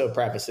I also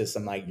preface this,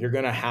 I'm like, you're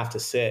going to have to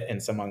sit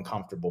in some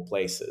uncomfortable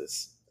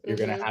places. You're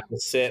going to have to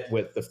sit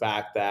with the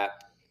fact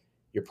that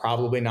you're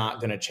probably not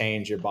going to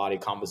change your body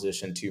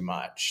composition too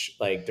much,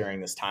 like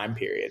during this time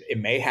period. It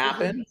may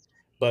happen,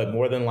 but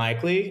more than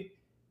likely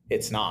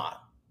it's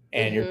not.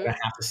 And you're going to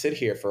have to sit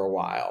here for a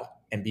while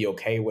and be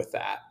okay with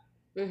that.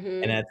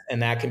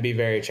 And that can be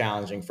very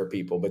challenging for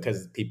people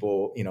because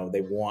people,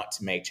 they want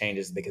to make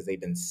changes because they've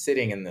been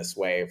sitting in this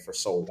way for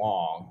so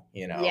long,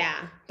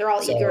 Yeah. They're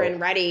all eager and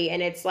ready.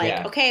 And it's like,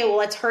 yeah. okay, well,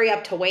 let's hurry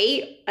up to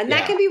wait. And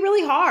that Yeah. can be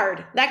really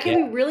hard. That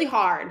can be really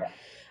hard. Yeah.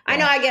 I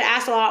know I get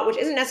asked a lot, which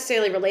isn't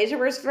necessarily related to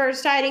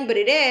reverse dieting, but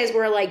it is,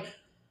 where like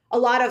a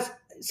lot of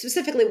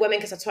specifically women,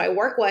 because that's who I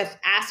work with,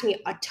 ask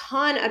me a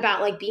ton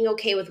about like being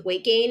okay with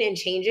weight gain and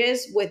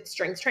changes with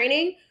strength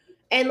training.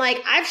 And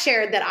like I've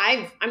shared that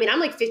I'm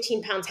like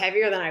 15 pounds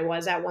heavier than I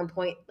was at one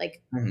point,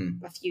 like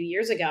a few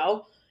years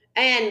ago.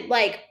 And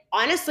like,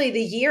 honestly,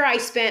 the year I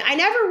spent, I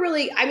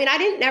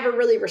didn't never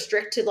really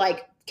restrict to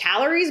like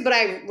calories, but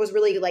I was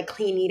really like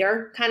clean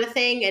eater kind of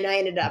thing. And I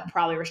ended up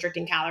probably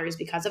restricting calories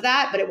because of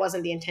that, but it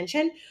wasn't the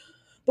intention.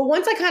 But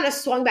once I kind of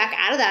swung back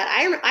out of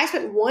that, I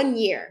spent 1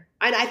 year,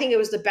 and I think it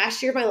was the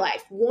best year of my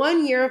life,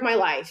 1 year of my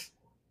life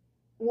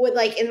with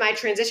like in my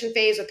transition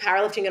phase with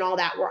powerlifting and all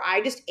that, where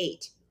I just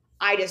ate.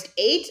 I just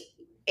ate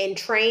and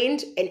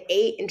trained and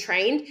ate and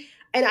trained.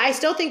 And I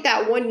still think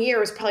that 1 year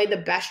was probably the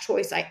best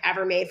choice I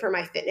ever made for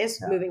my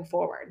fitness moving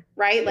forward.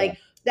 Right. Yeah. Like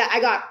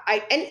that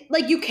and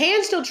like you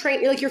can still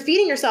train, like you're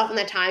feeding yourself in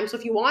that time. So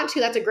if you want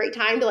to, that's a great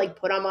time to like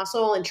put on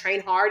muscle and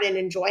train hard and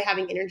enjoy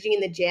having energy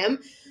in the gym.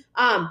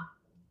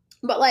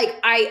 But like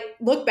I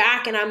look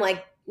back and I'm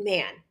like,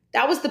 man,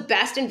 that was the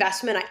best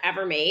investment I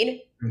ever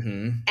made,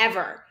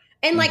 ever.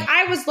 And like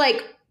I was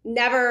like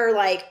never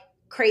like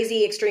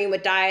crazy extreme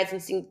with diets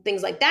and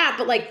things like that.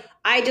 But like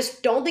I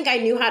just don't think I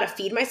knew how to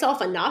feed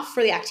myself enough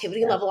for the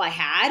activity level I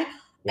had.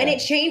 Yeah. And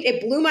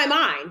it blew my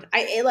mind.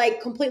 It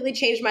like completely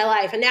changed my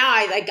life. And now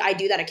I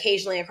do that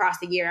occasionally across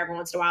the year, every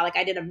once in a while. Like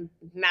I did a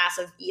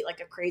massive eat like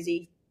a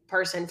crazy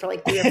person for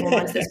like 3 or 4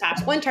 months this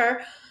past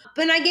winter.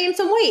 But I gained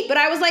some weight, but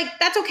I was like,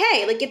 that's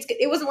okay. Like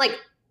it wasn't like,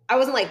 I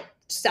wasn't like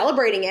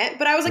celebrating it,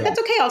 but I was like, that's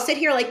okay. I'll sit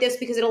here like this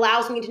because it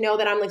allows me to know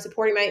that I'm like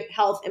supporting my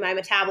health and my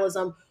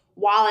metabolism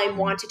while I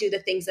want to do the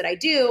things that I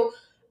do.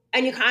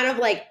 And you kind of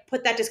like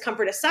put that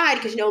discomfort aside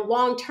because,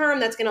 long-term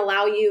that's going to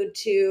allow you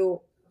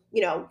to,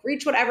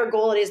 reach whatever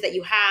goal it is that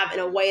you have in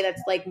a way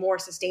that's like more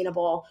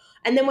sustainable.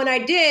 And then when I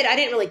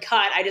didn't really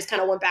cut. I just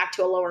kind of went back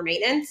to a lower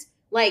maintenance.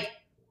 Like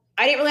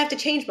I didn't really have to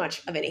change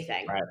much of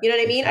anything. Right. You know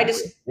what I mean?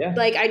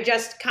 Exactly. I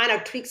just kind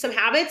of tweaked some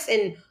habits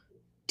and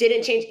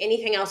didn't change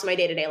anything else in my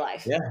day-to-day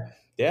life.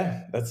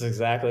 Yeah, that's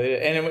exactly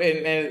it.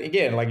 And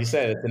again, like you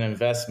said, it's an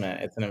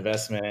investment. It's an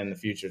investment in the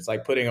future. It's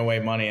like putting away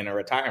money in a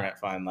retirement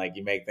fund. Like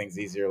you make things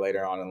easier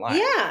later on in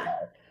life.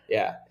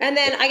 Yeah. And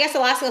then I guess the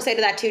last thing I'll say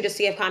to that too, just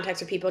to give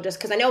context for people, just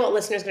because I know what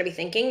listeners are going to be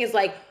thinking is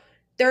like,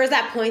 there is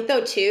that point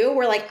though too,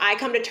 where like I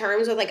come to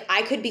terms with like,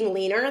 I could be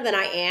leaner than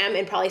I am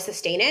and probably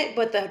sustain it.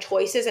 But the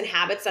choices and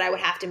habits that I would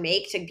have to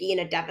make to be in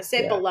a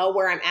deficit below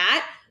where I'm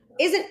at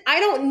I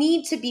don't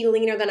need to be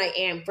leaner than I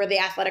am for the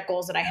athletic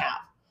goals that I have.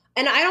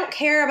 And I don't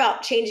care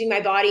about changing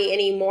my body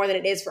any more than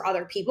it is for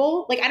other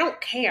people. Like, I don't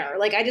care.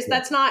 Like,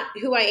 that's not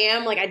who I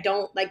am. Like,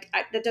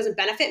 that doesn't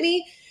benefit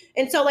me.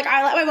 And so like,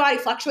 I let my body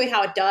fluctuate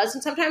how it does.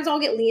 And sometimes I'll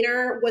get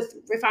leaner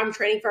if I'm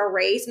training for a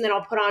race, and then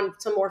I'll put on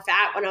some more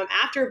fat when I'm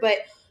after. But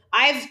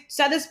I've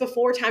said this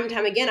before time and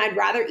time again, I'd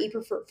rather eat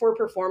for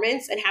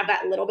performance and have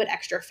that little bit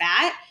extra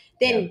fat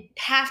than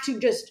have to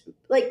just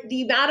like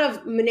the amount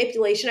of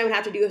manipulation I would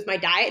have to do with my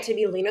diet to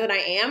be leaner than I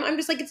am. I'm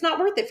just like, it's not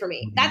worth it for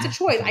me. That's a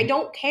choice. I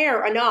don't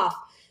care enough.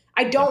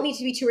 I don't need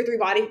to be 2 or 3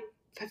 body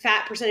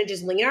fat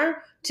percentages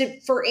leaner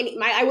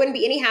I wouldn't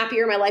be any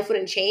happier. My life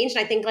wouldn't change. And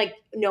I think like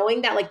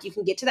knowing that like you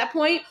can get to that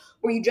point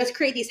where you just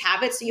create these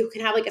habits so you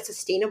can have like a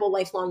sustainable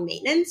lifelong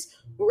maintenance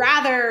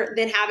rather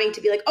than having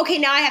to be like, okay,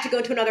 now I have to go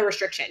into another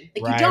restriction.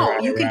 Like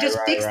you can just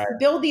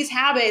build these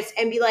habits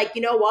and be like,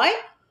 you know what?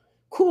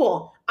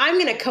 Cool. I'm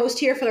going to coast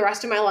here for the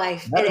rest of my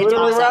life. That's and it's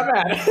literally awesome. where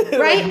I'm at.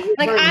 Right?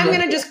 Like I'm going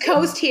to just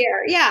coast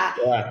here. Yeah.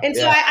 And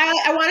so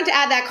I wanted to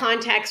add that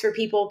context for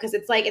people because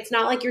it's like, it's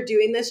not like you're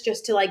doing this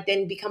just to like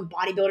then become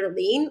bodybuilder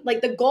lean. Like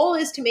the goal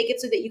is to make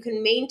it so that you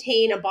can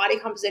maintain a body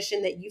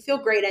composition that you feel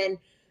great in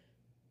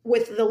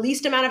with the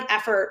least amount of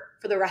effort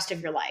for the rest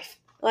of your life.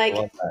 Like,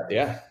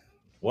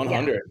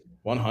 100.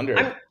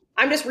 100.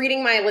 I'm just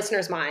reading my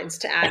listeners' minds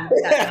to add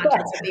that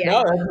context at the end.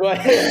 No, that's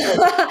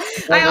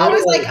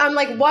what I'm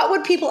like, what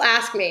would people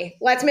ask me?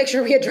 Let's make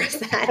sure we address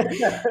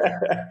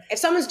that. If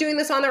someone's doing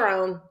this on their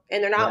own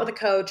and they're not with a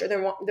coach or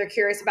they're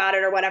curious about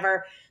it or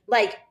whatever,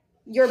 like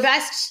your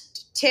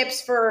best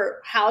tips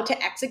for how to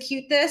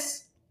execute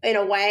this in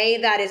a way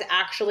that is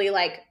actually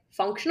like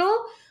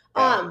functional,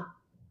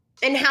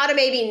 and how to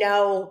maybe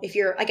know if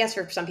you're, I guess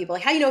for some people,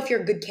 like how you know if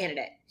you're a good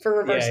candidate for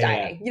reverse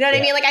dieting. You know what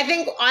I mean? Like I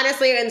think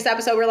honestly in this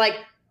episode we're like,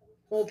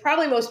 well,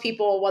 probably most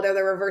people, whether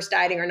they're reverse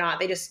dieting or not,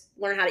 they just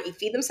learn how to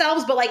feed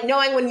themselves. But like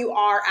knowing when you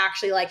are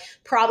actually like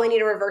probably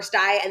need a reverse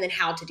diet and then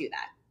how to do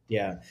that.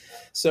 Yeah.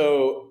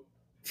 So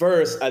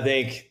first, I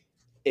think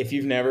if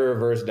you've never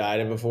reverse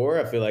dieted before,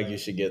 I feel like you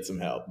should get some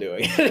help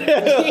doing it.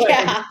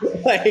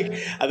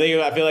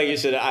 I feel like you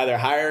should either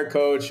hire a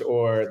coach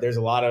or there's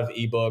a lot of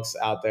ebooks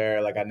out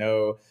there. Like I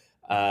know,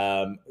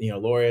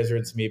 Lori has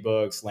written some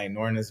ebooks, Lane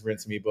Norton has written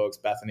some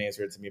ebooks, Bethany has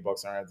written some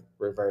ebooks on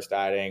reverse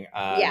dieting.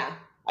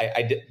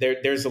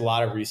 there's a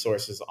lot of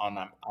resources on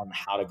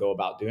how to go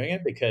about doing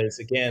it, because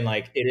again,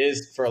 like it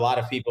is for a lot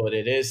of people,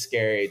 it is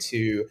scary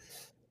to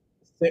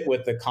sit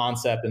with the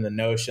concept and the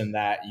notion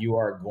that you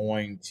are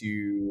going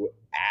to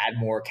add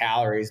more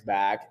calories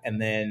back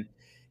and then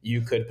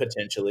you could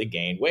potentially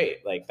gain weight.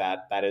 Like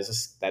that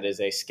is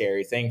a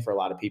scary thing for a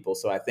lot of people.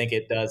 So I think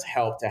it does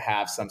help to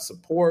have some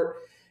support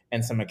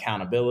and some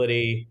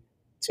accountability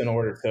in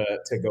order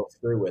to go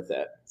through with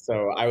it.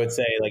 So I would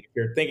say, like, if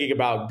you're thinking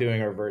about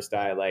doing a reverse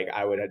diet, like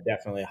I would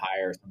definitely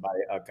hire somebody,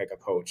 like a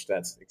coach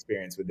that's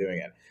experienced with doing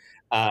it.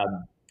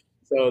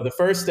 So the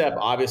first step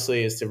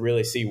obviously is to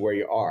really see where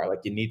you are. Like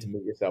you need to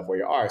meet yourself where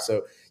you are.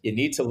 So you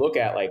need to look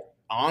at, like,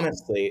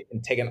 honestly,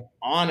 and take an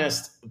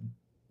honest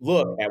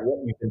look at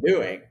what you've been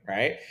doing,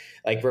 right?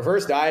 Like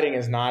reverse dieting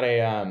is not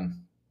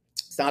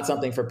it's not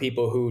something for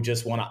people who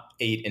just want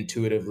to eat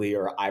intuitively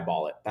or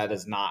eyeball it. That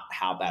is not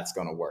how that's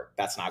going to work.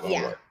 That's not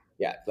going to work.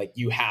 Yeah. Like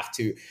you have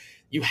to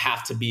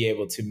be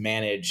able to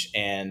manage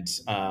and,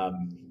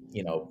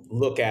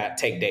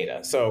 take data.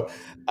 So,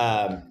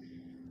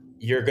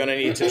 you're going to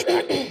need to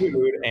track your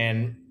food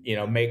and,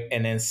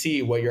 and then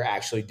see what you're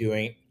actually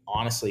doing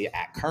honestly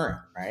at current,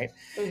 right?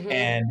 Mm-hmm.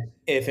 And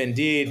if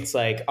indeed it's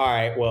like, all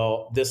right,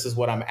 well, this is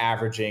what I'm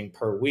averaging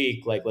per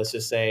week. Like, let's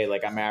just say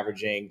like I'm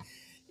averaging,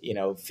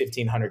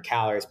 1,500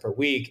 calories per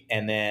week.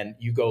 And then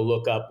you go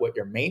look up what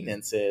your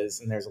maintenance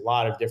is. And there's a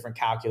lot of different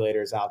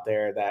calculators out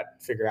there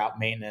that figure out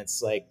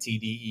maintenance, like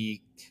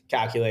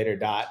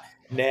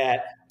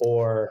TDEcalculator.net,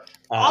 or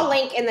I'll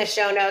link in the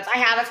show notes. I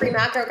have a free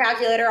macro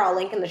calculator. I'll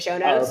link in the show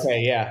notes. Oh,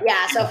 okay, yeah.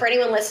 Yeah, so for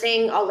anyone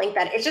listening, I'll link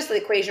that. It's just the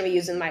equation we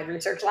use in my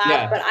research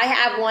lab, but I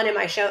have one in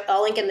my show.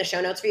 I'll link in the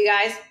show notes for you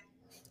guys.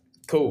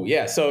 Cool,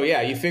 yeah. So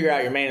yeah, you figure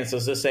out your maintenance. So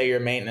let's say your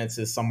maintenance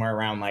is somewhere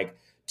around like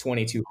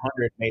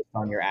 2,200 based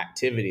on your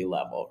activity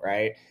level,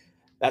 right?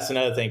 That's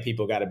another thing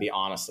people got to be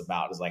honest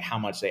about, is like how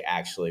much they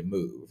actually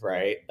move,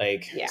 right?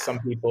 Like some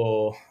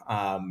people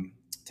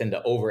tend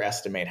to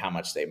overestimate how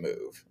much they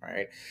move,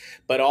 right?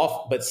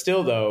 But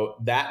still though,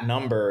 that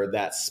number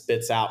that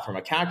spits out from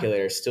a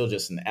calculator is still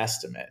just an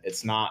estimate.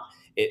 It's not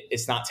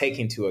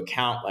taking into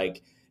account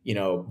like,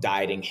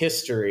 dieting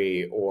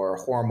history or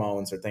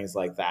hormones or things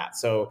like that.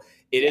 So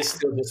it is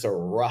still just a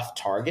rough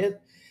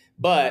target,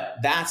 but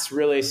that's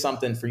really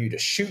something for you to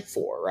shoot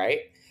for,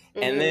 right?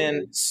 Mm-hmm. And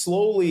then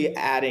slowly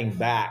adding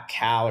back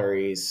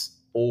calories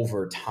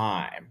over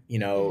time,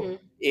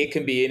 it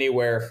can be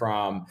anywhere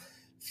from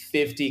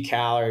 50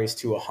 calories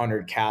to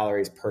 100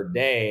 calories per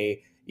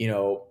day,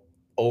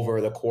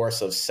 over the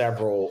course of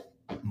several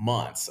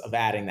months of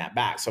adding that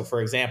back. So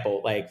for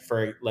example,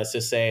 let's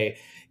just say,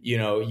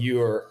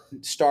 you're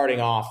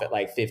starting off at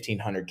like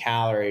 1,500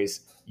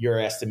 calories, your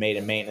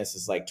estimated maintenance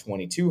is like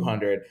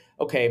 2,200.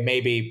 Okay,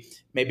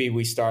 maybe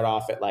we start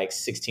off at like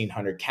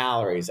 1,600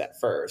 calories at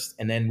first,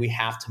 and then we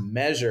have to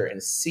measure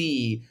and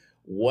see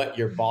what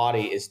your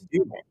body is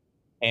doing.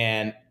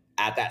 And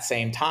at that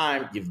same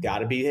time, you've got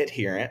to be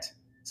adherent.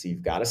 So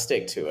you've got to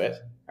stick to it,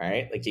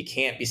 right? Like you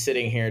can't be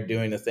sitting here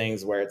doing the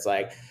things where it's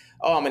like,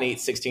 oh, I'm going to eat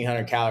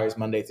 1,600 calories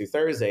Monday through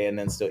Thursday and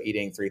then still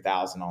eating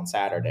 3,000 on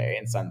Saturday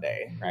and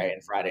Sunday, right?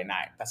 And Friday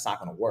night. That's not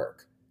going to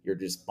work. You're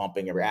just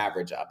bumping your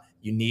average up.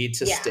 You need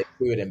to stick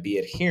to it and be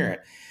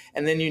adherent.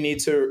 And then you need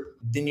to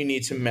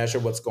measure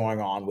what's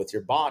going on with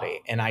your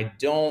body. And I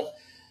know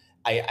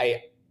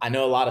a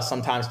lot of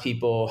sometimes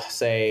people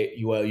say,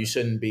 well, you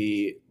shouldn't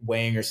be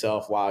weighing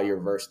yourself while you're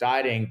reverse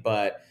dieting,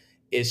 but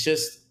it's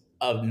just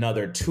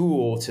another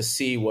tool to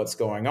see what's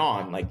going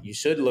on. Like you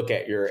should look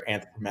at your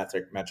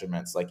anthropometric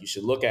measurements. Like you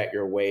should look at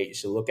your weight. You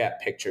should look at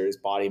pictures,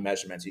 body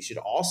measurements. You should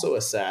also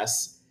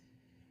assess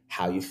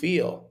how you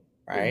feel,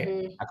 right?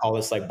 Mm-hmm. I call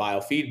this like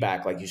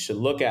biofeedback. Like you should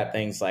look at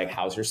things like,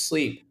 how's your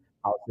sleep?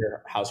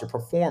 How's your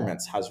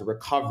performance? How's your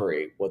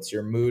recovery? What's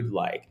your mood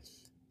like?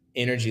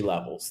 Energy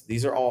levels.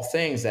 These are all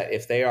things that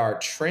if they are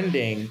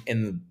trending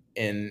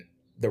in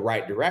the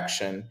right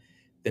direction,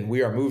 then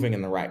we are moving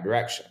in the right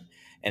direction.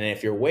 And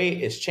if your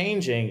weight is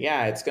changing,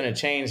 it's going to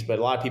change. But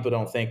a lot of people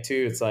don't think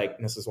too. It's like,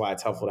 and this is why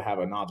it's helpful to have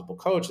a knowledgeable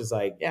coach. It's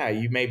like,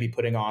 you may be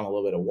putting on a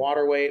little bit of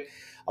water weight.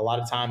 A lot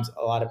of times,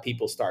 a lot of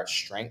people start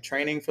strength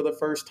training for the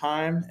first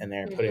time and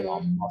they're putting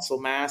on muscle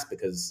mass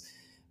because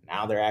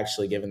now they're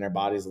actually giving their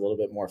bodies a little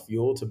bit more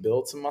fuel to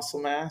build some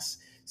muscle mass.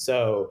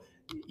 So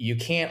you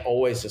can't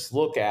always just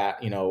look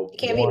at, you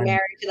can't be married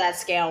to that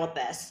scale with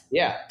this.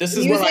 Yeah. This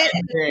is what I'm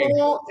hearing.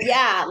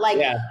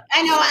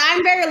 I know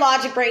I'm very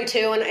logic brain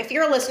too. And if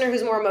you're a listener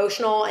who's more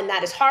emotional and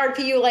that is hard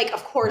for you, like,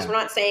 of course, we're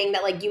not saying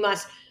that like you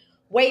must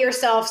weigh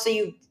yourself so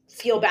you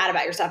feel bad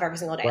about yourself every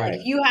single day. Right. Like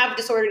if you have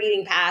disordered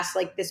eating past,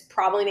 like this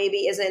probably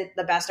maybe isn't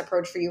the best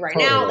approach for you right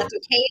now. That's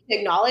okay to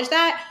acknowledge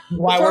that.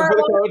 Why work with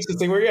a coach to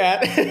see where you're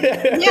at? Like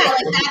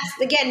that's,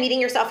 again,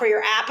 meeting yourself where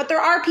you're at. But there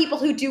are people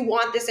who do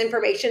want this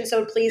information.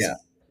 So please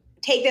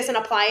take this and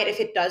apply it if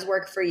it does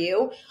work for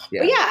you.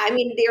 Yeah. But yeah, I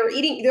mean,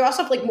 they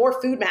also have like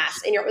more food mass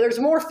there's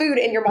more food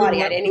in your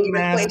body at any given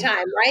point in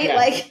time,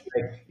 right?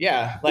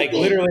 Yeah. Like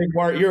literally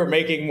you're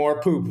making more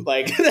poop.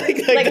 Like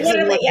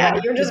literally, yeah,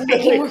 you're just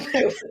making more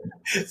poop.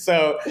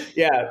 So,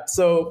 yeah.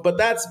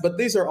 But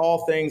these are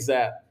all things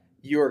that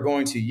you are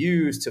going to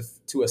use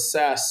to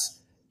assess,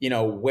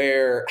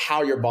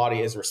 how your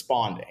body is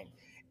responding.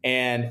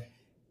 And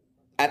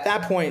at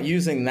that point,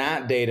 using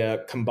that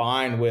data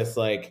combined with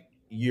like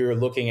you're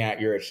looking at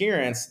your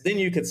adherence, then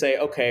you could say,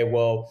 okay,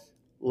 well,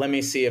 let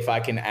me see if I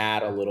can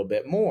add a little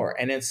bit more.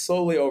 And it's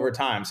slowly over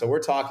time. So we're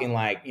talking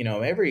like,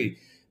 every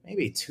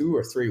maybe 2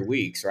 or 3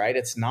 weeks, right?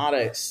 It's not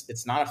a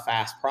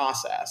fast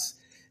process.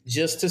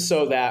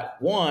 So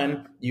that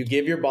 1, you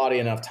give your body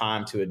enough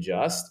time to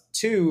adjust.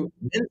 2,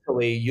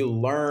 mentally, you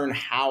learn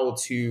how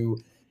to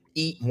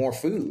eat more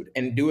food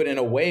and do it in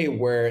a way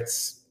where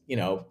it's,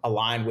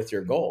 aligned with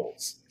your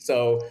goals.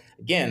 So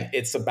again,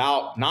 it's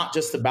not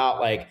just about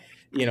like,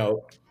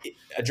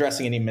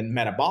 addressing any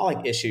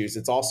metabolic issues.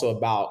 It's also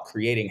about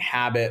creating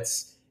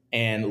habits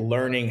and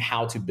learning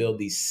how to build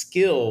these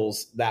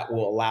skills that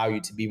will allow you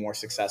to be more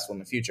successful in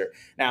the future.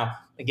 Now,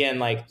 again,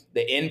 like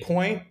the end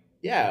point,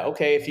 yeah,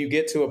 okay, if you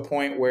get to a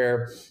point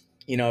where,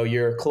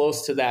 you're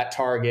close to that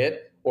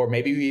target, or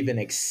maybe you even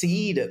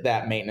exceed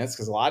that maintenance,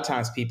 because a lot of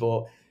times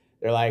people,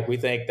 they're like, we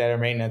think that our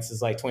maintenance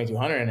is like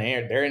 2,200,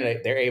 and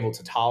they're able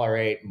to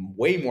tolerate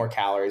way more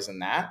calories than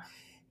that.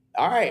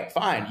 All right,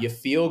 fine.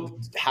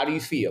 How do you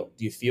feel?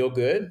 Do you feel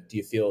good? Do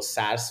you feel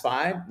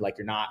satisfied? Like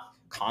you're not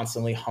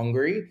constantly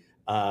hungry?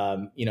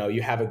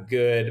 You have a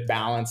good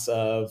balance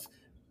of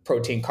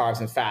protein,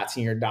 carbs, and fats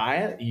in your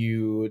diet.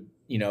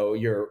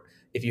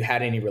 If you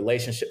had any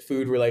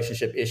food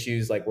relationship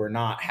issues, like we're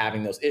not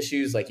having those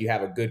issues. Like you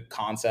have a good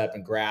concept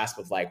and grasp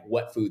of like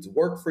what foods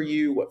work for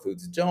you, what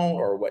foods don't,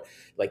 or what,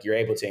 like you're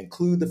able to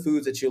include the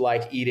foods that you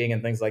like eating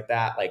and things like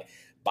that. Like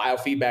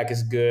biofeedback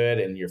is good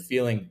and you're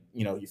feeling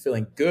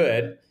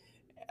good,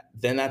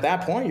 then at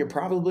that point, you're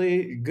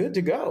probably good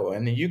to go.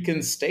 And you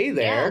can stay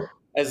there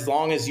as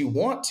long as you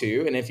want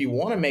to. And if you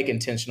want to make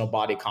intentional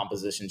body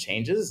composition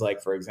changes,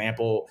 like for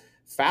example,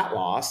 fat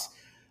loss,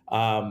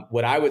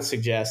 what I would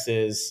suggest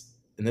is,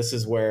 and this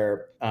is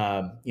where,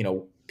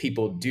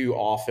 people do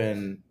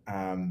often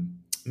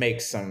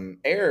make some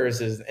errors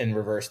in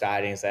reverse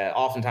dieting, is that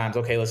oftentimes,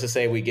 okay, let's just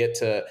say we get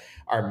to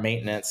our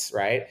maintenance,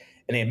 right?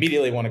 And they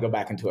immediately want to go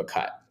back into a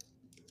cut.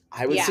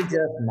 I would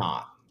suggest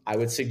not. I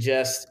would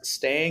suggest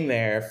staying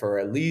there for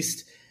at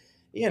least,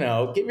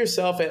 give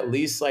yourself at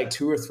least like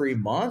 2 or 3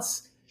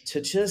 months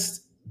to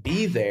just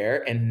be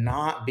there and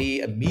not be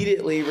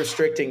immediately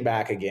restricting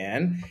back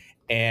again.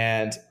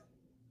 And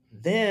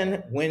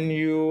then when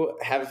you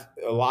have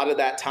a lot of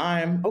that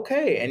time,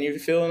 okay, and you're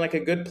feeling like a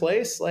good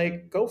place,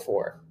 like go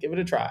for it. Give it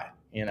a try,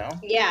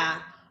 Yeah.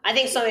 I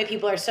think so many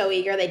people are so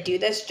eager. They do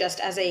this just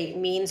as a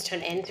means to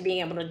an end to being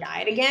able to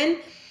diet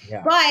again.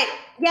 Yeah. But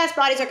yes,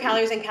 bodies are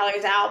calories in,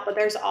 calories out, but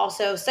there's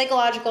also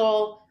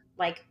psychological,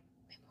 like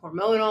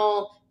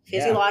hormonal,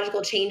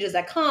 physiological changes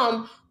that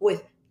come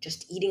with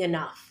just eating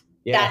enough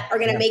that are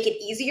going to make it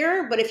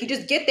easier. But if you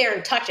just get there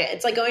and touch it,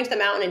 it's like going to the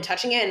mountain and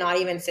touching it and not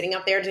even sitting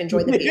up there to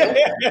enjoy the view. You know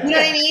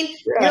what I mean?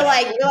 Yeah. You're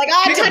like,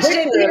 I touched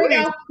it. Here we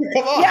go.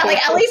 Yeah,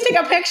 like at least take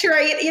a picture,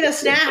 eat a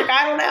snack.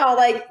 I don't know.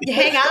 Like you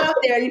hang out up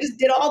there. You just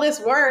did all this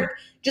work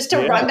just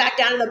to run back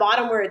down to the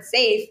bottom where it's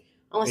safe.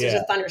 Unless there's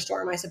a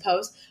thunderstorm, I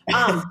suppose.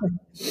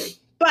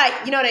 But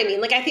you know what I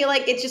mean? Like, I feel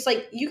like it's just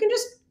like, you can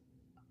just,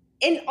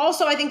 and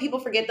also I think people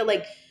forget that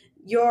like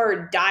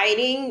your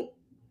dieting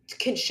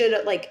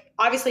should like,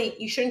 obviously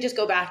you shouldn't just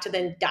go back to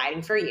then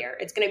dieting for a year.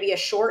 It's going to be a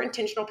short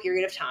intentional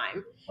period of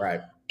time. Right.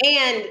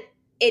 And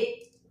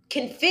it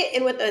can fit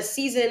in with the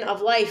season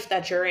of life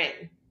that you're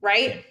in.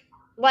 Right.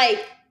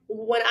 Like,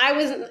 when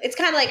it's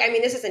kind of like,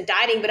 this isn't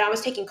dieting, but I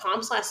was taking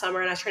comps last summer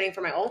and I was training for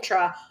my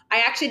ultra. I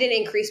actually didn't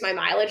increase my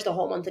mileage the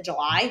whole month of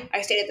July.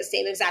 I stayed at the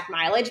same exact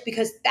mileage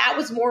because that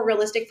was more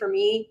realistic for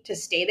me to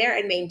stay there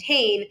and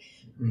maintain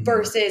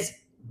versus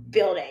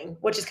building,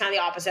 which is kind of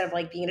the opposite of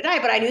like being in a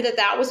diet. But I knew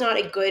that was not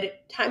a good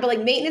time. But like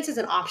maintenance is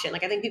an option.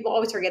 Like I think people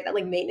always forget that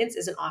like maintenance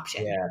is an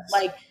option.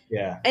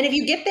 Yes. And if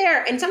you get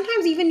there, and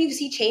sometimes even you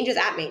see changes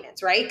at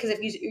maintenance, right? Because if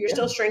you're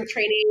still strength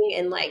training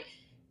and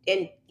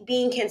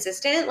being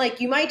consistent, like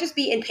you might just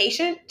be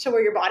impatient to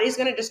where your body's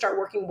going to just start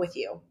working with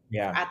you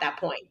at that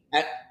point.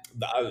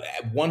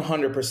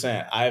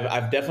 100%.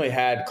 I've definitely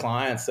had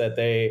clients that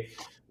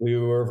we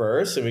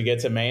reverse and we get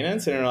to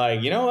maintenance and they're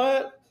like, you know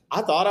what?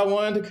 I thought I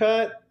wanted to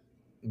cut,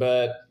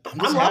 but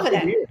I'm loving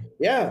it. Here.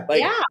 Yeah.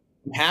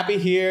 I'm happy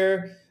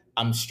here.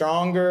 I'm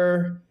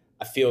stronger.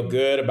 I feel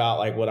good about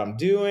like what I'm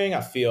doing.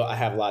 I feel I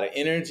have a lot of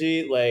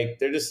energy. Like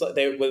they're just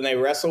when they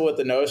wrestle with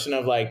the notion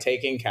of like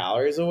taking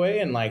calories away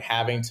and like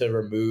having to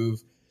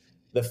remove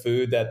the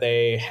food that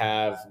they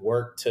have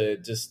worked to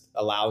just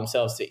allow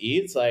themselves to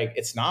eat, it's like,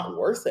 it's not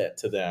worth it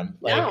to them.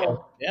 Like,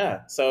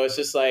 So it's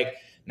just like,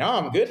 no,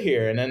 I'm good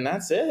here. And then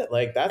that's it.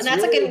 Like that's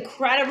really, like an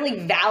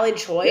incredibly valid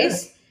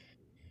choice. Yeah.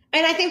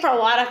 And I think for a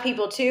lot of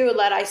people too,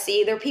 that I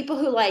see, there are people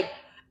who like,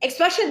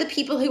 especially the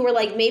people who were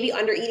like maybe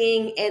under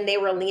eating and they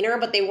were leaner,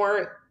 but they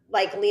weren't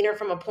like leaner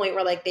from a point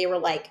where like they were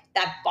like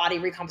that body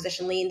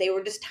recomposition lean. They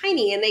were just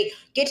tiny, and they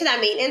get to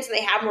that maintenance and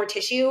they have more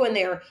tissue and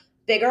they're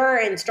bigger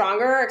and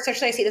stronger.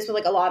 Especially I see this with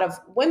like a lot of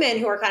women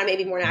who are kind of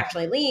maybe more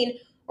naturally lean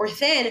or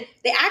thin.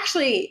 They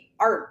actually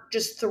are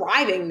just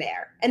thriving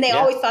there. And they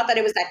always thought that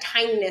it was that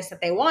tininess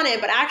that they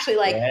wanted, but actually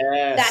like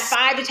that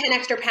 5 to 10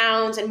 extra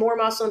pounds and more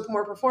muscle and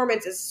more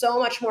performance is so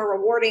much more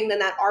rewarding than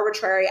that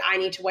arbitrary, I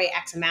need to weigh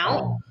X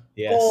amount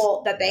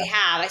goal that they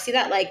have. I see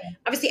that like,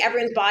 obviously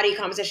everyone's body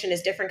composition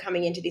is different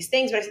coming into these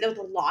things, but I see that with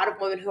a lot of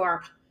women who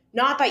are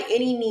not by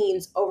any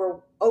means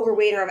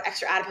overweight or have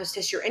extra adipose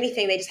tissue or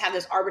anything. They just have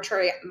this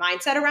arbitrary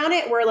mindset around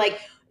it where like,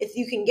 if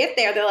you can get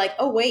there, they're like,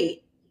 oh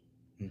wait,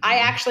 I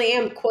actually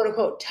am quote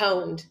unquote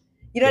toned.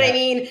 You know what I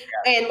mean?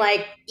 And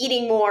like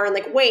eating more and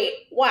like, wait,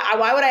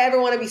 why would I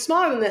ever want to be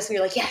smaller than this? And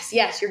you're like,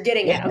 yes, you're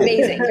getting it.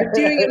 Amazing. You're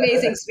doing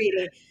amazing,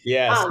 sweetie.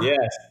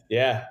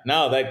 Yeah.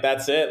 No, like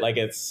that's it. Like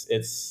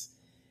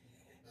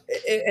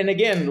and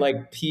again,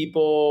 like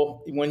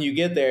people, when you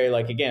get there,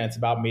 like, again, it's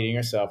about meeting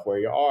yourself where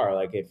you are.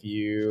 Like if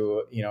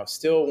you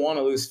still want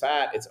to lose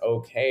fat, it's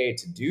okay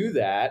to do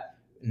that.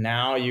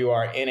 Now you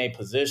are in a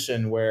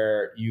position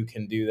where you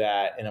can do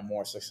that in a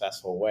more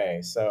successful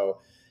way.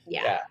 So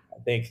I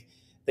think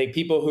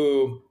people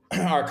who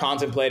are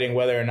contemplating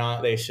whether or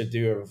not they should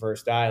do a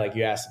reverse diet, like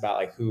you asked about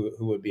like who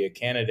would be a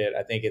candidate.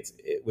 I think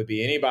it would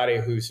be anybody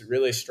who's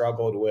really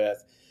struggled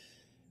with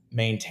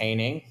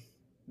maintaining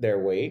their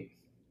weight,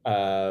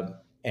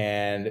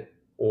 and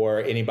or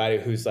anybody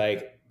who's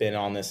like been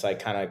on this like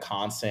kind of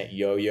constant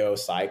yo-yo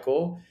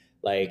cycle.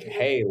 Like,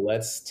 hey,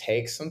 let's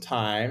take some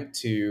time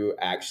to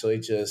actually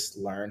just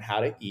learn how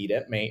to eat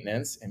at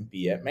maintenance and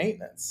be at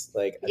maintenance.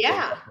 Like, I think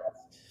that's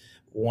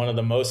one of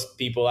the most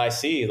people I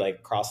see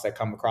like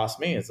come across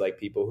me is like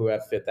people who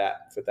have fit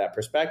that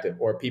perspective,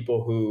 or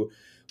people who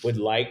would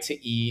like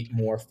to eat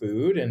more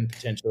food and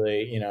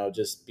potentially,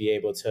 just be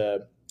able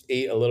to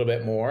eat a little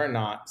bit more and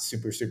not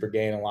super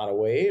gain a lot of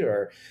weight,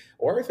 or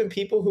even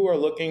people who are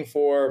looking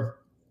for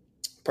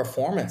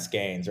performance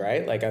gains,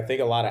 right? Like I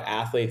think a lot of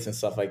athletes and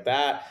stuff like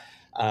that,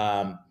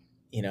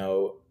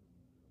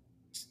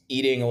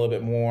 eating a little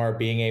bit more,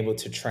 being able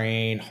to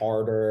train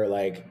harder,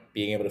 like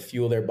being able to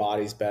fuel their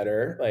bodies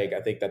better. Like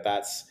I think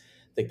that's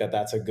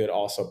a good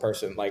also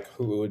person, like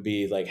who would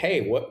be like,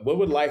 hey, what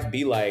would life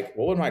be like?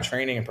 What would my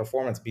training and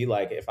performance be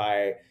like if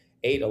I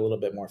ate a little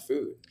bit more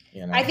food?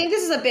 I think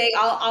this is a big,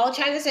 I'll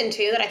chime this in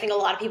too, that I think a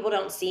lot of people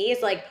don't see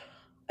is like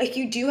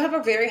you do have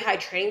a very high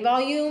training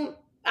volume.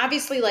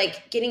 Obviously,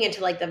 like getting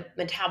into like the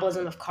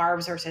metabolism of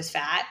carbs versus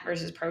fat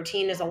versus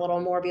protein is a little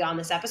more beyond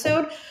this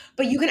episode,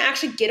 but you can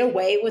actually get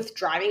away with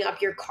driving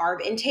up your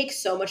carb intake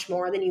so much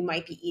more than you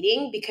might be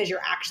eating because you're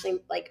actually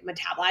like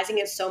metabolizing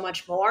it so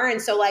much more. And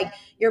so like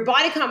your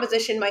body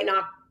composition might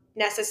not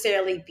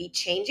necessarily be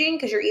changing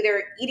because you're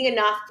either eating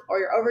enough or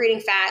you're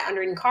overeating fat,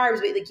 undereating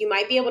carbs, but like you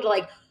might be able to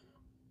like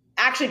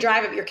actually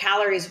drive up your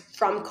calories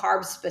from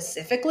carbs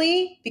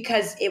specifically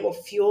because it will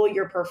fuel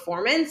your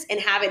performance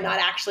and have it not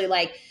actually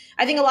like,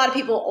 I think a lot of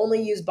people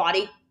only use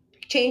body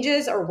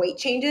changes or weight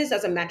changes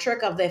as a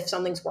metric of if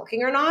something's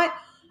working or not.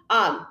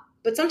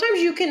 But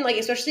sometimes you can like,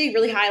 especially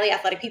really highly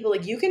athletic people,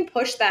 like you can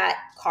push that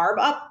carb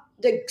up,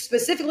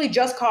 specifically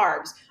just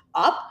carbs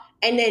up,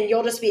 and then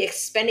you'll just be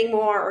expending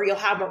more or you'll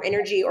have more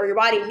energy or your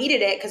body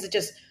needed it because it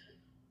just,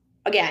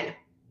 again,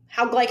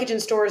 how glycogen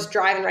stores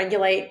drive and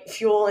regulate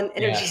fuel and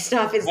energy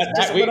stuff is that's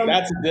just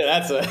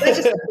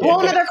a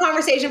whole other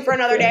conversation for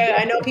another day.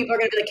 I know people are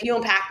going to be like, can you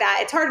unpack that?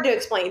 It's hard to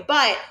explain,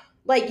 but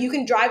like you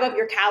can drive up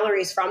your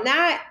calories from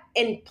that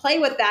and play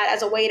with that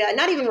as a way to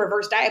not even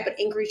reverse diet, but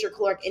increase your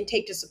caloric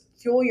intake to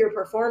fuel your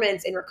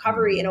performance and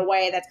recovery in a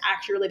way that's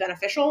actually really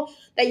beneficial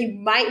that you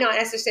might not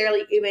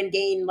necessarily even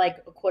gain like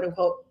a quote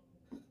unquote,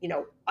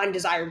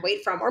 undesired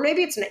weight from, or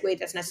maybe it's weight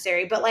that's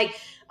necessary, but like,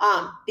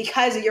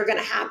 because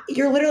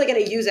you're literally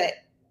going to use it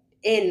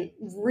in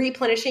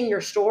replenishing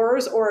your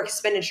stores or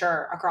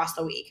expenditure across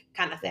the week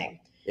kind of thing.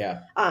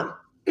 Yeah.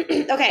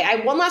 Okay. I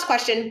have one last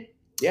question.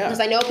 Yeah.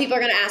 Because I know people are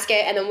going to ask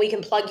it and then we can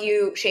plug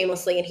you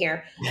shamelessly in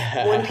here.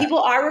 When people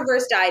are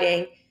reverse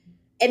dieting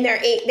and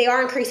they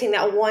are increasing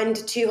that 100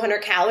 to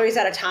 200 calories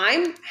at a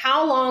time,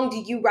 how long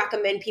do you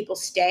recommend people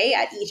stay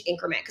at each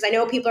increment? Because I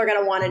know people are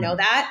going to want to know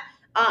that.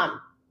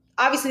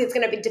 Obviously, it's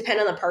going to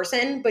depend on the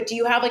person, but do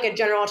you have like a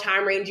general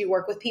time range you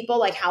work with people,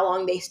 like how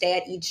long they stay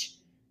at each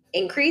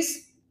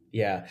increase?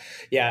 Yeah.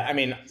 I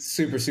mean,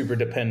 super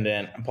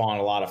dependent upon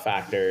a lot of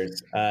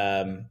factors.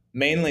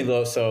 Mainly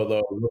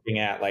though, looking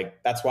at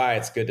like, that's why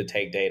it's good to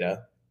take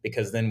data,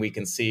 because then we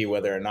can see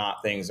whether or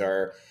not things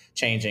are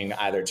changing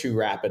either too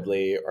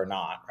rapidly or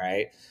not.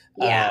 Right.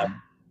 Yeah.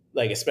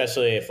 Like,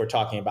 especially if we're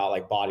talking about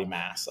like body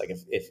mass, like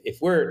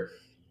if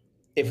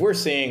we're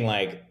seeing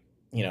like,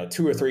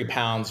 2 or 3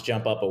 pounds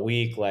jump up a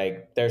week,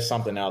 like there's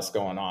something else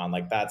going on.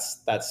 Like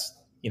that's,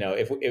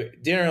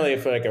 if generally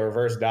if like a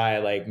reverse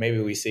diet, like maybe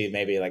we see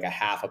maybe like a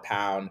half a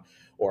pound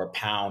or a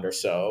pound or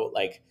so,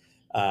 like,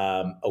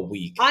 a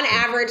week. On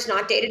average,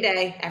 not day to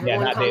day.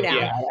 Everyone calm down.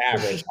 Yeah,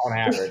 on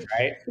average,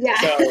 right? Yeah.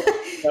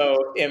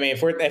 So I mean,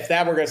 if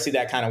that we're going to see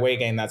that kind of weight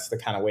gain, that's the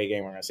kind of weight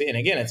gain we're going to see. And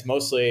again, it's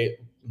mostly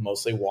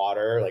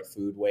water, like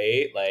food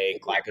weight,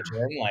 like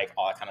glycogen, like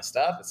all that kind of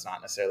stuff. It's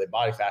not necessarily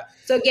body fat.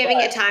 So giving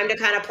it time to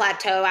kind of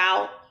plateau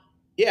out.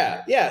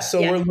 Yeah.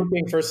 So we're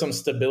looking for some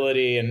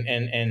stability,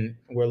 and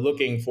we're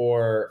looking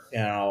for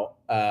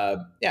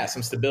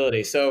some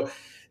stability. So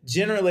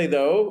generally,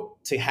 though,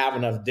 to have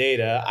enough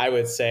data, I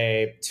would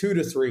say 2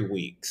 to 3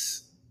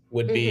 weeks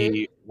would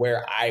be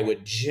where I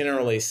would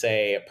generally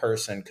say a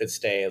person could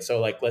stay. So,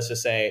 like, let's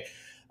just say,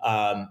 we're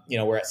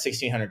at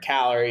 1,600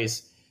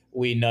 calories.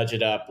 We nudge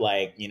it up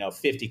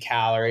 50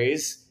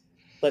 calories.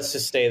 Let's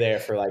just stay there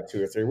for like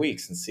 2 or 3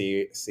 weeks and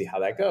see how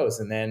that goes.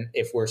 And then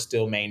if we're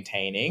still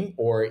maintaining,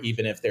 or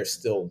even if there's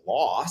still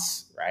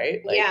loss,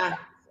 right?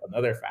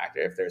 Another factor,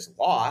 if there's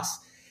loss,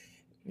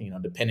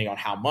 depending on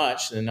how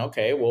much, then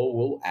okay,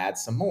 we'll add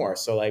some more.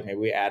 So like maybe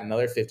we add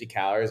another 50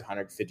 calories,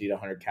 150 to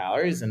 100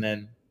 calories, and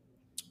then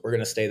we're going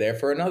to stay there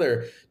for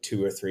another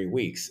 2 or 3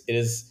 weeks. It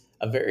is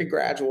a very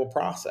gradual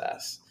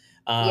process.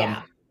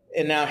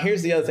 And now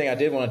here's the other thing I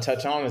did want to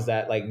touch on is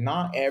that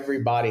not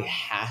everybody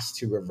has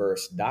to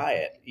reverse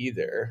diet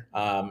either.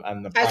 I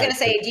was going to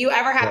say, do you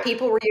ever have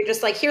people where you're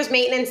just like, here's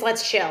maintenance,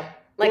 let's chill.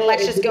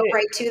 Let's just go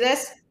right to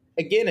this.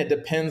 Again, it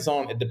depends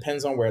on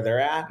where they're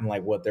at and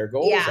what their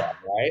goals are,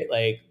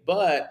 right?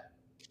 But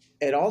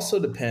it also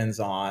depends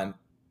on,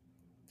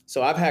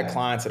 so I've had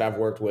clients that I've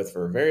worked with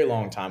for a very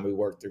long time. We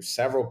worked through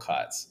several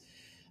cuts.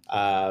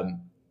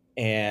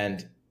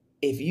 And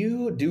if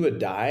you do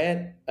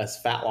a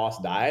fat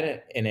loss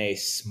diet in a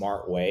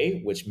smart way,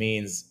 which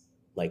means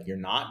you're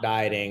not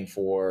dieting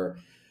for,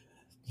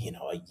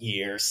 a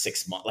year,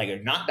 6 months, you're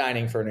not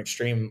dieting for an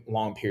extreme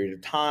long period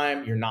of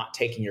time. You're not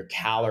taking your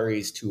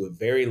calories to a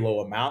very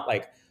low amount.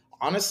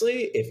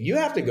 Honestly, if you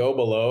have to go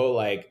below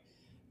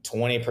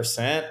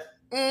 20%,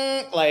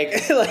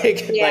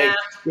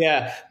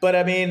 but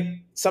I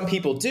mean, some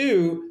people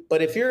do,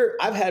 but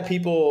I've had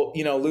people,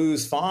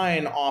 lose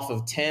fine off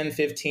of 10,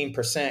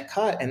 15%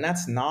 cut. And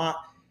that's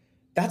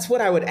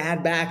what I would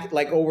add back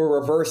over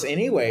reverse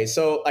anyway.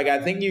 So I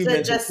think you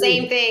mentioned the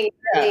same thing.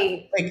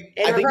 In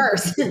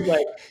reverse.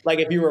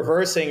 If you're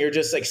reversing, you're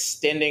just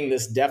extending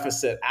this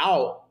deficit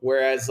out.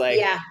 Whereas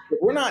if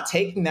we're not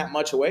taking that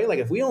much away,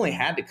 if we only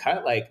had to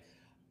cut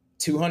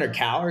 200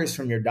 calories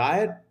from your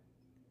diet,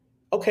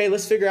 okay,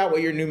 let's figure out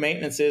what your new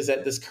maintenance is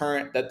at this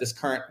current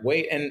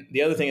weight. And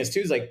the other thing is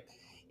too, is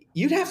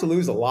you'd have to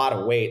lose a lot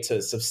of weight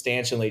to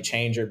substantially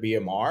change your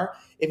BMR.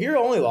 If you're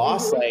only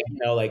lost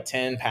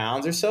 10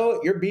 pounds or so,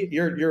 your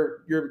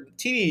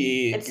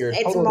TDE,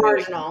 it's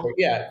marginal.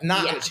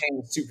 Not going to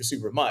change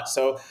super much.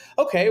 So,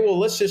 okay, well,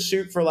 let's just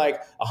shoot for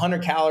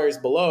 100 calories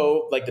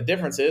below the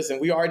difference is,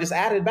 and we already just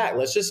added back.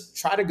 Let's just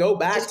try to go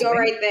back. Just go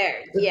right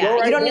there.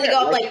 You don't need to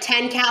go up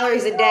 10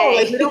 calories a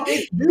day. You don't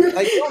need to do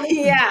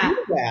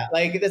that.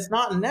 It's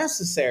not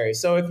necessary.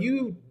 So if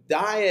you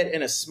diet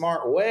in a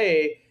smart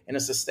way, in a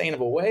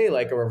sustainable way,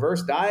 a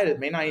reverse diet, it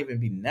may not even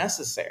be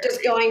necessary.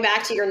 Just going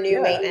back to your new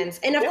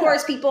maintenance. And of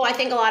course, I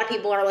think a lot of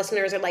people, our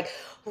listeners, are like,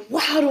 well,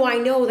 how do I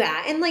know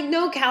that? And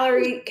no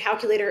calorie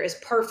calculator is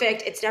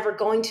perfect. It's never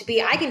going to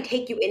be. I can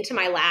take you into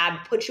my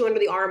lab, put you under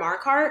the RMR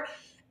cart,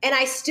 and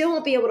I still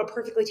won't be able to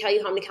perfectly tell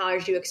you how many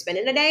calories you expend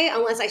in a day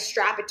unless I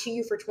strap it to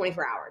you for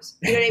 24 hours.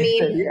 You know what I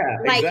mean?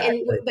 Exactly.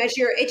 And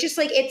measure, it's just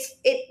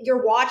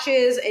your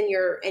watches and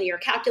your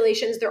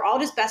calculations, they're all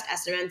just best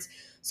estimates.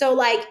 So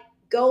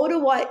go to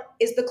what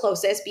is the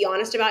closest, be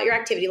honest about your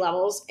activity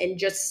levels, and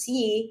just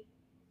see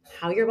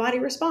how your body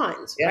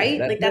responds,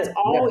 right? That's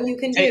all you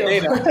can do.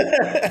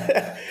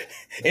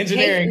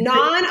 Engineering. Take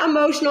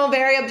non-emotional,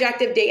 very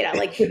objective data.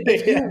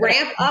 If you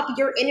ramp up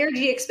your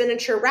energy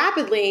expenditure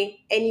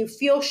rapidly and you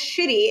feel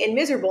shitty and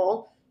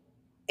miserable,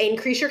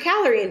 increase your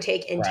calorie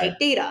intake and take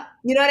data.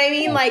 You know what I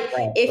mean?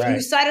 If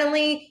you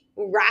suddenly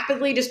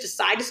rapidly just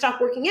decide to stop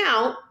working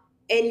out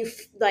and you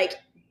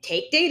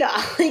take data,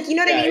 you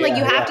know what I mean?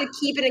 You have to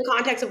keep it in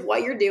context of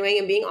what you're doing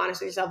and being honest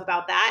with yourself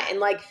about that.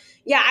 And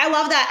I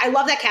love that. I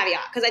love that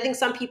caveat because I think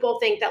some people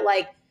think that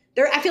I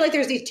feel like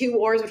there's these two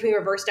wars between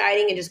reverse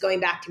dieting and just going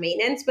back to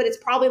maintenance, but it's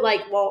probably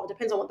well, it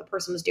depends on what the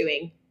person was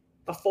doing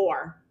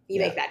before you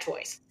make that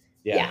choice.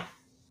 Yeah.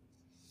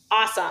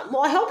 Awesome.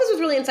 Well, I hope this was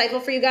really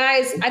insightful for you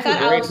guys. I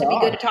thought Alex would be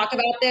good to talk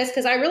about this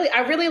because I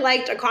really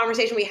liked a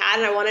conversation we had,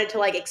 and I wanted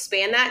to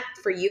expand that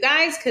for you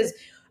guys because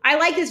I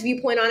like this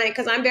viewpoint on it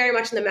because I'm very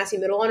much in the messy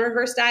middle on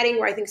reverse dieting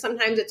where I think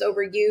sometimes it's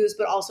overused,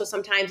 but also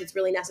sometimes it's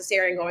really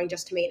necessary, and going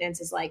just to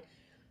maintenance is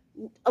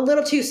a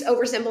little too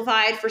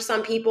oversimplified for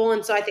some people.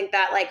 And so I think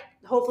that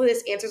hopefully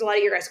this answers a lot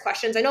of your guys'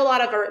 questions. I know a lot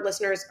of our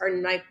listeners or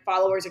my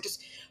followers are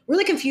just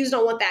really confused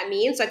on what that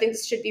means. So I think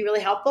this should be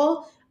really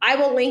helpful. I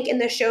will link in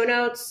the show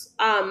notes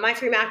my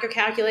free macro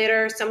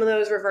calculator, some of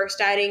those reverse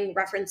dieting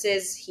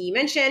references he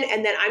mentioned,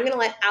 and then I'm going to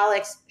let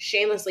Alex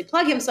shamelessly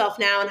plug himself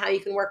now and how you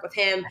can work with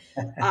him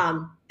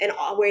and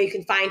where you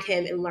can find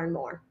him and learn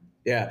more.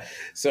 Yeah.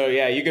 So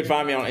you can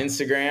find me on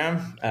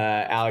Instagram,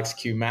 Alex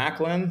Q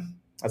Maclin.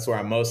 That's where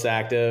I'm most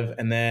active.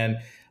 And then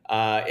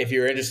if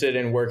you're interested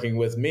in working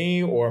with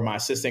me or my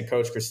assistant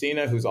coach,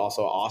 Christina, who's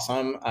also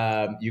awesome,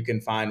 you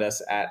can find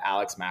us at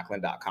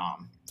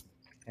alexmaclin.com.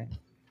 Okay.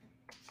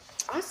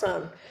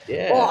 Awesome.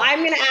 Yeah. Well, I'm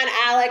going to add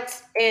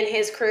Alex and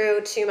his crew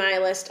to my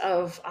list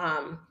of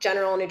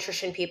general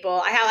nutrition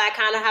people. I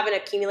kind of have an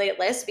accumulated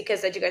list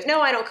because, as you guys know,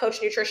 I don't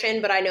coach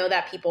nutrition, but I know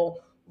that people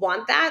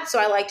want that. So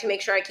I like to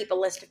make sure I keep a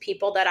list of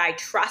people that I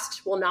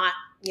trust will not,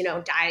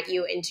 diet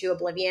you into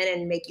oblivion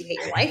and make you hate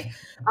your life.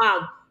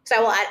 So I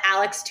will add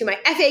Alex to my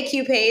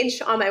FAQ page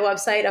on my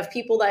website of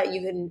people that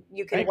you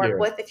can work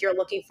with if you're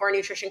looking for a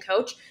nutrition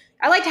coach.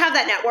 I like to have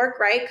that network,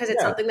 right? Because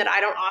it's something that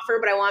I don't offer,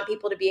 but I want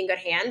people to be in good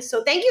hands.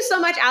 So thank you so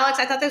much, Alex.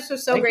 I thought this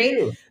was so great.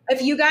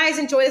 If you guys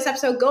enjoy this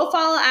episode, go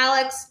follow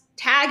Alex.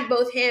 Tag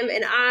both him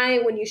and I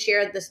when you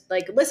share this,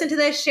 listen to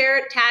this, share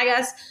it, tag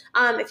us.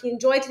 If you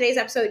enjoyed today's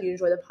episode, you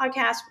enjoy the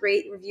podcast,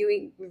 rate,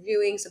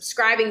 reviewing,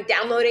 subscribing,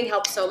 downloading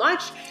helps so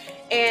much.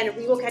 And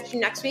we will catch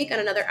you next week on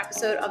another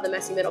episode of the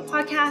Messy Middle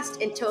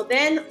Podcast. Until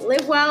then,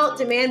 live well,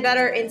 demand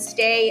better, and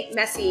stay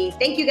messy.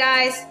 Thank you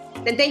guys.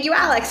 And thank you,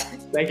 Alex.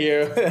 Thank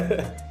you.